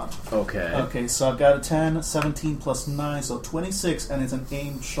aimed shot. Okay. Okay, so I've got a 10, 17 plus 9, so 26, and it's an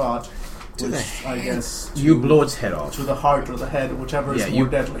aimed shot, which I guess... You blow its head off. To the heart or the head, whichever Yeah, is more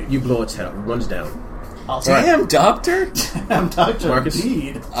deadly. You blow its head off. One's down. Damn, Doctor! I'm Dr. Marcus?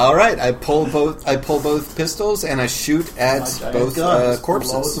 Indeed. All right, I pull both pistols and I shoot at My giant both gun just blows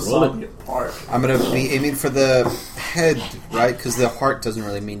corpses. the zombie apart. I'm gonna be aiming for the head, right? Because the heart doesn't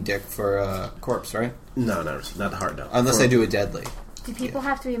really mean dick for a corpse, right? No, not the heart. No. Unless I do a deadly. Do people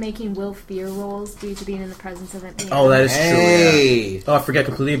have to be making will fear rolls due to being in the presence of it? being Oh, that is Hey! true. Yeah. Oh, I forget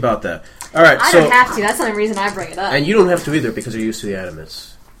completely about that. All right, I so don't have to. That's the only reason I bring it up. and you don't have to either because you're used to the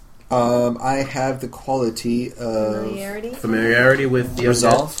animates. I have the quality of Familiarity? with the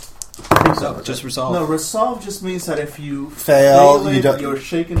resolve. I think so. Just resolve. No, resolve just means that if you Fail, it, you don't- you're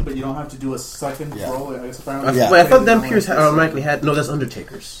shaken, but you don't have to do a second Yeah. roll. I guess I, apparently. Yeah. wait, I thought Vampires automatically had. No, that's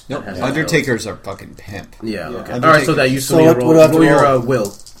Undertakers. Nope. That has Undertakers are fucking pimp. Yeah. Yeah. Okay. All right. So that you So so what would I have to roll your roll? will.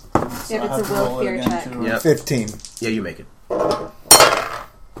 So I If have it's to a will roll it fear again check. to- Yep. 15. Yeah, you make it.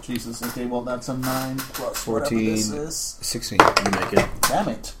 Jesus. Okay, well that's a 9 plus 14. whatever this is. 16. You make it. Damn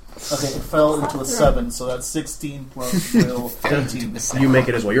it. Okay, it fell into a 7, so that's 16 plus will 18. You make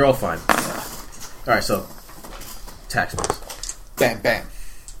it as well. You're all fine. All right. So tax please. Bam, bam.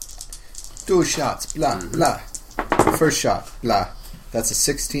 Dual shots. Blah, blah. First shot. Blah. That's a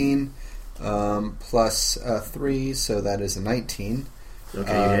 16 plus 3, so that is a 19.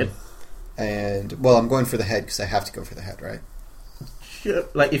 Okay, you hit. And, well, I'm going for the head because I have to go for the head, right? Sure.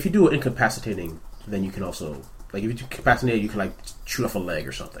 Like if you do incapacitating, then you can also like if you do incapacitating, you can like shoot off a leg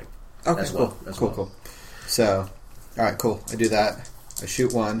or something. Okay, As cool. well, as cool, well. cool. So, alright, cool. I do that. I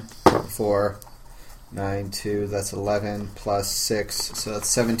shoot 1, 4, 9, 2, that's 11, plus 6, so that's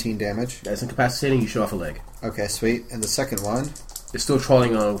 17 damage. That's incapacitating. You shoot off a leg. Okay, sweet. And the second one, It's still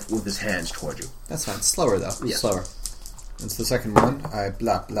crawling on with his hands toward you. that's fine. Slower, though. Yes. Slower. That's the second one. I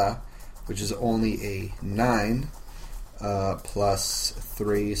blah, blah, which is only a 9, plus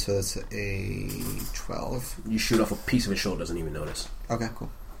 3, so that's a 12. You shoot off a piece of his shoulder. Doesn't even notice. Okay, cool.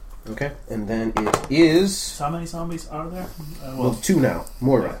 Okay, and then it is So how many zombies are there? well 2 now.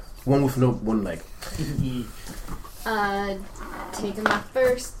 Moira, one with no one leg. Taking my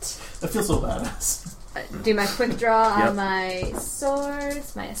first. I feel so badass. Do my quick draw Yep. on my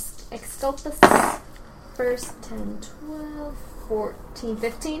swords, my Exculpus. First 10, 12, 14,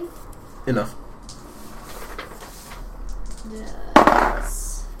 15. Enough.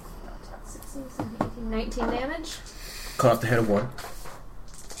 Yes. 16, 17, 18, 19 damage. Cut off the head of one.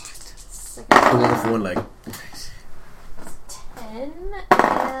 Second The one with one leg. 10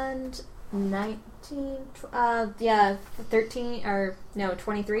 and 19. 13 or no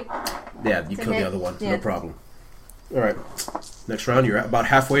 23. Yeah, you To killed hit. the other one. Yeah. No problem. All right. Next round, you're about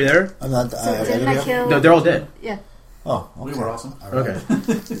halfway there. I'm not. So didn't I kill? No, they're all dead. Yeah. Oh, okay. We were awesome. All right.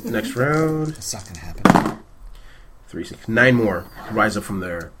 Okay. Next round. That's not going to happen. 3, 6, 9 more rise up from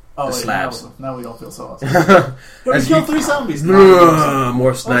their Oh, the wait, slabs. now we don't feel so awesome. we As killed you- 3 zombies. Nine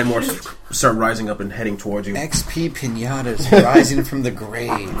more shit. start rising up and heading towards you. XP pinatas rising from the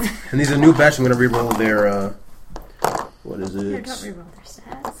grave. And these are new batch. I'm going to re-roll their. What is Here, it? don't reroll their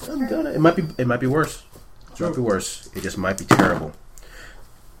stats. I'm done. It might be. It might be worse. It might be worse. It just might be terrible.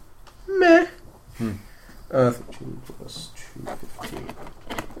 Meh. 13 plus 2, 15.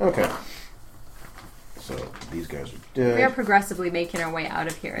 Okay. So these guys are dead. We are progressively making our way out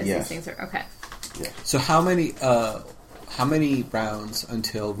of here as Yes. these things are okay. So how many rounds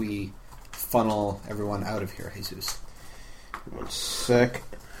until we funnel everyone out of here, Jesus? 1 sec.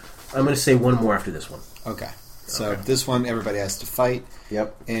 I'm going to say one more after this one. Okay. So Okay. this one, everybody has to fight.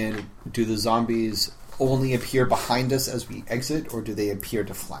 Yep. And do the zombies only appear behind us as we exit, or do they appear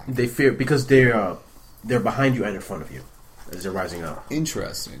to flank? They fear because they're behind you and in front of you as they're rising up.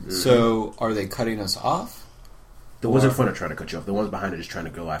 Interesting. Mm-hmm. So are they cutting us off? The ones in front are trying to cut you off. The ones behind are just trying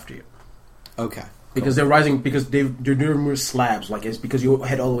to go after you. Okay. Because they're rising, because they're numerous slabs. Like it's because you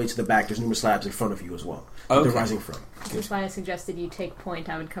head all the way to the back. There's numerous slabs in front of you as well. that Okay. They're rising from. This is why I suggested you take point.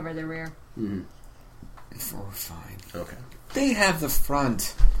 I would cover the rear. If we're fine. Okay. They have the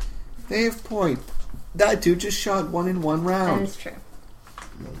front. They have point. That dude just shot 1 in 1 That round. is true.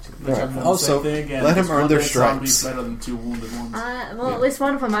 Which I'm gonna Also, say again, let 'em this earn one their dead zombie is stripes. better than 2 wounded ones. Well, at least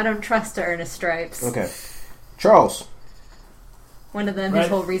one of them I don't trust to earn his stripes. Okay. Charles. One of them, Right. his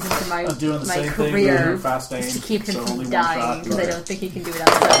whole reason for my I'm doing the my same thing. career Fast aim, is to keep him so only from one dying shot. because I Right. don't think he can do it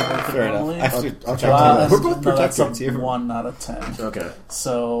outside. Fair enough. Normally. I'll check Uh, that. We're both no, that's protectors here. 1 out of 10. Okay.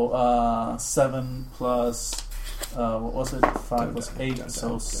 So 7 plus what was it? 5 plus 8,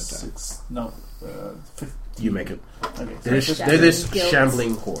 so 6. No, 15. You make it. Okay, They're so, this Guilt.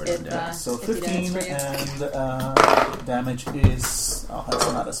 shambling horde. If, undead. so if he dies 15 for you. and damage is that's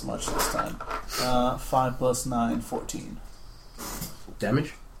not as much this time. 5 plus 9, 14.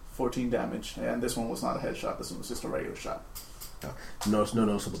 Damage? 14 damage, and this one was not a headshot. This one was just a regular shot. No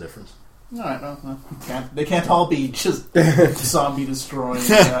noticeable difference. Alright, well, they can't all be just zombie destroying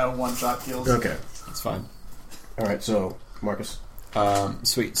one-shot kills. Okay. It's fine. All right. So Marcus.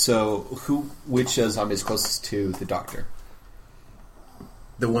 Sweet. So, which zombie is closest to the doctor?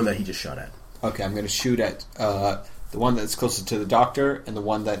 The one that he just shot at. Okay, I'm going to shoot at the one that's closest to the doctor and the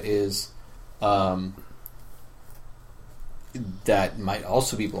one that is that might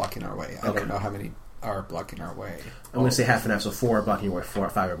also be blocking our way. I Okay. don't know how many are blocking our way. I'm going to say half and half. So 4 are blocking your way.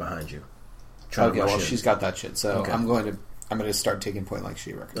 5 are behind you. Try to Okay, rush well, in. she's got that shit. So Okay. I'm going to start taking point like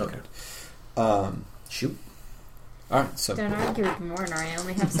she recommended. Shoot. All right, so Don't argue with Mornar. I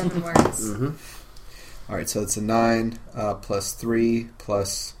only have 7 words. Mm-hmm. all right, so it's a 9 plus 3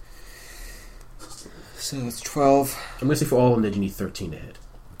 plus. So that's 12. I'm going to say for all of them, you need 13 to hit.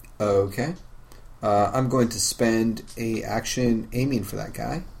 Okay. I'm going to spend a action aiming for that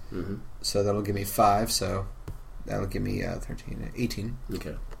guy. Mm-hmm. So that'll give me 5, so that'll give me 13, 18.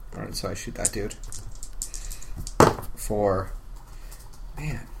 Okay. Alright, so I shoot that dude. For,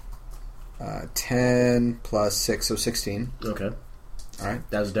 10 plus 6, so 16. Okay. Alright,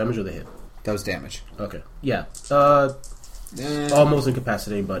 That was damage or the hit? that was damage. Okay. Yeah. Almost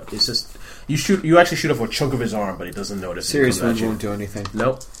incapacitating, but it's just you actually shoot off a chunk of his arm, but he doesn't notice. Serious it comes wound at you. won't do anything.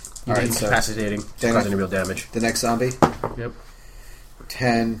 Nope. All right, incapacitating. Damn Causing it. any real damage. The next zombie, Yep.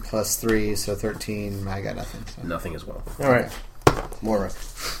 10 plus 3, so 13. I got nothing. So. Nothing as well. All right. Mora.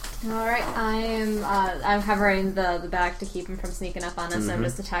 All right, I'm covering the back to keep him from sneaking up on us. So I'm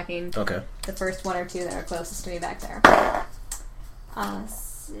just attacking Okay. the first 1 or 2 that are closest to me back there.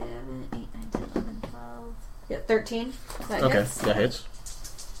 7, 8, 9, 10, 11, 12. Yeah, 13. That Okay. hits. That hits.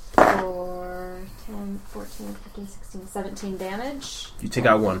 4, 10, 14, 15, 16, 17 damage. You take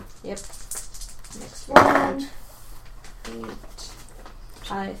out 1. Yep. Next one. 8.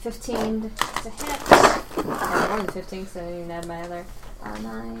 15 to hit. Or more than 15, so I didn't even add my other.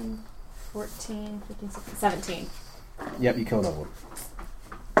 9, 14, 15, 16, 17. Yep. You kill another one.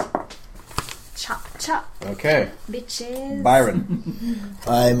 Chop, chop, Okay. bitches. Byron.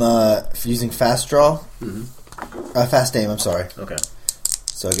 I'm using fast draw. Fast aim, I'm sorry. Okay.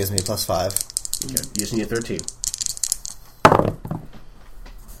 So it gives me a +5. Okay. You just need a 13.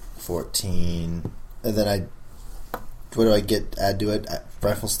 14. And then what do I get add to it?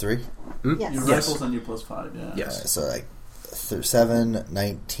 Rifles 3? Yes. Your Yes. rifles and your +5, yeah. Yes. So like 7,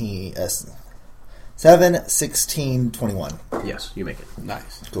 19, 7, 16, 21. Yes. You make it.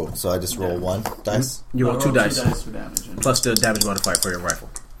 Nice. Cool. So I just roll 1 dice. You roll 2 dice. 2 dice for damage. And Plus the damage modifier for your rifle.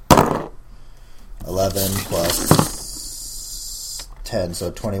 11 plus 10, so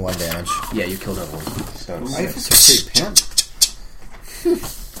 21 damage. Yeah. You kill another one. So, Rifles are pretty pimp.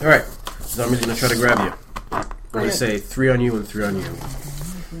 all right. Zombie's gonna try to grab you. I'm gonna say 3 on you and 3 on you.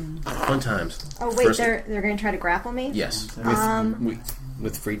 Fun times. Oh wait, First- they're going to try to grapple me. Yes.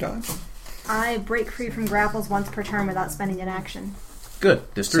 With free dodge? I break free from grapples once per turn without spending an action. Good.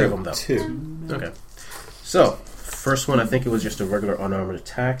 There's 3 of them though. 2. Okay. So, first one, I think it was just a regular unarmed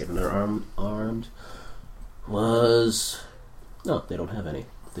attack, and their armed was... No, they don't have any.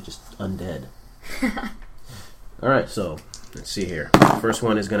 They're just undead. Alright, so, let's see here. First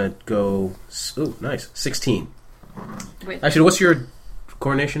one is going to go... Ooh, nice. 16. Wait, Actually, what's your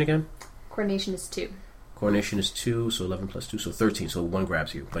coordination again? coordination is 2. Coordination is 2, so 11 plus 2, so 13. So 1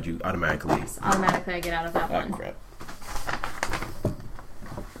 grabs you, but you automatically... So automatically I get out of that one. crap.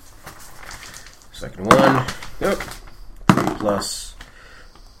 Second one. Yep. 3 plus...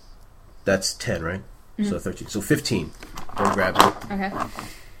 That's 10, right? So 13. So 15. One grabs you. Okay.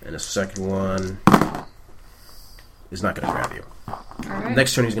 And the second one is not going to grab you. Alright.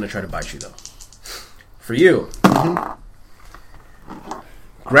 Next turn, he's going to try to bite you, though. For you.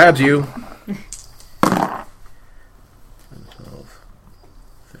 Grabs you. 12,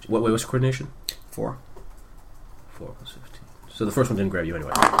 13. Wait, what's your coordination? 4. 4 plus 15. So the first one didn't grab you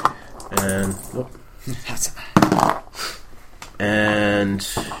anyway. And... Whoop. And...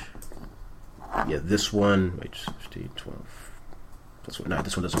 Yeah, this one... Wait, 15, 12... Plus 1. No,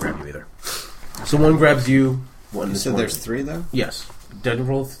 this one doesn't grab you either. So one grabs you. One You is said one. there's 3, though? Yes. Did you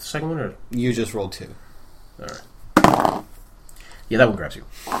roll the second one, or...? You just rolled 2. Alright. Yeah, that one grabs you.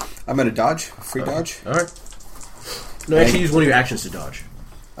 I'm going to dodge. Free dodge. Alright. No, actually use one of your actions to dodge.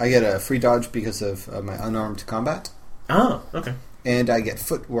 I get a free dodge because of my unarmed combat. Ah, okay. And I get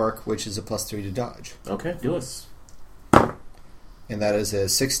footwork, which is a +3 to dodge. Okay, do it. And that is a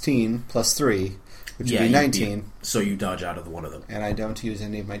 16 plus 3, which would be 19. So you dodge out of one of them. And I don't use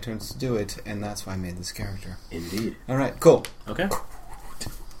any of my turns to do it, and that's why I made this character. Indeed. Alright, cool. Okay.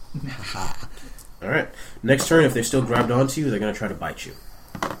 Alright. Next turn, if they're still grabbed onto you, they're going to try to bite you.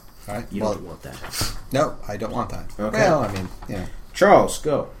 Alright, You well, don't want that. no, I don't want that. Okay. Well, I mean, yeah. Charles,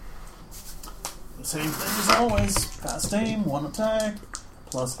 go. Same thing as always. Fast aim, 1 attack,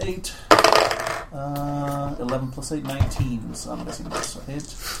 plus 8. 11 plus 8, 19. So I'm guessing that's a hit.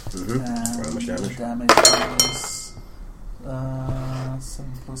 Mm-hmm. And How much damage? the damage is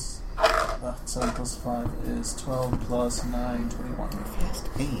 7 plus 5 is 12 plus 9, 21. Fast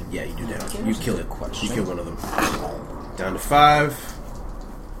aim. Yeah, you do damage. You kill it. You kill one of them. Down to 5.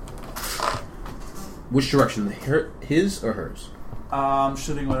 Which direction? His or hers? I'm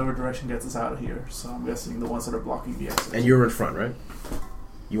shooting whatever direction gets us out of here. So I'm guessing the ones that are blocking the exit. And you're in front, right?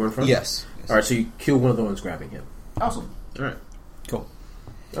 You were in front? Yes. Alright, so you kill one of the ones grabbing him. Awesome. Alright. Cool.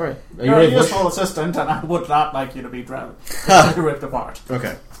 Alright. Are you You're a ready to useful push? assistant, and I would not like you to be ripped apart.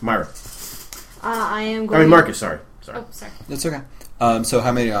 Okay. Myra. I am I going. mean, Marcus, sorry. Oh, sorry. That's okay. So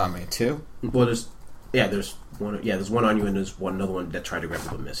how many on me? 2? Well, there's one. Yeah, there's one on you, and there's another one that tried to grab you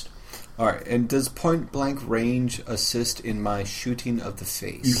but missed. All right. And does point blank range assist in my shooting of the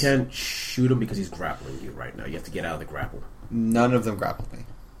face? You can't shoot him because he's grappling you right now. You have to get out of the grapple. None of them grappled me.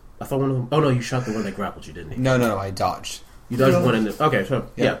 I thought one of them. Oh no, you shot the one that grappled you, didn't you? No. I dodged. You dodged one in the. Okay, so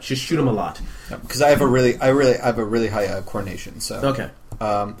Yeah. just shoot him a lot. Because I have a really high coordination. So Okay.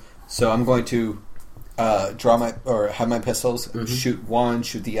 So I'm going to have my pistols, Mhm. shoot one,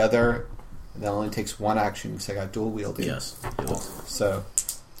 shoot the other. And that only takes one action because I got dual wielding. Yes. It was. So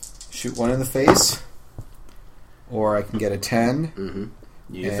shoot one in the face, or I can get a 10. Mm-hmm.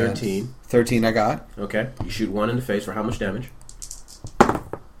 You get And 13. 13 I got. Okay. You shoot one in the face for how much damage?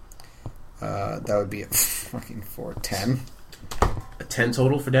 That would be a fucking 4, 10. A 10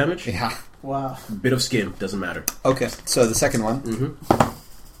 total for damage. Yeah. Wow. Bit of skin doesn't matter. Okay. So the second one.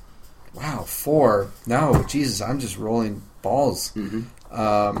 Mm-hmm. Wow, 4. No, Jesus, I'm just rolling balls.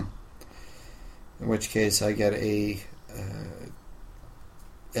 Mm-hmm. In which case I get a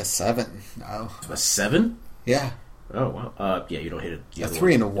 7. No. A 7? Yeah. Oh wow. Yeah, you don't hit it. A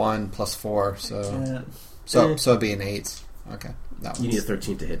 3 and a 1 plus 4, so Yeah. so it'd be an 8. Okay. That You one's- need a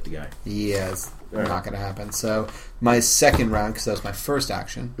 13 to hit the guy. Yeah, it's Alright. not going to happen. So my second round, because that was my first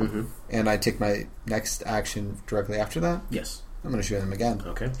action, Mm-hmm. and I take my next action directly after that, Yes. I'm going to shoot him again.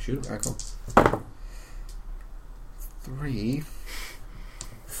 Okay. Shoot him. Alright, cool. 3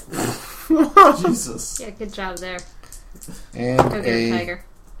 Jesus. Yeah, good job there. and Go get a a... tiger.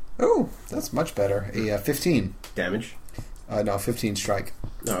 Oh, that's much better. A 15. Damage. No, 15 strike.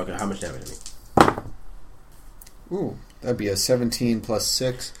 Oh, okay. How much damage? I mean, Ooh, that'd be a 17 plus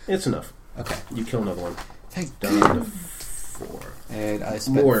 6. it's enough. Okay. You kill another one. Thank Down God. to 4. And I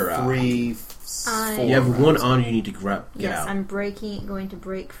spent Moira. 3, I- 4 You have one rounds. on you need to get Yes, out. I'm going to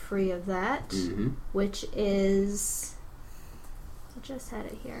break free of that, Mm-hmm. which is. I just had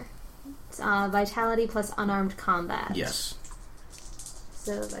it here. It's vitality plus unarmed combat. Yes.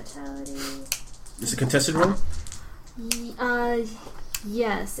 So vitality. Is it contested roll?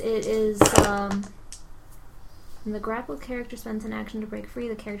 Yes, it is. When the grappled character spends an action to break free,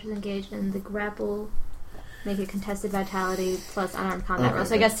 the character is engaged in the grapple. Make a contested vitality plus unarmed combat Okay, roll.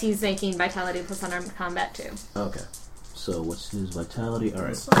 So I good. guess he's making vitality plus unarmed combat too. Okay. So what's his vitality? All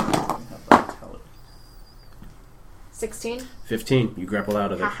right. So, we have vitality. 16? 15. You grapple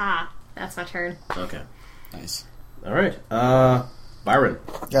out of there. Haha. That's my turn. Okay. Nice. All right. Byron.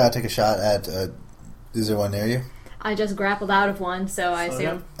 Yeah, I'll take a shot at. Is there one near you? I just grappled out of one, so I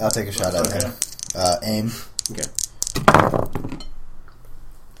assume. I'll take a shot at Okay. him. Aim Okay.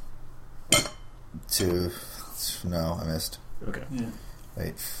 to. No, I missed. Okay. Yeah.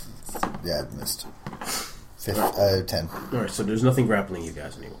 Wait. Yeah, I missed. 10. All right. So there's nothing grappling you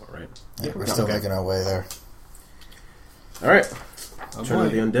guys anymore, right? Yeah, we're still Okay. making our way there. All right. Oh, Turn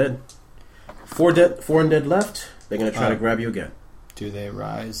of boy. the undead. 4 undead left. They're gonna try to Oh. grab you again. Do they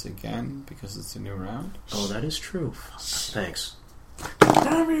rise again because it's a new round? Oh, that is true. Thanks.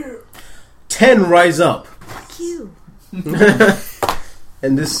 Damn you! 10 rise up, Cute.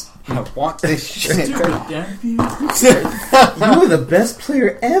 and this. I want this shit. Stupid damn you! You are the best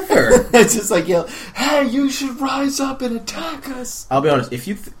player ever. It's just like, hey, you should rise up and attack us. I'll be honest. If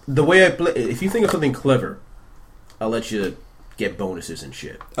you the way I play, if you think of something clever, I'll let you get bonuses and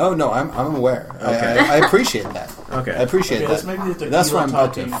shit. Oh no, I'm aware. Okay. I appreciate that. Okay. I appreciate Okay, that's that. maybe the That's why I'm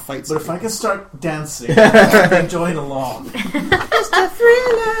about talking, to fight. But if I can start dancing, I can join along. Just a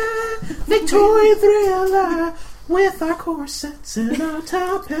thriller, Victorian thriller, with our corsets and our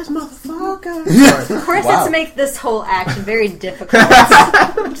top hats, motherfucker. Corsets Wow. make this whole action very difficult.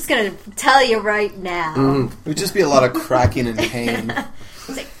 I'm just gonna tell you right now. It would just be a lot of cracking and pain.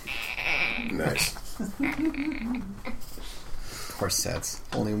 Nice. Corsets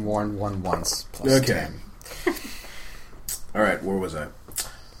only worn one once. Plus Okay. 10. All right. Where was I?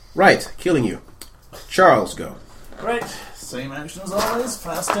 Right. Killing you. Charles, go. Right, Same action as always.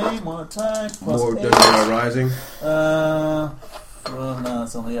 Fast aim, one attack, plus More 8. Deadeye Rising. Well, no,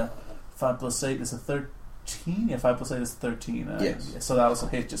 it's only 5 plus 8 is a 13. Yeah, 5 plus 8 is 13. Yes. So that was a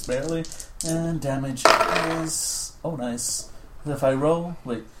hit just barely. And damage is... Oh, nice. If I roll...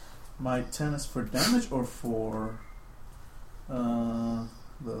 Wait. My 10 is for damage or for... the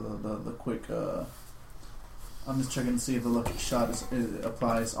quick... I'm just checking to see if the lucky shot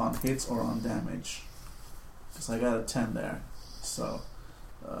applies on hits or on damage. Because I got a 10 there. So...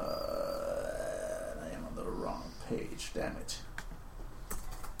 I am on the wrong page. Damn it.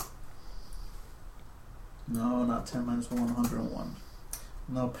 No, not 10 minus 101.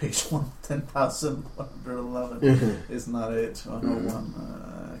 No, page 10,111 is not it.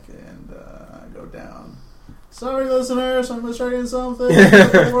 101. Okay, and I go down. Sorry, listeners, I'm checking something.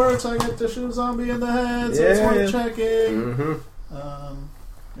 If it works, I get to shoot a zombie in the head, so it's worth checking. Mm-hmm.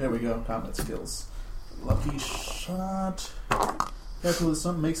 There we go. Combat skills. Lucky shot. Careful,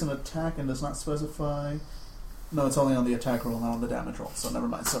 something makes an attack and does not specify. No, it's only on the attack roll, not on the damage roll, so never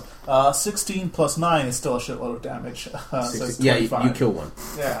mind. So, 16 plus 9 is still a shitload of damage. So it's Yeah, 25. you kill one.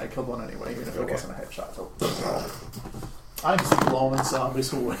 Yeah, I killed one anyway, even if it Okay. wasn't a headshot. So, I'm just blowing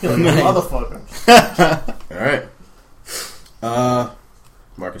zombies away like a motherfucker. Alright.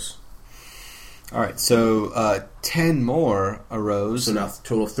 Marcus. Alright, so 10 more arose. So now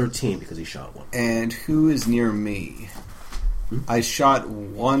total of 13 because he shot one. And who is near me? I shot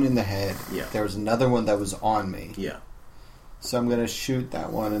one in the head. Yeah. There was another one that was on me. Yeah. So I'm going to shoot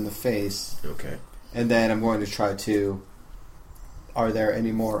that one in the face. Okay. And then I'm going to try to... Are there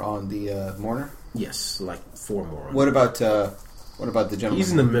any more on the mourner? Yes, like 4 more. What about the gentleman?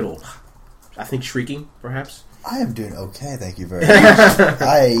 He's in the middle. I think shrieking, perhaps. I am doing okay, thank you very much.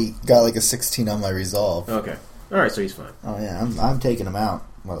 I got like a 16 on my resolve. Okay. Alright, so he's fine. Oh yeah, I'm taking him out,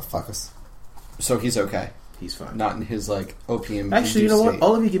 motherfuckers. So he's okay. He's fine. Not in his, like, opium. Actually, you know what? state.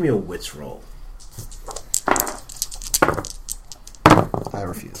 All of you give me a wits roll. I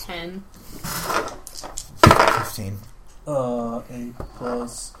refuse. 10. 15. 8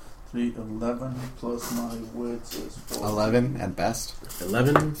 plus 3, 11 plus my wits is 14. 11 at best.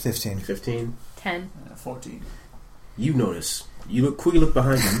 11, 15. 15. 10. 14. You notice. You quickly look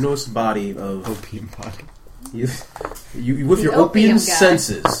behind you. You notice the body of... Opium body. You with The your opium opium guy.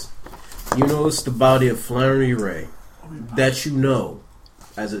 senses, you notice the body of Flannery Ray. That you know,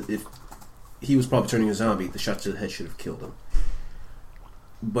 if he was probably turning a zombie, the shot to the head should have killed him.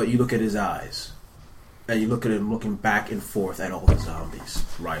 But you look at his eyes, and you look at him looking back and forth at all the zombies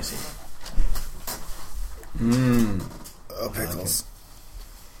rising. Oh, pickles.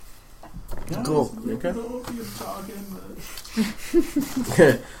 Guys, Cool. Okay. You're talking,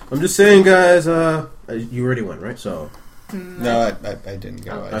 I'm just saying, guys. You already went, right? So. No, I didn't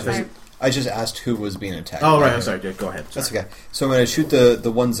go. Oh, I just asked who was being attacked. Oh right, I'm sorry. Go ahead. Sorry. That's okay. So I'm going to shoot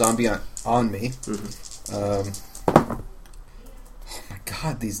the one zombie on me. Mm-hmm. Oh my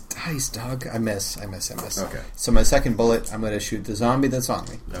god, these dice, dog! I miss. Okay. So my second bullet, I'm going to shoot the zombie that's on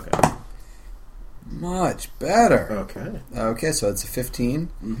me. Okay. Much better. Okay. Okay, so it's a 15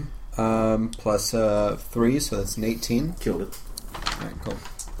 plus 3, so that's an 18. Killed it. All right, cool.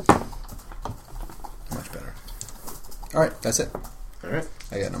 Much better. All right, that's it. All right.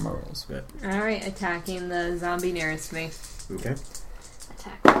 I got no more rolls. Good. Alright, attacking the zombie nearest me. Okay.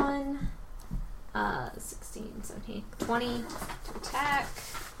 Attack 1. 16, 17, 20 to attack.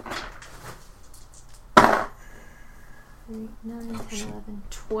 3, 9, 10, 11,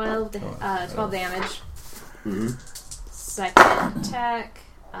 12, 12 damage. Mm-hmm. Second attack.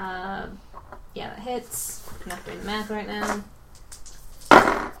 Yeah, that hits. I'm not doing the math right now.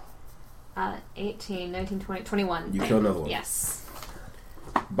 18, 19, 20, 21. You kill another one. Yes.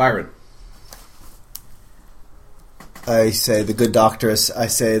 Byron. I say the good doctor is. I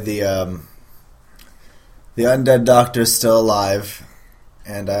say the undead doctor is still alive,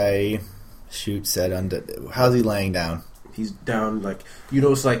 and I shoot said undead. How's he laying down? He's down, like, you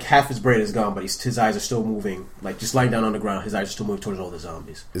notice, like, half his brain is gone, but his eyes are still moving. Like, just lying down on the ground, his eyes are still moving towards all the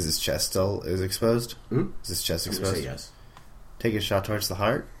zombies. Is his chest still exposed? Hmm? Is his chest I'm gonna exposed? say yes. Take a shot towards the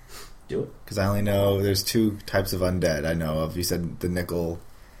heart. Do it. Because I only know there's 2 types of undead I know of. You said the nickel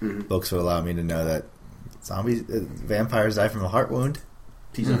books would allow me to know that zombies, vampires die from a heart wound.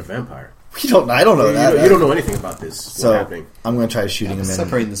 He's not a vampire. I don't know that. You don't know anything about this. So what's happening. I'm going to try shooting him in.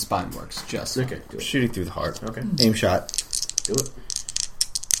 Separating the spine works. Just Okay, do it. Shooting through the heart. Okay, Aim shot. do it.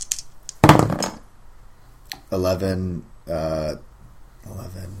 11,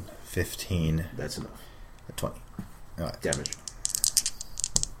 15, That's enough. 20. All right. Damage.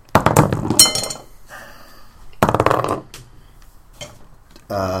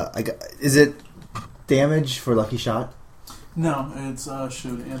 Is it damage for lucky shot? No, it's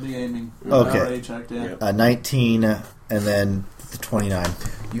shooting and the aiming. Okay. Already checked, yeah. Yep. 19, and then the 29.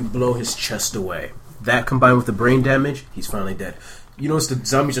 You blow his chest away. That combined with the brain damage, he's finally dead. You notice the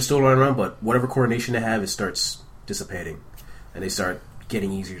zombies are still running around, but whatever coordination they have, it starts dissipating. And they start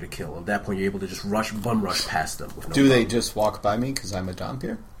getting easier to kill. At that point, you're able to just bum rush past them. With no Do they problem. just walk by me because I'm a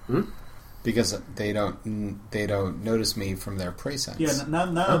Dhampir? Because they don't notice me from their prey sense. Yeah, now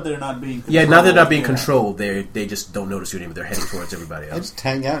that they're not being controlled. Yeah, now they're not being controlled. They just don't notice you anymore. They're heading towards everybody I else. just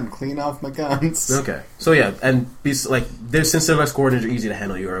hang out and clean off my guns. Okay. So yeah, and since their less coordinates are easy to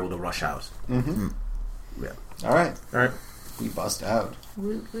handle, you're able to rush out. Mm-hmm. Yeah. All right, Alright. we bust out.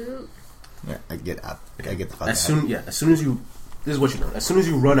 Woot woot. Yeah, I get up. I get the fuck As out. soon as you, this is what you know. As soon as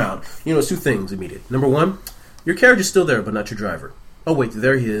you run out, you notice two things immediate. Number one, your carriage is still there, but not your driver. Oh wait,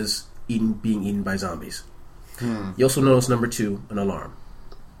 there he is, being eaten by zombies. You also notice number two, an alarm.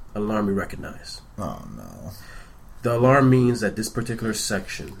 Alarm you recognize. Oh, no. The alarm means that this particular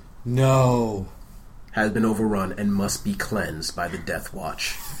section No. has been overrun and must be cleansed by the Death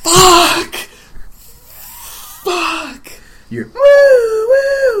Watch. Fuck. You're woo, woo,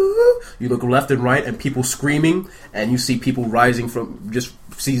 woo. You look left and right, and people screaming, and you see people rising from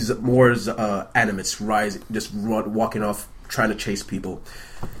sees more animates walking off, trying to chase people.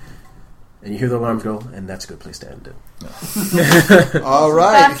 And you hear the alarms go, and that's a good place to end it. All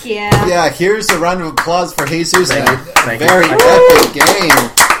right. Fuck yeah. Yeah, here's a round of applause for Jesus. Thank and you. a Thank you. very epic game.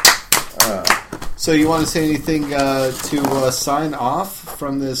 So you want to say anything to sign off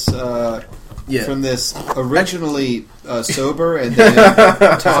from this? Yeah. From this originally sober and then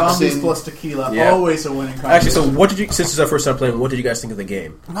Zombies toxin. plus tequila, Yeah. always a winning Actually, so combination. what did you? Since it's our first time playing, what did you guys think of the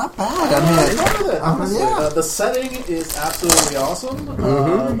game? Not bad. I mean, I love it, honestly. yeah. The setting is absolutely awesome.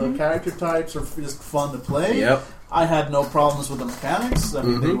 The character types are just fun to play. Yep. I had no problems with the mechanics. I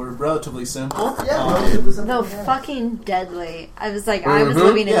mean, they were relatively simple. No, fucking deadly. I was like, I was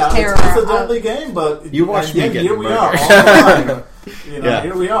living in Yeah, terror. it's a deadly game, but You watched and me yet get here we murdered. are, all alive. Yeah.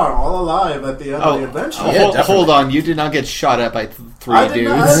 Here we are, all alive at the end of the adventure. Yeah, hold, definitely. hold on, you did not get shot at by three I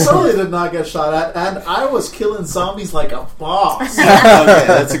dudes. totally did not get shot at, and I was killing zombies like a boss. Okay,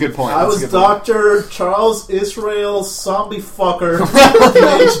 that's a good point. I That's a was good point. Dr. Charles Israel Zombie Fucker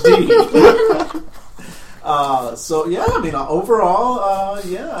PhD. So yeah, I mean, overall,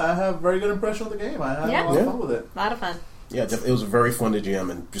 yeah, I have a very good impression of the game. I had a lot of fun with it. A lot of fun. Yeah, it was very fun to GM,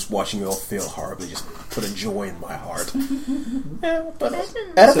 and just watching you all fail horribly just put a joy in my heart. Yeah, but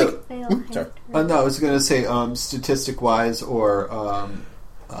I don't think. Sorry. No, I was going to say, statistic-wise or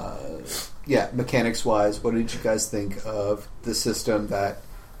mechanics-wise, what did you guys think of the system that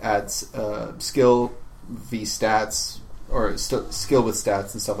adds skill v stats or skill with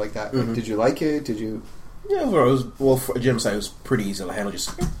stats and stuff like that? Mm-hmm. Did you like it? Did you? Yeah, well, for Jim's side, it was pretty easy to handle.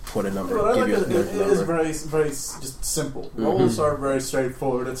 Just put a number, Well, I give like you a it is number. very, very just simple. Roles are very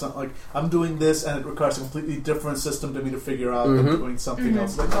straightforward. It's not like I'm doing this and it requires a completely different system to me to figure out than doing something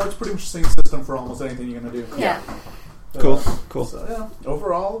else. Like, no, it's pretty much the same system for almost anything you're going to do. Yeah. Cool. So yeah,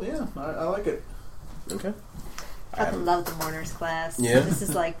 overall, yeah, I like it. Okay. I love the mourners class. Yeah. This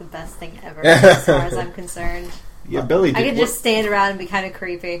is like the best thing ever as far as I'm concerned. Yeah, Billy I did. could just stand around and be kind of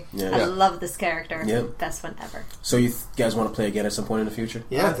creepy. Yeah. I Yeah. love this character. Yeah. Best one ever. So you guys want to play again at some point in the future?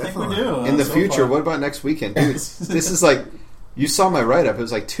 yeah, I think definitely. we do. In the so future, far. what about next weekend? Dude, this is like... You saw my write-up. It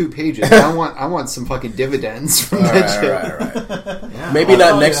was like 2 pages. I want some fucking dividends from All that shit. right. Yeah. Maybe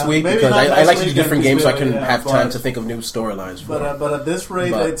not Oh, next yeah. week Maybe because not I next like to do weekend different games so I can because, have time but- to think of new storylines. For But at this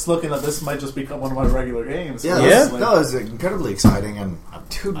rate, But- it's looking like this might just become one of my regular games. Yeah, Yeah? no, it was incredibly exciting, and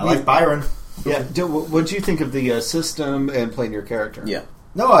Dude, I like Byron. Yeah. What did you think of the system and playing your character? yeah.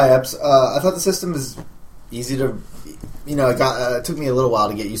 No, I thought the system is easy to, it took me a little while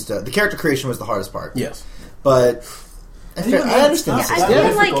to get used to. The character creation was the hardest part. Yes. But I Even understand that's the I not system.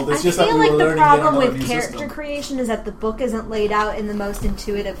 feel difficult. like It's just that we the were learning yet problem another with new character system. creation is that the book isn't laid out in the most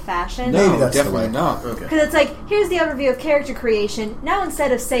intuitive fashion. Maybe that's the Definitely way. not. Okay. Because it's like, here's the overview of character creation. Now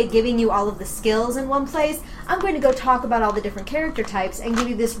instead of, say, giving you all of the skills in one place, I'm going to go talk about all the different character types and give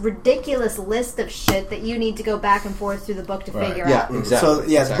you this ridiculous list of shit that you need to go back and forth through the book to figure Yeah, out. exactly. So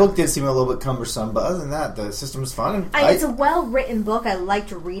yeah, Exactly. the book did seem a little bit cumbersome, but other than that, the system was fun. And It's a well-written book. I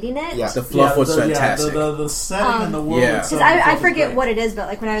liked reading it. Yeah. The fluff was the, fantastic. the setting and the world Yeah. itself. Because I is forget great. what it is, but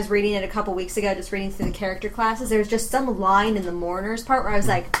like when I was reading it a couple weeks ago, just reading through the character classes, there's just some line in the mourners part where I was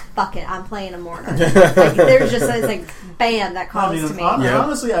like, fuck it, I'm playing a mourner. Like, there's just, it's like, bam, that calls to me.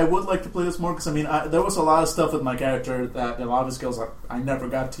 Honestly, I would like to play this more because there was a lot of stuff with my character that a lot of his skills I never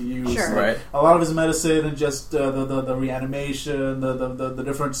got to use. Sure. Like, Right. A lot of his medicine and just the reanimation, the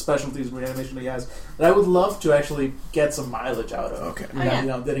different specialties of reanimation that he has. That I would love to actually get some mileage out of. Okay. Oh,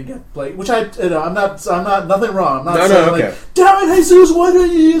 yeah. Didn't get played. Which I'm not nothing wrong. I'm not No, saying Okay. like, damn it, Jesus, why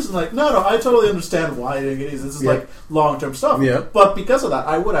don't you use? And like, no, I totally understand why you're doing it. This is like long-term stuff. Yeah. But because of that,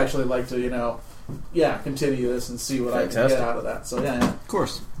 I would actually like to, continue this and see what I can Fantastic. get out of that. So yeah. Of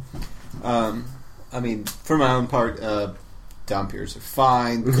course. I mean, for my own part, Dompiers are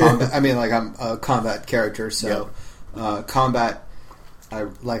fine. Combat, I mean, like, I'm a combat character, so combat.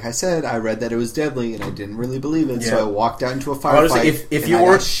 Like I said, I read that it was deadly, and I didn't really believe it. So I walked out into a firefight. Honestly, if you I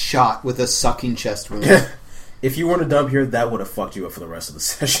weren't got shot with a sucking chest wound. if you weren't a dump here, that would have fucked you up for the rest of the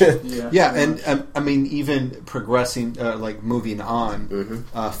session. Yeah, and I mean, even progressing, like moving on,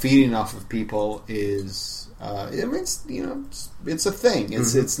 feeding off of people is. I mean, it's a thing.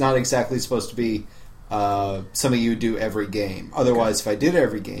 It's not exactly supposed to be something you do every game. Otherwise, if I did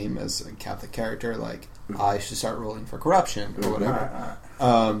every game as a Catholic character, like I should start rolling for corruption or whatever.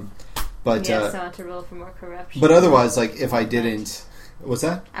 But yes, I want to roll for more corruption. but otherwise, like if I didn't, what's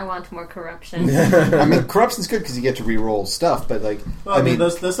that? I want more corruption. I mean, corruption's good because you get to re-roll stuff. But like, Well, I mean,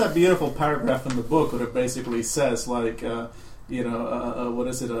 there's that beautiful paragraph in the book where it basically says, like, what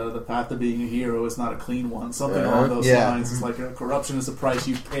is it? The path to being a hero is not a clean one. Something along those lines. It's like corruption is the price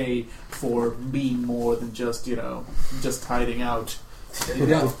you pay for being more than just hiding out.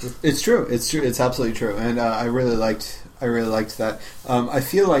 Yeah, it's true. It's true. It's absolutely true. And I really liked that. I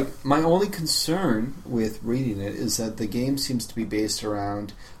feel like my only concern with reading it is that the game seems to be based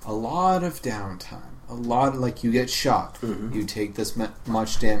around a lot of downtime. A lot, like you get shot, you take this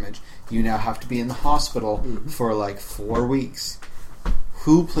much damage. You now have to be in the hospital for like 4 weeks.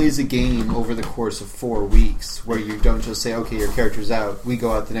 Who plays a game over the course of 4 weeks where you don't just say, okay, your character's out, we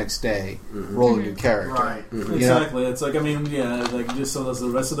go out the next day, roll a new character? Right. Exactly. It's like, I mean, like just so does the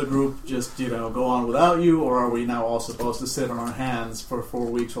rest of the group just, go on without you, or are we now all supposed to sit on our hands for 4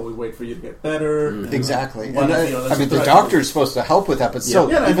 weeks while we wait for you to get better? And, Exactly. what And if, I mean, the doctor's supposed to help with that, but still,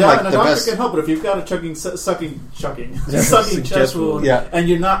 and even like a the doctor best. can help, but if you've got a sucking chest wound, and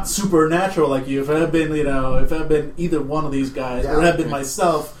you're not supernatural like you, if I have been, if I've been either one of these guys, or have been myself,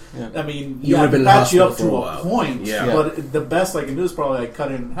 I mean, You I would've been can in patch you the up to hospital a for a while. point, Yeah. but the best I can do is probably like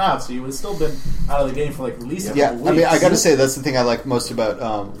cut it in half, so you would still been out of the game for like at least a Yeah, couple I mean, weeks. I got to say that's the thing I like most about.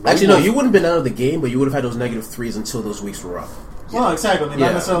 Actually, no, White you Wolf. wouldn't have been out of the game, but you would have had those -3s until those weeks were up. Well, exactly. I mean, Yeah.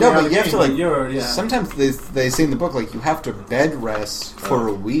 not necessarily No, out of but the you have game, to but like. you're, Sometimes they say in the book like you have to bed rest for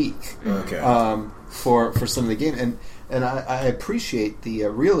a week. Okay. For some of the game, and I appreciate the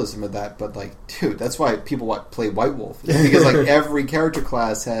realism of that, but like, dude, that's why people play White Wolf, because like every character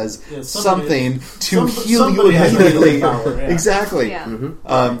class has something to heal you somebody has immediately. healing power, yeah. Exactly.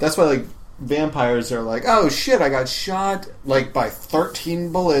 Yeah. That's why like vampires are like, oh shit, I got shot like by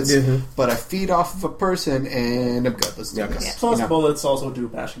 13 bullets, but I feed off of a person and I'm good. Let's do this. Yeah. Plus, You know? bullets also do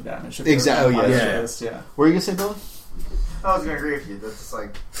bashing damage. Exactly. Oh, yeah. Yeah. What were you gonna say, Billy? I was going to agree with you. That's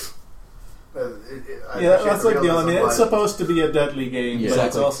like. That's like the I mean, it's supposed to be a deadly game, but it's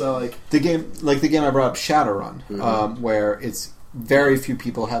Exactly. also like The game I brought up, Shadowrun, where it's very few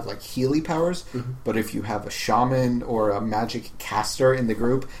people have like Healy powers, but if you have a shaman or a magic caster in the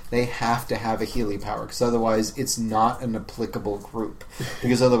group, they have to have a Healy power, because otherwise it's not an applicable group.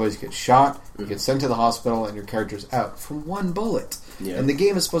 Because otherwise you get shot, you get sent to the hospital, and your character's out from one bullet. Yeah. And the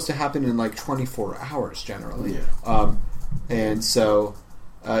game is supposed to happen in like 24 hours generally. Yeah. And so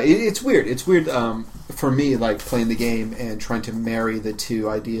it's weird. It's weird for me, like playing the game and trying to marry the two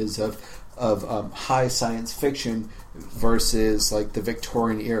ideas of high science fiction versus like the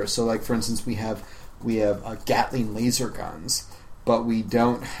Victorian era. So, like for instance, we have Gatling laser guns, but we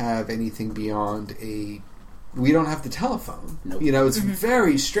don't have anything beyond we don't have the telephone. Nope. It's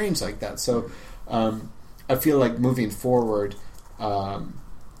very strange like that. So, I feel like moving forward.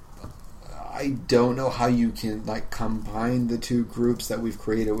 I don't know how you can like combine the two groups that we've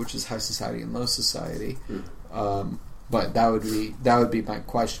created, which is high society and low society. But that would be my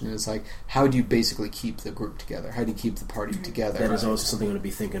question: is like, how do you basically keep the group together? How do you keep the party together? That is also something I'm going to be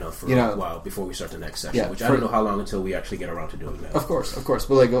thinking of for a while before we start the next session. Which I don't know how long until we actually get around to doing that. Of course.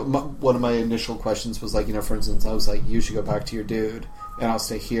 But like one of my initial questions was like, for instance, I was like, you should go back to your dude, and I'll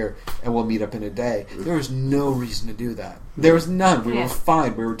stay here, and we'll meet up in a day. There was no reason to do that. There was none. We were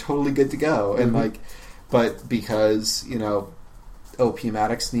fine. We were totally good to go. And like, but because OPM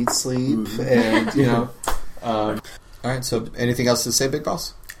addicts need sleep, and all right. So, anything else to say, Big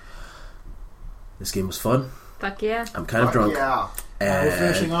Boss? This game was fun. Fuck yeah. I'm kind of drunk. Yeah. And we're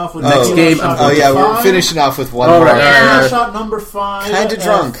finishing off with next game. We're finishing off with one more. Right. Shot number 5. Kinda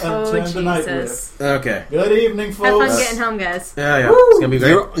drunk. Oh, to end the night Jesus. with. Okay. Good evening, Have folks. fun getting home, guys. Yeah. It's gonna be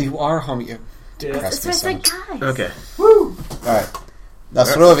great. You are home. You Yeah. depressed me That's so what I much. said, guys. Okay. Woo! All right.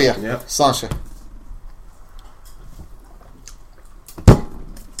 Nastrovia. Yep. Sláinte.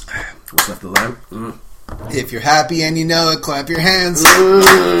 What's left of the lamb? If you're happy and you know it, clap your hands.